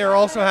 But they're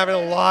also having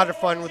a lot of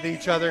fun with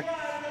each other.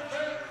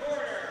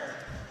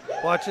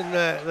 Watching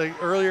the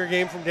earlier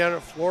game from down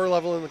at floor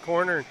level in the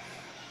corner,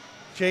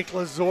 Jake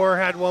Lazor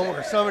had one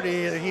where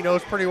somebody he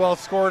knows pretty well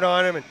scored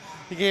on him, and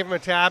he gave him a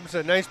tab,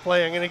 said, nice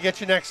play, I'm going to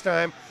get you next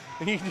time.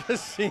 And you can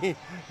just see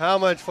how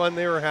much fun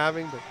they were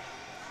having. But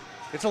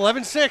it's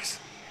 11-6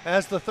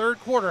 as the third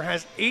quarter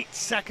has 8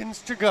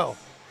 seconds to go.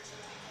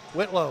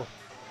 Whitlow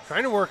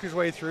trying to work his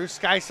way through.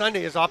 Sky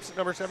Sunday is opposite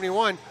number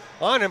 71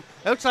 on him.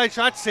 Outside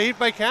shot saved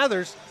by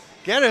Cathers.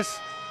 Geddes,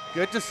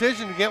 good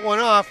decision to get one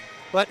off,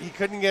 but he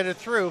couldn't get it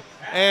through.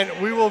 And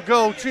we will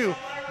go to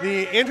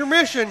the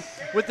intermission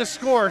with the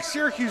score,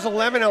 Syracuse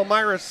 11,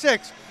 Elmira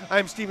 6.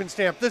 I'm Steven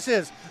Stamp. This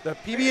is the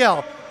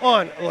PBL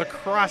on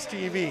Lacrosse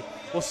TV.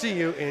 We'll see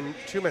you in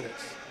 2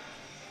 minutes.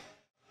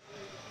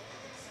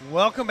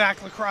 Welcome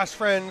back, lacrosse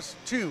friends,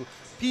 to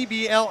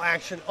PBL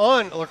action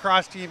on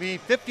Lacrosse TV.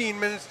 15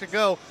 minutes to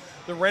go.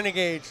 The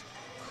Renegades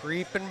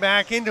creeping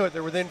back into it.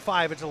 They're within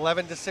 5. It's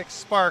 11-6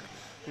 Spark.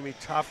 It's going to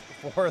be tough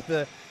for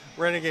the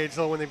Renegades,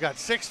 though, when they've got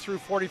 6 through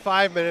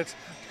 45 minutes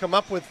to come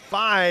up with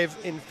 5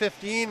 in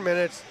 15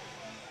 minutes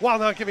while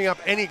not giving up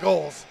any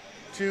goals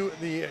to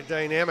the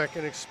dynamic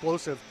and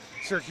explosive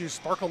Syracuse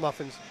Sparkle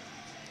Muffins.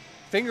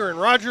 Finger and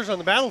Rogers on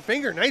the battle.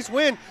 Finger, nice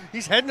win.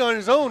 He's heading on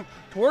his own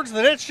towards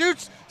the net,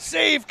 shoots,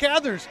 save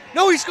Cathers.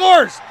 No, he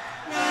scores.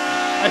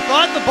 I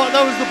thought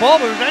that was the ball,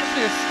 but it was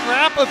actually a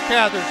strap of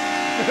Cathers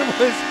that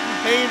was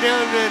hanging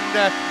down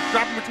and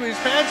dropping between his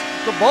pants.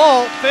 The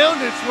ball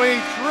found its way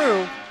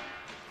through.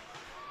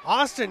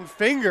 Austin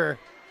Finger,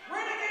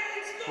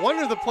 one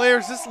of the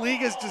players this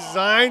league is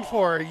designed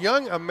for, a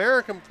young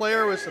American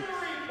player with some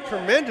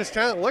tremendous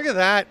talent. Look at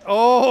that.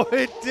 Oh,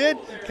 it did.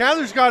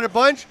 Cathers got a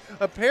bunch.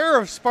 A pair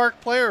of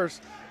Spark players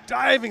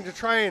diving to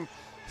try and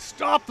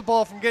stop the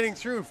ball from getting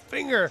through.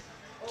 Finger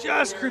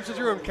just creeps it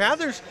through him.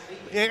 Cathers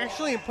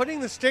actually, in putting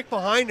the stick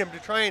behind him to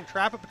try and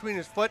trap it between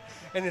his foot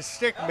and his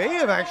stick, may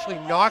have actually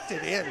knocked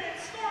it in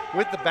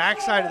with the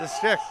backside of the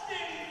stick.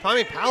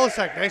 Tommy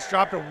Palasek, nice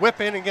job to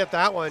whip in and get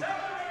that one.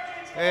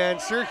 And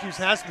Syracuse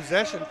has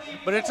possession,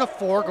 but it's a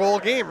 4-goal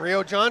game.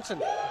 Rio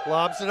Johnson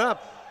lobs it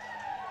up.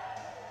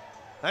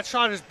 That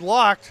shot is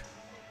blocked.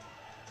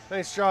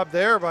 Nice job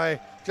there by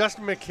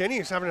Justin McKinney,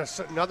 who's having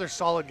another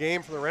solid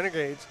game for the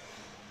Renegades.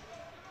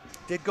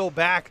 Did go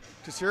back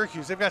to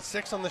Syracuse. They've got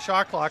 6 on the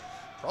shot clock.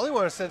 Probably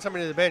want to send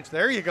somebody to the bench.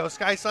 There you go.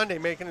 Sky Sunday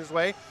making his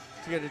way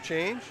to get a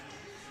change.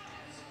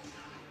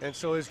 And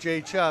so is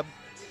Jay Chubb.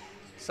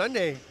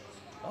 Sunday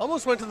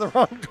almost went to the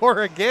wrong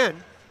door again.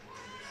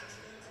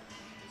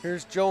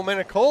 Here's Joe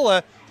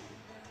Menicola.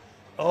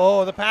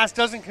 Oh, the pass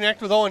doesn't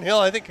connect with Owen Hill.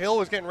 I think Hill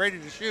was getting ready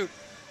to shoot.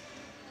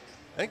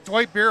 I think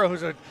Dwight Biro,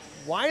 who's a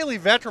wily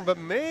veteran, but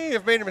may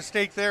have made a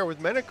mistake there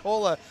with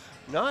Menicola.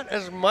 Not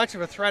as much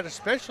of a threat,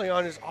 especially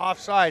on his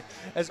offside,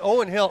 as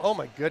Owen Hill. Oh,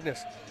 my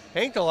goodness.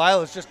 Hank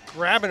Delisle is just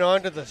grabbing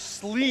onto the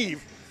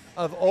sleeve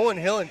of Owen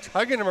Hill and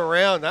tugging him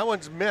around. That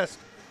one's missed.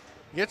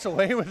 Gets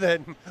away with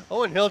it.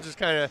 Owen Hill just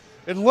kind of,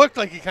 it looked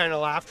like he kind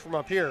of laughed from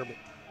up here. But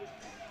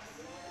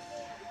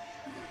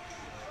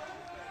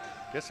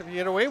guess if you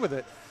get away with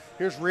it.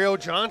 Here's Rio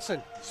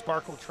Johnson.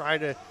 Spark will try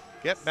to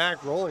get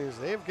back rolling as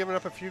they have given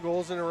up a few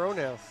goals in a row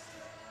now.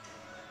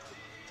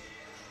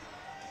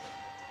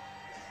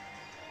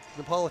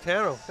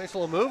 Napolitano, nice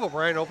little move.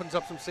 O'Brien opens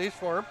up some space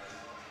for him.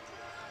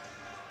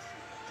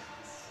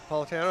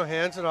 Napolitano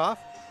hands it off.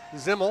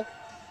 Zimmel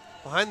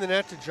behind the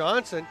net to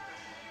Johnson.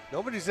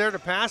 Nobody's there to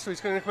pass, so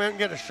he's going to come out and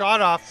get a shot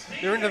off.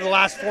 They're into the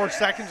last 4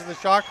 seconds of the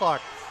shot clock.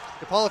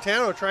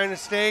 Napolitano trying to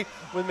stay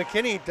with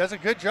McKinney. Does a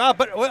good job,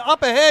 but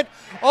up ahead,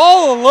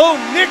 all alone,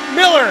 Nick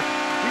Miller.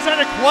 He's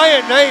had a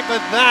quiet night, but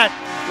that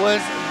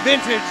was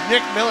vintage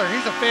Nick Miller.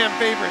 He's a fan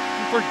favorite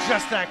for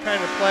just that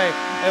kind of play.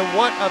 And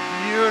what a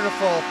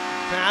beautiful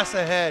pass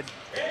ahead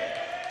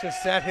to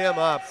set him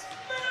up.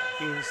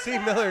 You can see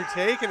Miller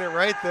taking it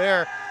right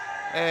there,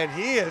 and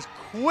he is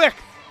quick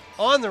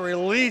on the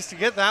release to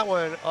get that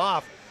one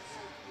off.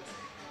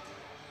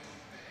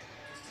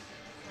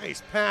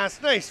 Nice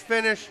pass, nice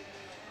finish.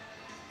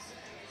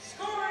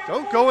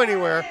 Don't go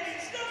anywhere.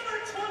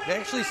 I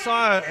actually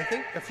saw, I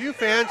think, a few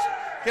fans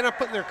get up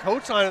putting their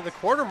coats on at the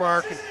quarter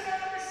mark, and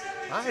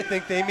I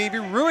think they may be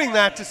ruining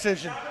that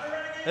decision.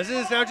 As it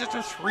is now just a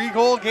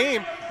 3-goal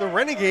game, the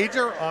Renegades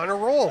are on a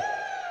roll.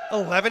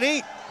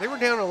 11-8. They were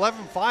down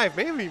 11-5,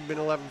 maybe even been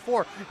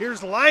 11-4.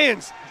 Here's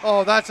Lyons.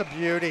 Oh, that's a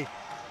beauty.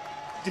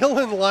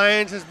 Dylan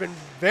Lyons has been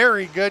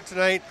very good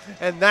tonight,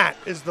 and that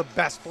is the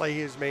best play he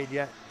has made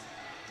yet.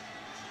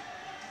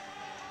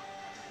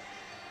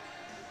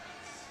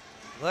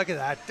 Look at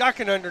that,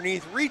 ducking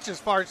underneath, reaches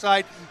far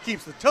side,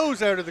 keeps the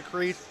toes out of the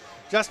crease.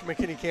 Justin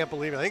McKinney can't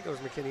believe it. I think there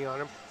was McKinney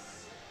on him.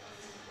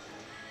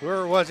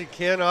 Whoever it was, he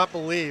cannot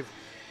believe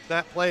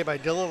that play by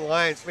Dylan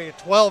Lyons to make it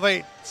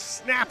 12-8,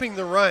 snapping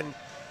the run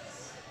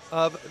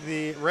of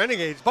the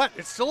Renegades. But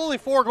it's still only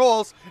 4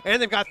 goals, and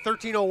they've got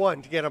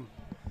 13:01 to get them.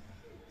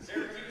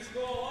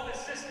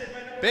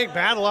 Big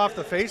battle off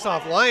the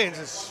faceoff. Lyons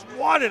is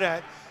swatted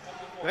at.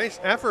 Nice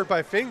effort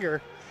by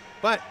Finger,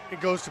 but it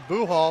goes to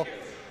Buhal.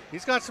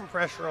 He's got some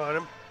pressure on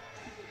him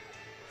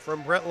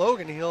from Brett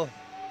Logan. He'll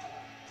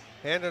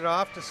hand it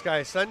off to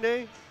Sky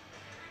Sunday.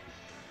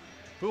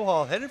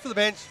 Buhal headed for the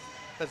bench.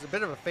 Has a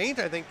bit of a feint,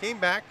 I think. Came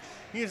back.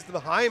 He is the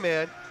high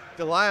man.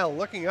 Delisle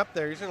looking up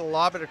there. He's going to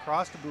lob it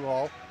across to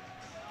Buhal.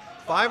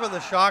 5 on the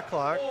shot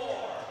clock.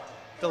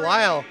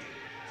 Delisle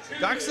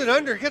ducks it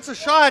under. Gets a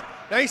shot.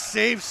 Nice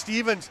save,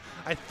 Stevens.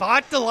 I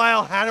thought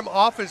Delisle had him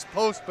off his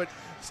post, but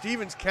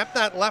Stevens kept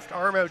that left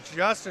arm out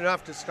just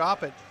enough to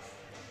stop it.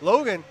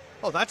 Logan,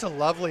 oh, that's a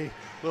lovely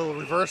little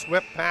reverse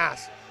whip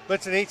pass, but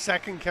it's an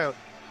 8-second count.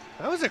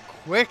 That was a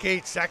quick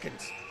 8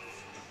 seconds.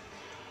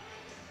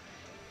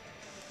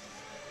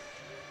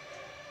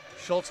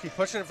 Schultzke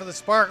pushing it for the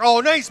spark.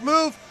 Oh, nice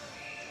move.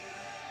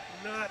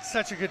 Not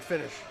such a good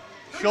finish.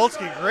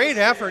 Schultzke, great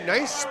effort.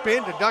 Nice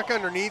spin to duck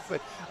underneath,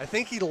 but I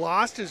think he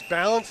lost his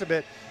balance a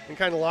bit and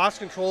kind of lost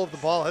control of the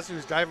ball as he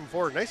was diving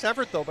forward. Nice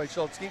effort, though, by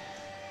Schultzke,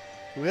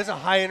 who is a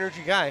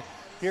high-energy guy.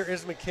 Here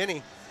is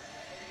McKinney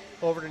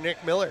over to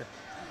Nick Miller.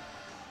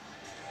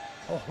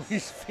 Oh,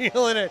 he's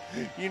feeling it.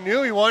 You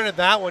knew he wanted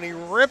that one. He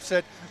rips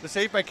it. The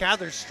save by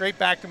Cathers straight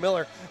back to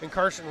Miller, and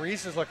Carson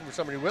Reese is looking for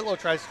somebody. Whitlow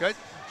tries to cut.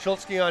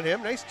 Schultzke on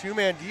him. Nice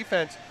two-man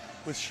defense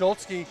with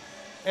Schultzke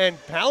and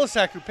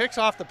Palasek, who picks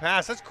off the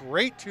pass. That's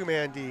great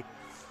two-man D.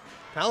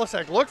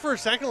 Palasek looked for a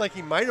second like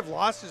he might have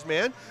lost his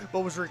man, but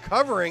was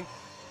recovering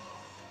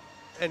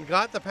and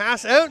got the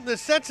pass out, and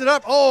this sets it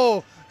up.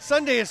 Oh,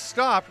 Sunday is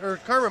stopped, or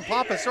Carmen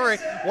Papa, sorry.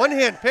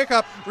 One-hand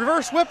pickup,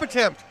 reverse whip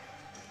attempt.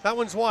 That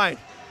one's wide.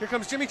 Here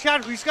comes Jimmy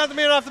Chadwick. He's got the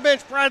man off the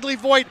bench. Bradley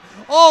Voigt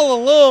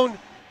all alone.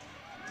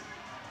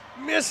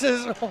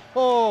 Misses.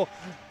 Oh,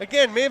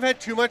 again, may have had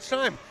too much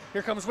time.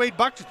 Here comes Wade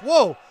Buckchurch.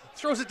 Whoa,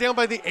 throws it down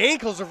by the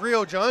ankles of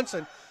Rio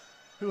Johnson,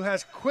 who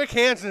has quick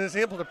hands and is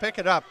able to pick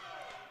it up.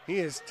 He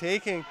is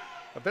taking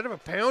a bit of a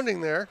pounding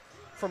there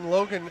from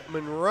Logan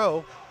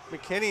Monroe.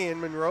 McKinney and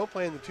Monroe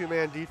playing the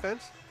two-man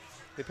defense.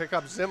 They pick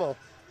up Zimmel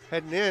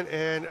heading in,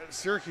 and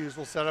Syracuse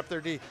will set up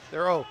their D.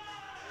 Their O.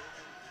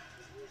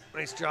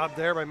 Nice job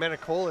there by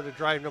Menicola to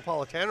drive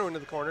Napolitano into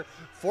the corner.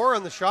 4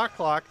 on the shot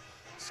clock.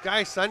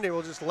 Sky Sunday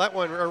will just let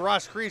one, or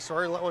Ross Cree,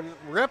 sorry, let one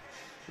rip.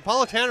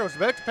 Napolitano was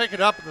about to pick it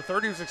up, but the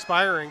 30 was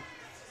expiring.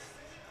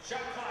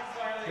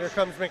 Here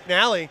comes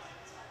McNally.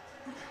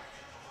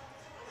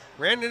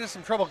 Ran into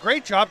some trouble.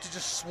 Great job to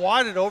just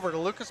swat it over to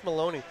Lucas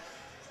Maloney.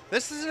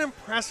 This is an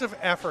impressive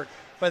effort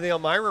by the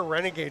Elmira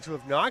Renegades, who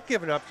have not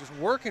given up, just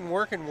working.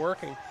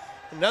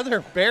 Another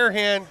bare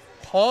hand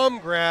palm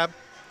grab,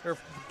 or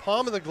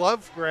palm of the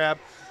glove grab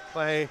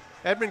by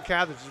Edmund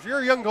Cathers. If you're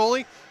a young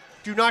goalie,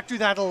 do not do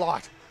that a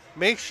lot.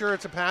 Make sure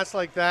it's a pass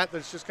like that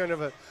that's just kind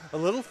of a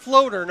little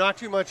floater, not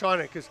too much on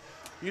it, because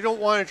you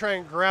don't want to try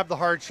and grab the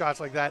hard shots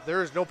like that.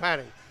 There is no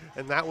padding,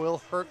 and that will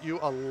hurt you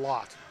a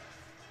lot.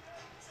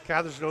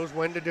 Cathers knows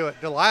when to do it.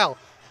 Delisle,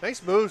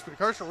 nice moves, but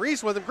Carson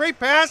Reese with him. Great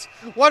pass.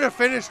 What a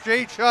finish,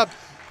 Jay Chubb.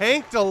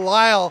 Hank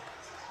Delisle,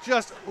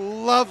 just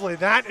lovely.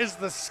 That is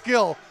the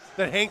skill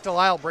that Hank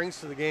Delisle brings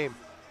to the game.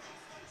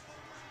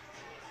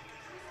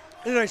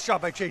 And a nice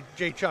shot by Jay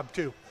Chubb,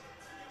 too.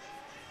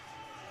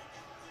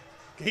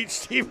 Gage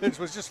Stevens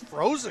was just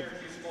frozen.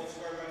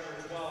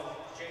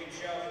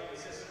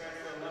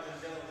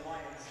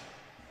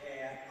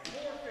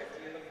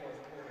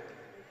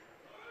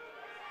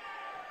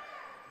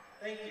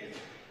 Thank you.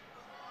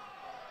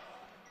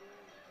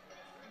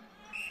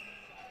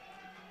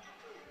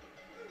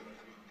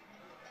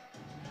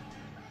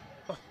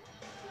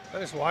 I'm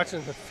just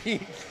watching the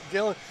feed.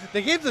 Dylan,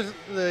 they gave the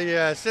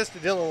assist to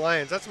Dylan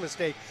Lyons. That's a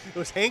mistake. It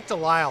was Hank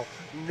Delisle,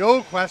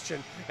 no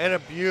question, and a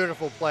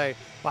beautiful play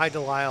by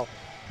Delisle.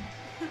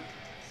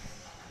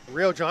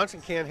 Rio Johnson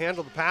can't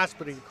handle the pass,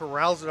 but he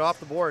corrals it off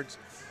the boards.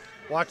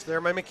 Watch there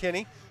by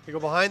McKinney. They go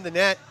behind the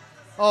net.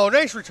 Oh,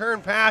 nice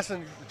return pass,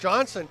 and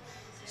Johnson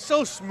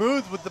so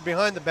smooth with the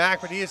behind the back,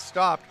 but he is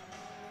stopped.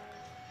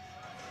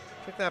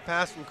 Took that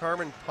pass from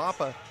Carmen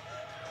Papa.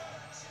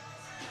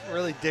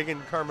 Really digging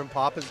Carmen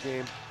Papa's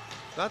game.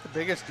 Not the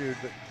biggest dude,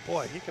 but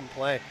boy, he can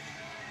play.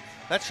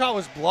 That shot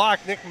was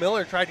blocked. Nick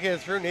Miller tried to get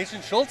it through.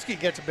 Nathan Schultzke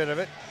gets a bit of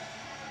it.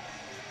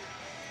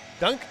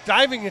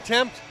 Diving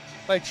attempt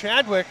by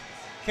Chadwick.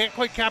 Can't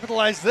quite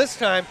capitalize this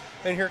time.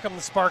 And here come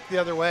the spark the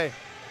other way.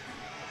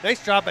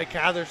 Nice job by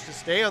Cathers to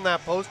stay on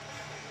that post.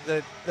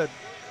 The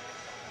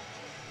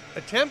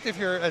attempt, if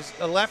you're as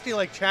a lefty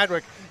like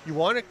Chadwick, you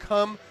want to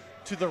come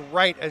to the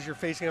right as you're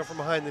facing up from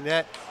behind the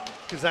net,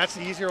 because that's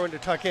the easier one to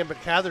tuck in,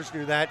 but Cathers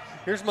knew that.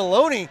 Here's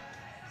Maloney.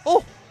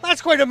 Oh,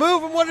 that's quite a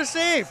move, and what a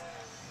save.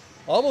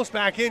 Almost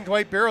back in.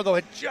 Dwight Barrow, though,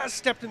 had just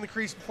stepped in the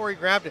crease before he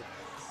grabbed it.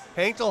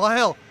 Hank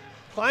Delisle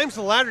climbs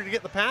the ladder to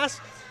get the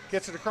pass,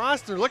 gets it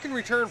across. They're looking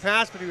return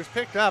pass, but he was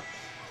picked up.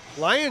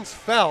 Lions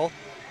fell.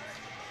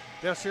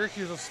 Now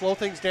Syracuse will slow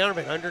things down a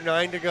bit. Under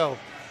 9 to go.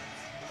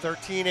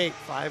 13-8,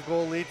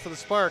 5-goal lead for the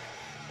Spark.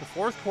 The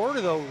fourth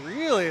quarter, though,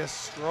 really a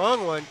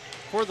strong one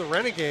for the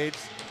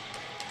Renegades.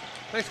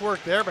 Nice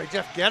work there by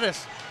Jeff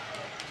Geddes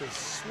to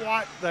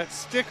swat that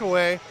stick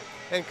away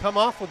and come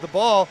off with the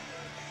ball.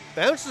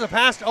 Bounces a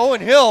pass to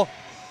Owen Hill.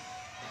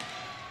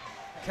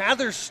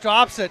 Cathers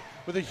stops it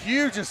with a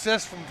huge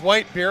assist from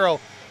Dwight Barrow,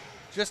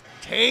 just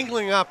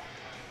tangling up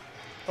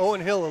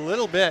Owen Hill a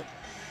little bit.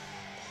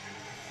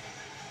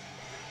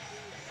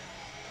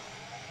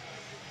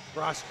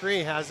 Ross Cree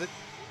has it,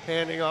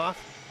 handing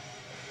off.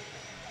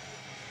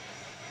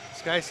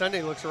 Sky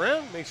Sunday looks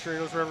around, makes sure he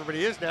knows where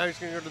everybody is. Now he's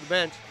going to go to the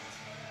bench.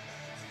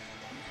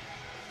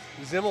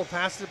 Zimmel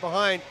passes it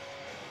behind.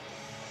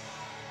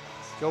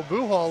 Joe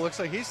Buhal looks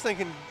like he's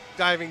thinking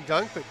diving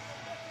dunk, but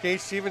Gage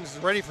Stevens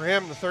is ready for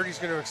him. The 30 is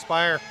going to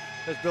expire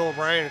as Bill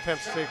O'Brien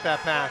attempts to take that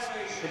pass.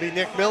 It'll be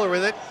Nick Miller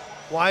with it.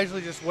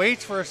 Wisely just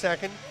waits for a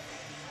second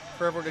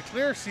for everyone to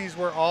clear, sees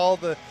where all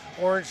the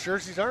orange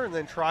jerseys are, and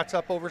then trots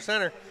up over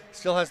center.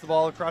 Still has the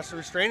ball across the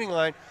restraining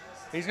line.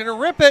 He's going to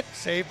rip it.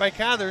 Saved by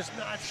Cathers.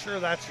 Not sure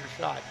that's your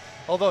shot.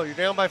 Although you're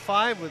down by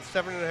 5 with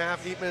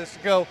 7.5, 8 minutes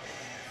to go.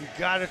 You've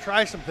got to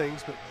try some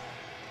things, but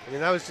I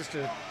mean, that was just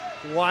a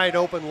wide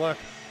open look.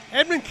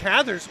 Edmund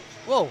Cathers,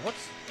 whoa,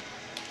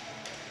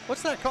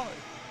 what's that call?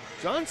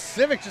 John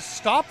Civic just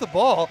stopped the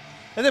ball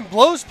and then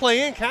blows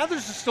play in.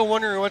 Cathers is still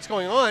wondering what's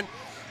going on.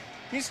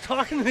 He's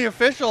talking to the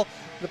official.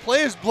 The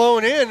play is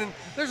blown in, and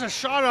there's a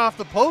shot off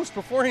the post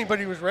before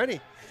anybody was ready.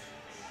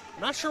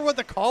 Not sure what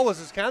the call was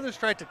as Cathers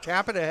tried to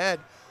tap it ahead,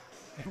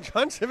 and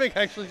John Civic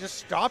actually just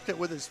stopped it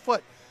with his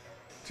foot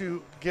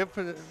to give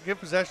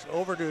possession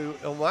over to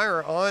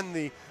Elmira on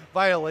the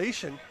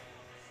violation.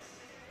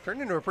 Turned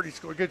into a pretty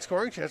good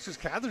scoring chance because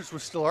Cathers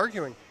was still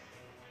arguing.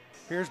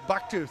 Here's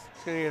Bucktooth.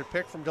 He's going to get a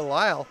pick from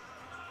Delisle.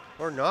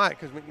 Or not,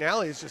 because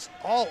McNally is just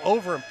all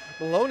over him.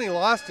 Maloney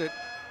lost it.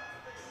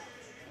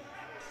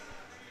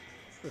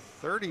 The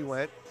 30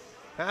 went.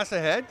 Pass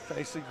ahead.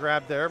 Nicely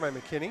grabbed there by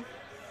McKinney.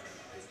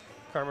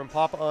 Carmen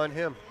Papa on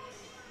him.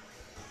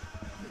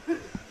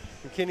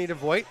 McKinney to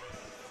Voigt.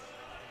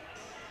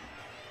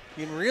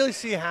 You can really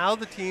see how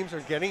the teams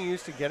are getting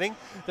used to getting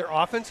their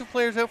offensive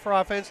players out for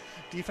offense,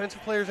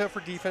 defensive players out for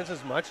defense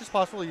as much as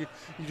possible. You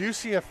do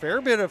see a fair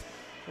bit of,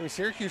 I mean,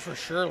 Syracuse for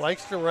sure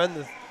likes to run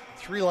the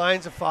 3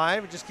 lines of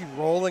 5 and just keep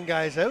rolling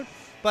guys out.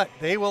 But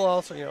they will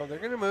also, you know, they're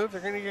going to move.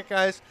 They're going to get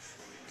guys,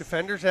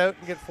 defenders out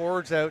and get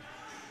forwards out.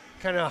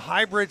 Kind of a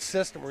hybrid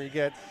system where you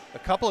get a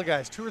couple of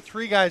guys, 2 or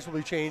 3 guys will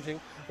be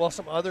changing while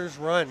some others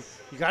run.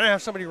 You got to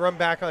have somebody run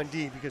back on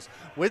D because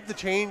with the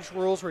change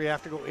rules where you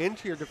have to go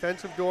into your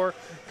defensive door,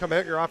 come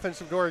out your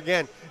offensive door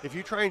again, if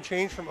you try and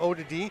change from O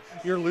to D,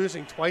 you're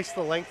losing twice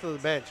the length of the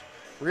bench.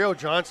 Rio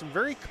Johnson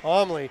very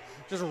calmly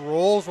just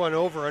rolls one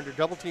over under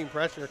double team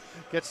pressure,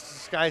 gets to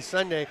Sky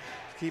Sunday,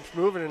 keeps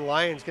moving, and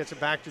Lyons gets it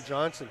back to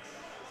Johnson.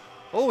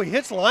 Oh, he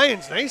hits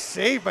Lyons. Nice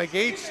save by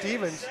Gage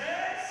Stevens.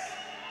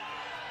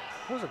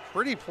 That was a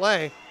pretty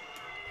play.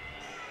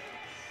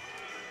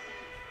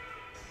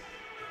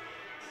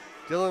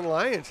 Dylan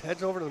Lyons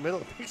heads over to the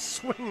middle. Big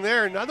swing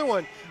there. Another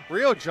one.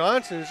 Rio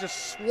Johnson is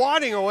just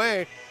swatting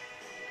away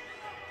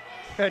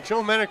at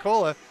Joe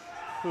Menicola,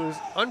 who is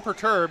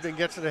unperturbed and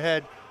gets it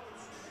ahead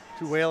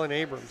to Waylon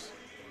Abrams.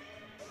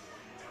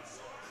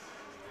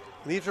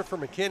 Leaves it for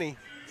McKinney.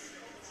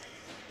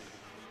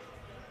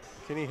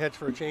 McKinney heads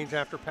for a change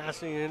after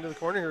passing it into the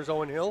corner. Here's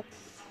Owen Hill.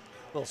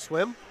 Little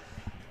swim.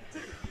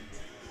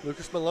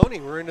 Lucas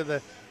Maloney, we're into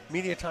the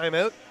media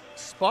timeout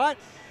spot.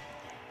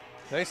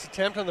 Nice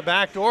attempt on the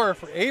back door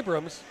for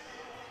Abrams.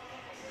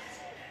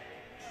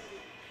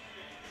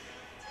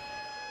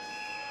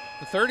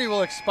 The 30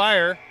 will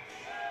expire.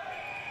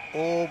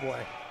 Oh boy.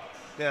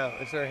 Now,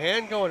 is their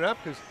hand going up?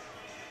 Because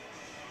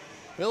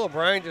Bill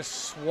O'Brien just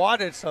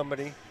swatted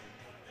somebody.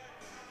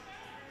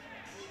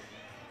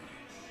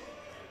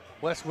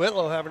 Wes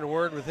Whitlow having a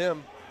word with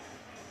him.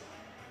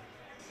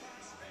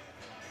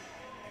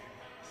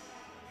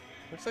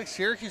 Looks like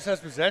Syracuse has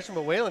possession,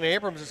 but Waylon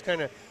Abrams is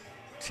kind of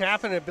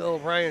tapping at Bill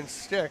O'Brien's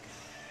stick.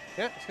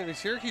 Yeah, it's going to be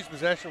Syracuse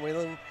possession.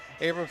 Waylon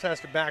Abrams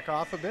has to back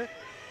off a bit.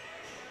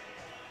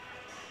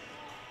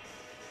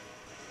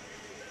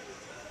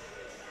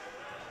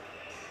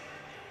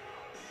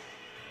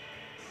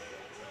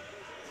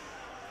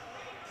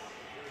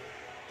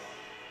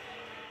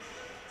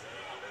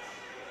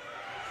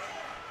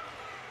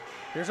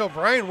 Here's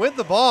O'Brien with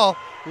the ball.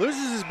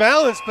 Loses his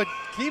balance, but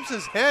keeps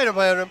his head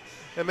about him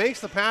and makes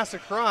the pass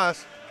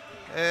across.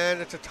 And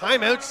it's a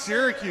timeout,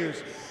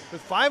 Syracuse.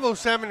 With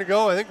 5:07 to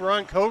go, I think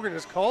Ron Cogan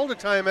has called a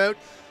timeout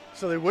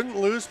so they wouldn't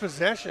lose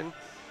possession.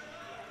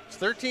 It's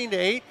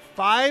 13-8,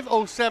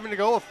 5:07 to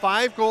go, a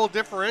 5-goal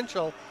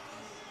differential.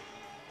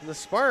 And the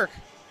Spark,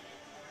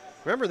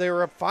 remember, they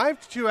were up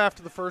 5-2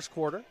 after the first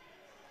quarter,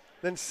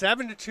 then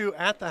 7-2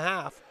 at the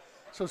half.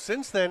 So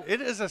since then, it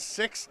is a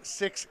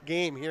 6-6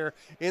 game here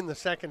in the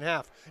second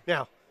half.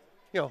 Now,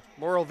 you know,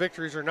 moral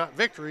victories are not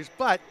victories,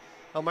 but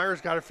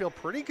Elmira's got to feel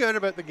pretty good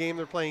about the game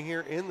they're playing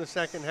here in the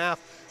second half.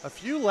 A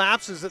few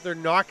lapses that they're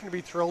not going to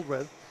be thrilled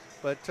with,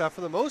 but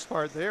for the most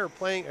part, they are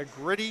playing a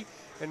gritty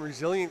and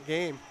resilient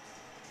game.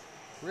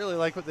 Really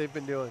like what they've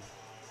been doing.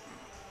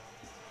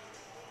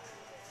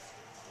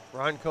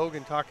 Ron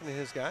Cogan talking to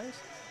his guys.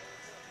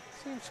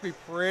 Seems to be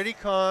pretty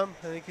calm.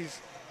 I think he's,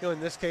 you know,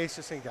 in this case,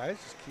 just saying, guys,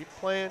 just keep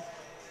playing,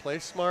 play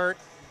smart,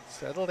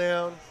 settle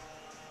down.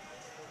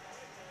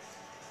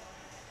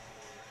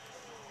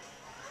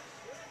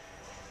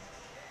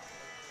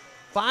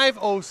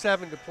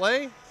 .507 to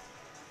play.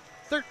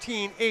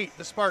 13-8,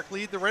 the Spark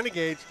lead the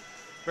Renegades.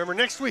 Remember,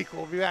 next week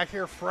we'll be back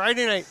here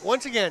Friday night,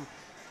 once again,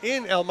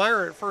 in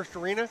Elmira at First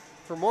Arena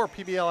for more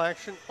PBL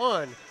action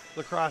on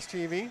Lacrosse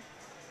TV.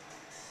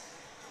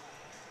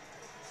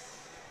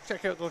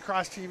 Check out the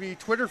Lacrosse TV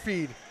Twitter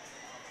feed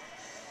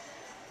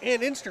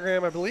and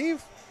Instagram, I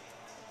believe.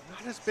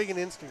 Not as big an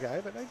Insta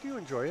guy, but I do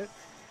enjoy it.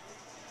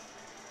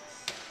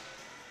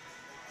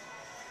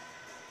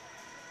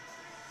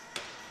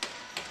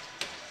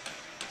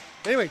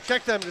 Anyway,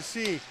 check them to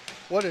see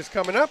what is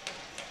coming up.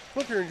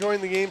 Hope you're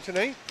enjoying the game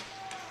tonight.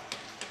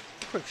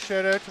 Quick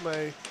shout out to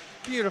my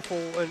beautiful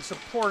and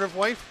supportive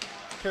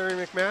wife, Carrie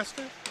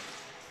McMaster,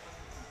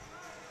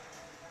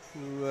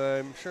 who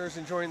I'm sure is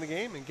enjoying the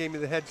game and gave me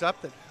the heads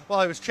up that while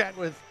I was chatting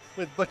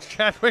with Butch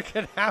Chadwick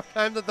at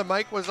halftime that the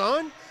mic was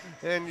on,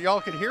 and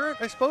y'all could hear it,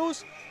 I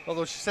suppose,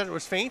 although she said it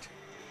was faint.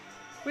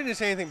 We didn't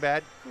say anything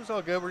bad. It was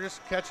all good. We're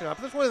just catching up.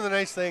 That's one of the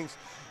nice things.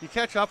 You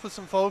catch up with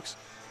some folks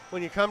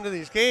when you come to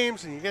these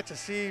games, and you get to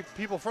see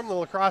people from the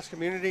lacrosse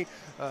community.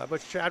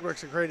 Butch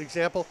Chadwick's a great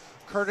example.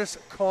 Curtis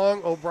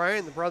Kong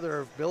O'Brien, the brother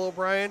of Bill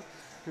O'Brien,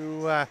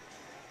 who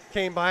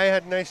came by,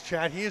 had a nice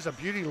chat. He is a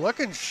beauty,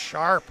 looking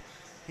sharp.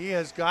 He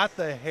has got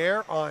the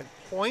hair on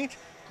point.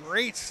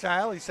 Great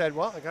style. He said,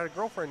 well, I got a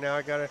girlfriend now.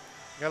 I gotta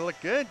look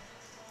good.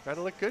 Got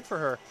to look good for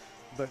her.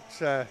 But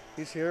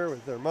he's here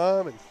with their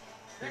mom and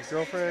his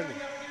girlfriend,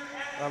 and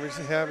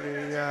obviously having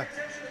a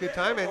good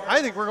time. And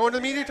I think we're going to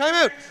the media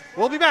timeout.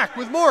 We'll be back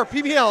with more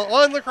PBL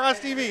on Lacrosse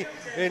TV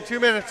in 2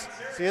 minutes.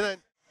 See you then.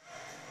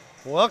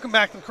 Welcome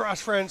back,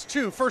 Lacrosse friends,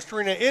 to First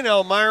Arena in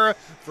Elmira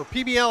for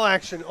PBL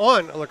action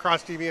on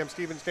Lacrosse TV. I'm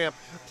Steven Stamp,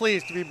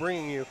 pleased to be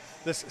bringing you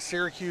this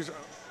Syracuse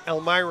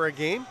Elmira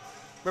game.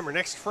 Remember,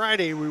 next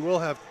Friday we will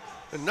have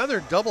another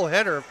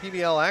doubleheader of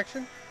PBL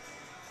action.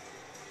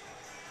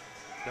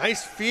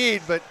 Nice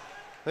feed, but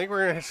I think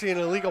we're going to see an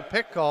illegal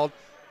pick called.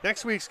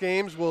 Next week's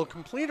games will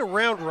complete a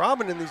round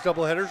robin in these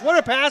doubleheaders. What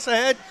a pass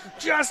ahead.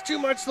 Just too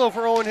much, though,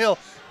 for Owen Hill.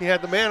 He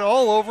had the man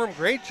all over him.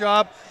 Great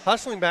job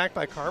hustling back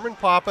by Carmen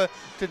Papa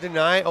to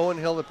deny Owen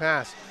Hill the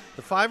pass.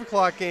 The 5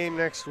 o'clock game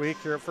next week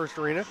here at First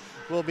Arena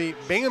will be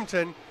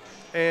Binghamton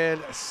and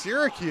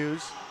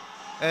Syracuse.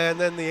 And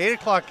then the 8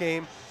 o'clock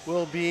game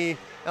will be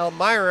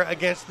Elmira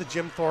against the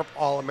Jim Thorpe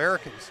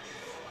All-Americans.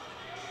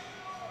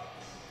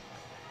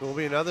 There will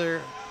be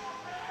another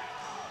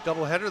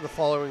doubleheader the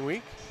following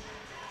week.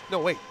 No,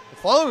 wait. The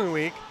following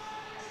week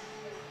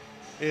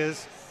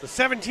is the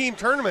 7-team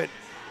tournament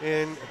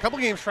in a couple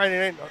games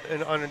Friday night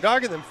in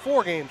Onondaga, then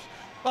 4 games.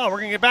 Oh, we're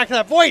going to get back to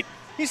that. Voigt,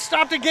 he's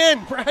stopped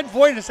again. Brad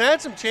Voigt has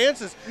had some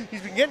chances.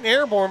 He's been getting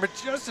airborne, but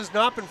just has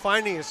not been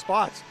finding his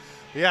spots.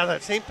 But yeah,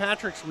 that St.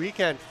 Patrick's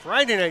weekend,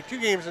 Friday night, 2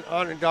 games in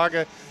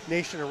Onondaga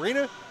Nation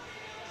Arena.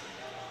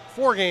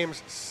 4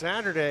 games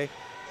Saturday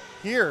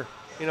here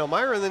in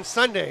Elmira, and then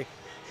Sunday,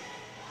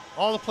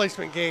 all the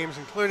placement games,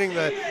 including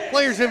the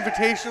Players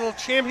Invitational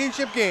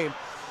Championship game.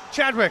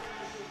 Chadwick,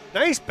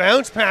 nice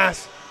bounce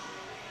pass.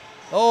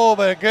 Oh,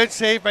 but a good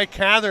save by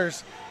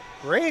Cathers.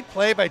 Great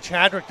play by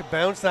Chadwick to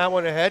bounce that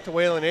one ahead to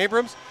Waylon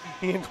Abrams.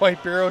 He and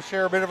Dwight Barrow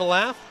share a bit of a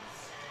laugh.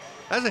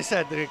 As I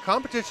said, the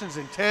competition's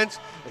intense,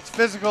 it's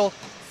physical,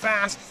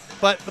 fast,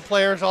 but the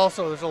players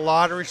also, there's a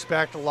lot of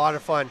respect, a lot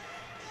of fun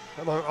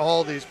among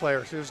all these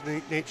players. Here's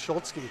Nate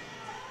Schultzke.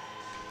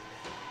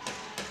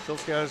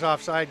 Schultzke on his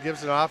offside,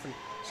 gives it off, and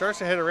starts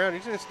to head around.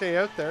 He's going to stay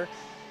out there.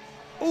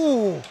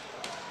 Ooh.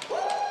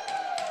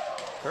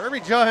 Kirby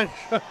John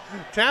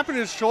tapping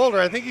his shoulder.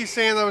 I think he's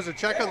saying that was a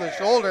check on the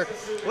shoulder.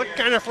 Looked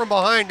kind of from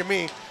behind to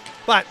me.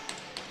 But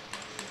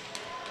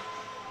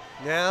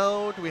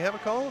now, do we have a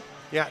call?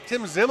 Yeah,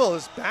 Tim Zimmel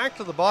is back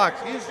to the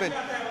box. He's been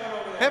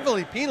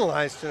heavily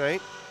penalized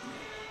tonight.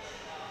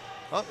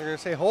 Oh, they're going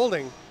to say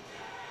holding.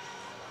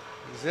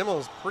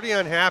 Zimmel's pretty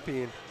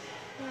unhappy. And,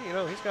 you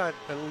know, he's got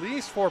at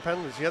least 4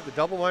 penalties. He had the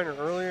double minor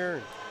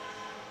earlier.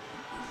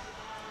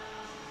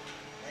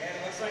 And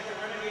it looks like the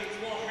Renegades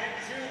will head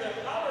to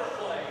the power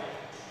play.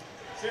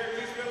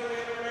 Syracuse penalty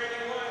number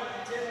 91,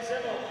 Tim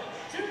Zimmel.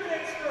 2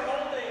 minutes for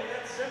holding.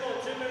 That's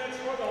Zimmel, 2 minutes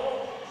for the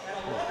hold. And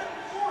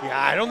 11-4. Yeah,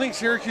 I don't think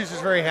Syracuse is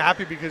very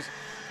happy because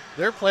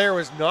their player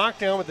was knocked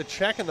down with a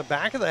check in the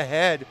back of the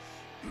head.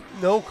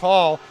 No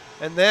call.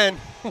 And then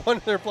one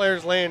of their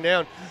players laying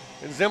down.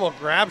 And Zimmel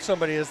grabbed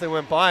somebody as they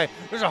went by.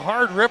 There's a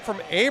hard rip from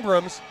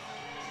Abrams.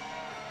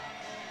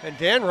 And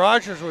Dan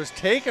Rogers was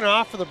taken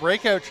off for the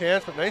breakout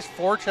chance, but nice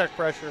forecheck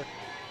pressure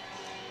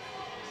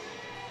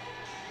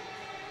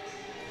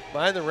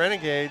by the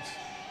Renegades.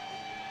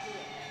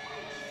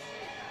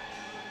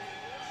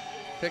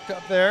 Picked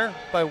up there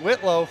by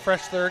Whitlow,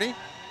 fresh 30.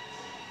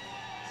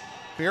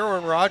 Bureau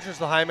and Rogers,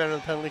 the high man of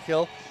the penalty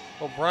kill.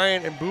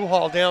 O'Brien and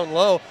Buhal down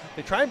low.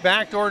 They tried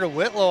backdoor to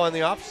Whitlow on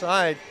the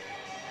offside.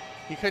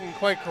 He couldn't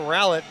quite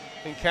corral it.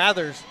 And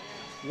Cathers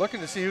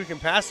looking to see who can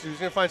pass it. He's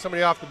going to find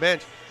somebody off the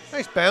bench.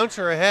 Nice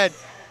bouncer ahead.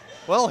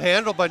 Well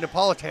handled by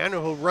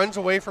Napolitano, who runs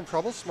away from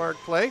trouble. Smart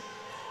play.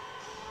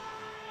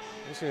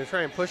 He's going to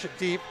try and push it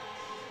deep.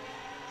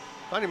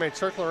 Thought he might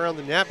circle around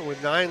the net, but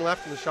with 9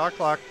 left in the shot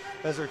clock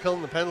as they're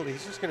killing the penalty,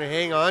 he's just going to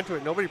hang on to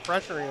it. Nobody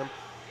pressuring him.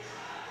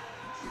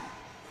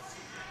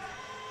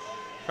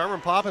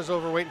 Carmen Papa's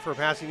over waiting for a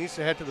pass. He needs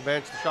to head to the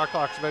bench. The shot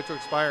clock's about to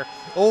expire.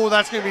 Oh,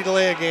 that's going to be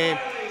delay of game.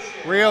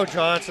 Rio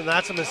Johnson,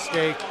 that's a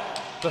mistake.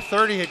 The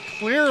 30 had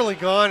clearly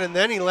gone, and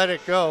then he let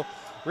it go.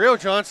 Rio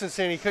Johnson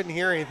saying he couldn't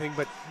hear anything,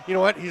 but you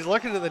know what? He's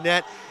looking to the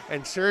net,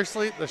 and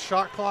seriously, the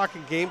shot clock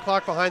and game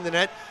clock behind the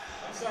net,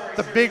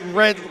 the big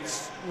red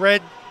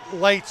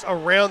lights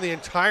around the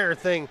entire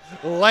thing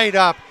light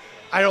up.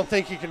 I don't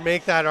think you can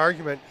make that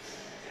argument.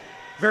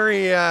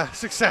 very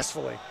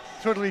successfully.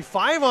 So it'll be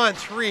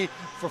 5-on-3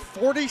 for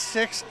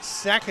 46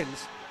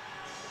 seconds.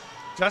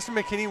 Justin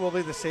McKinney will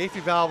be the safety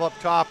valve up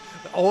top.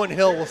 Owen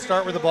Hill will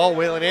start with the ball.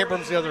 Waylon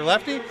Abrams, the other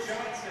lefty.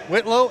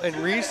 Whitlow and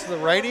Reese, the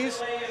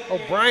righties.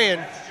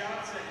 O'Brien,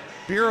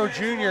 Bureau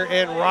Jr.,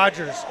 and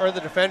Rogers are the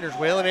defenders.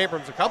 Waylon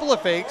Abrams, a couple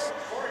of fakes.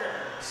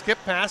 Skip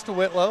pass to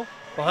Whitlow.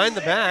 Behind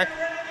the back,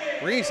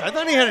 Reese. I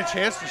thought he had a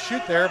chance to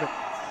shoot there, but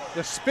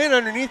the spin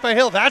underneath by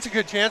Hill, that's a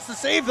good chance. The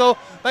save, though,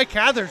 by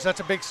Cathers. That's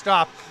a big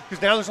stop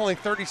because now there's only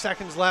 30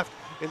 seconds left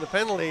in the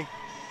penalty.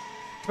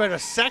 It's about a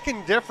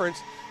second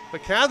difference,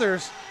 but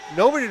Cathers,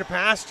 nobody to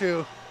pass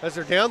to as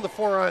they're down the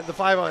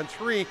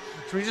 5-on-3,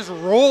 so he just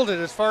rolled it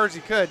as far as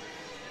he could.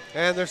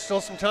 And there's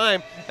still some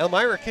time.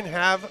 Elmira can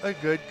have a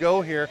good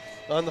go here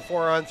on the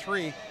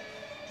 4-on-3.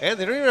 And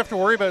they don't even have to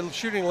worry about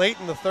shooting late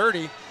in the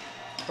 30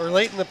 or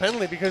late in the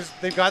penalty because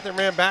they've got their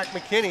man back,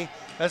 McKinney,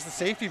 as the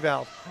safety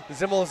valve.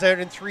 Zimmel is out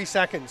in 3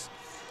 seconds.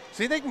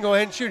 See, they can go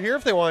ahead and shoot here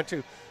if they want to.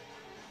 You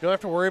don't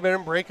have to worry about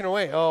him breaking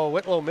away. Oh,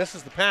 Whitlow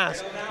misses the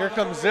pass. Here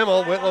comes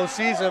Zimmel. Whitlow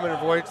sees him and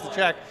avoids the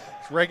check.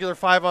 It's regular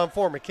 5-on-4.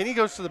 McKinney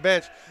goes to the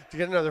bench to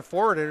get another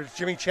forward. It's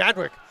Jimmy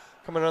Chadwick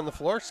coming on the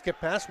floor. Skip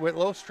pass,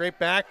 Whitlow straight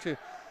back to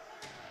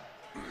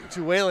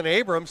Waylon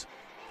Abrams.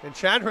 And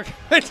Chadwick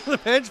went to the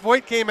bench.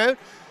 Voigt came out.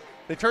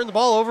 They turn the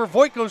ball over.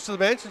 Voigt goes to the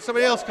bench, and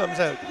somebody else comes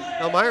out.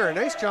 Elmira,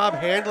 nice job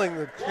handling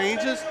the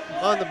changes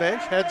on the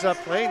bench. Heads up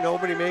play.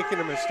 Nobody making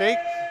a mistake.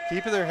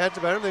 Keeping their heads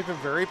about them. They've been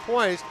very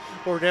poised.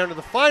 We're down to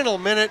the final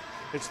minute.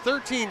 It's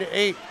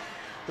 13-8.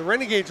 The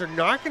Renegades are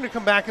not going to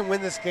come back and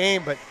win this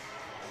game, but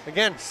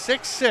again,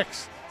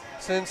 6-6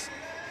 since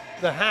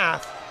the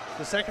half.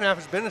 The second half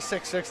has been a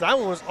 6-6. That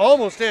one was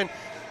almost in.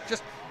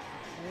 Just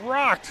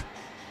rocked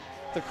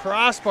the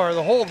crossbar.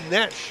 The whole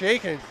net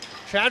shaking.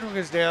 Chadwick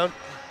is down.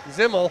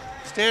 Zimmel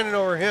standing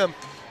over him.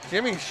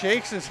 Jimmy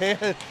shakes his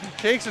hand,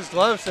 shakes his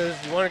glove, says,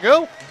 "You want to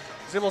go?"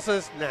 Zimmel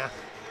says, "Nah,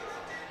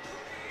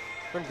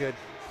 I'm good."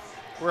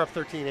 We're up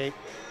 13-8.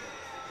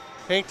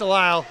 Hank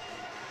Delisle,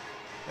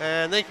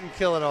 and they can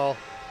kill it all.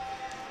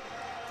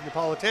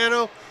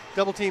 Napolitano,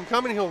 double team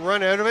coming. He'll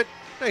run out of it.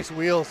 Nice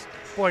wheels.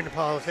 Boy,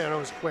 Napolitano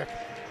is quick.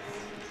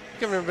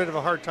 Giving him a bit of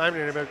a hard time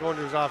today about going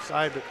to his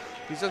offside, but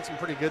he's done some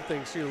pretty good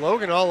things too.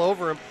 Logan all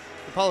over him.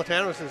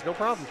 Napolitano says, "No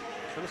problem.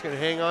 I'm just going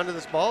to hang on to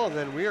this ball, and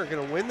then we are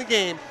going to win the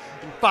game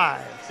in 5,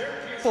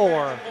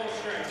 4,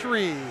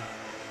 3,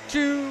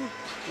 2,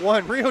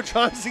 1. Rio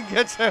Johnson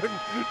gets out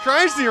and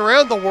tries the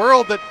around the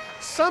world that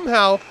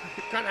somehow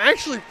got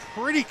actually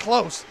pretty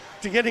close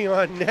to getting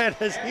on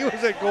net as he was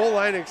at goal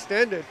line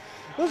extended.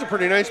 That was a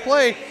pretty nice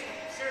play.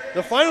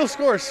 The final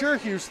score,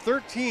 Syracuse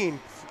 13,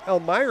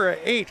 Elmira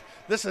 8.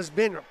 This has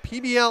been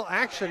PBL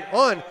action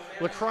on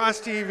Lacrosse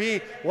TV.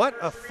 What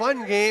a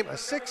fun game, a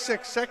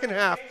 6-6 second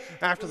half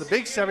after the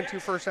big 7-2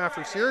 first half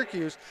for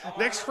Syracuse.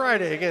 Next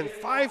Friday, again,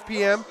 5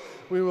 p.m.,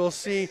 we will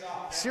see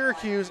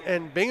Syracuse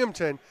and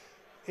Binghamton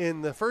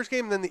in the first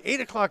game. And then the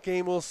 8 o'clock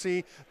game, we'll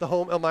see the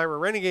home Elmira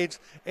Renegades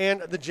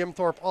and the Jim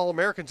Thorpe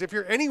All-Americans. If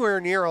you're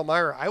anywhere near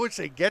Elmira, I would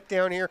say get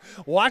down here,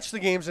 watch the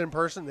games in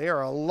person. They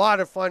are a lot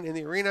of fun in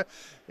the arena.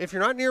 If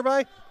you're not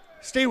nearby,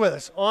 stay with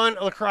us on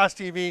Lacrosse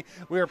TV.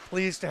 We are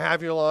pleased to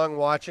have you along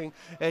watching,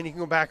 and you can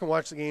go back and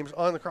watch the games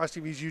on Lacrosse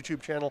TV's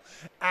YouTube channel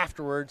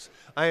afterwards.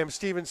 I am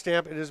Steven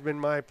Stamp. It has been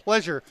my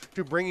pleasure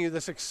to bring you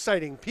this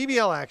exciting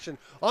PBL action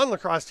on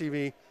Lacrosse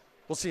TV.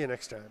 We'll see you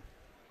next time.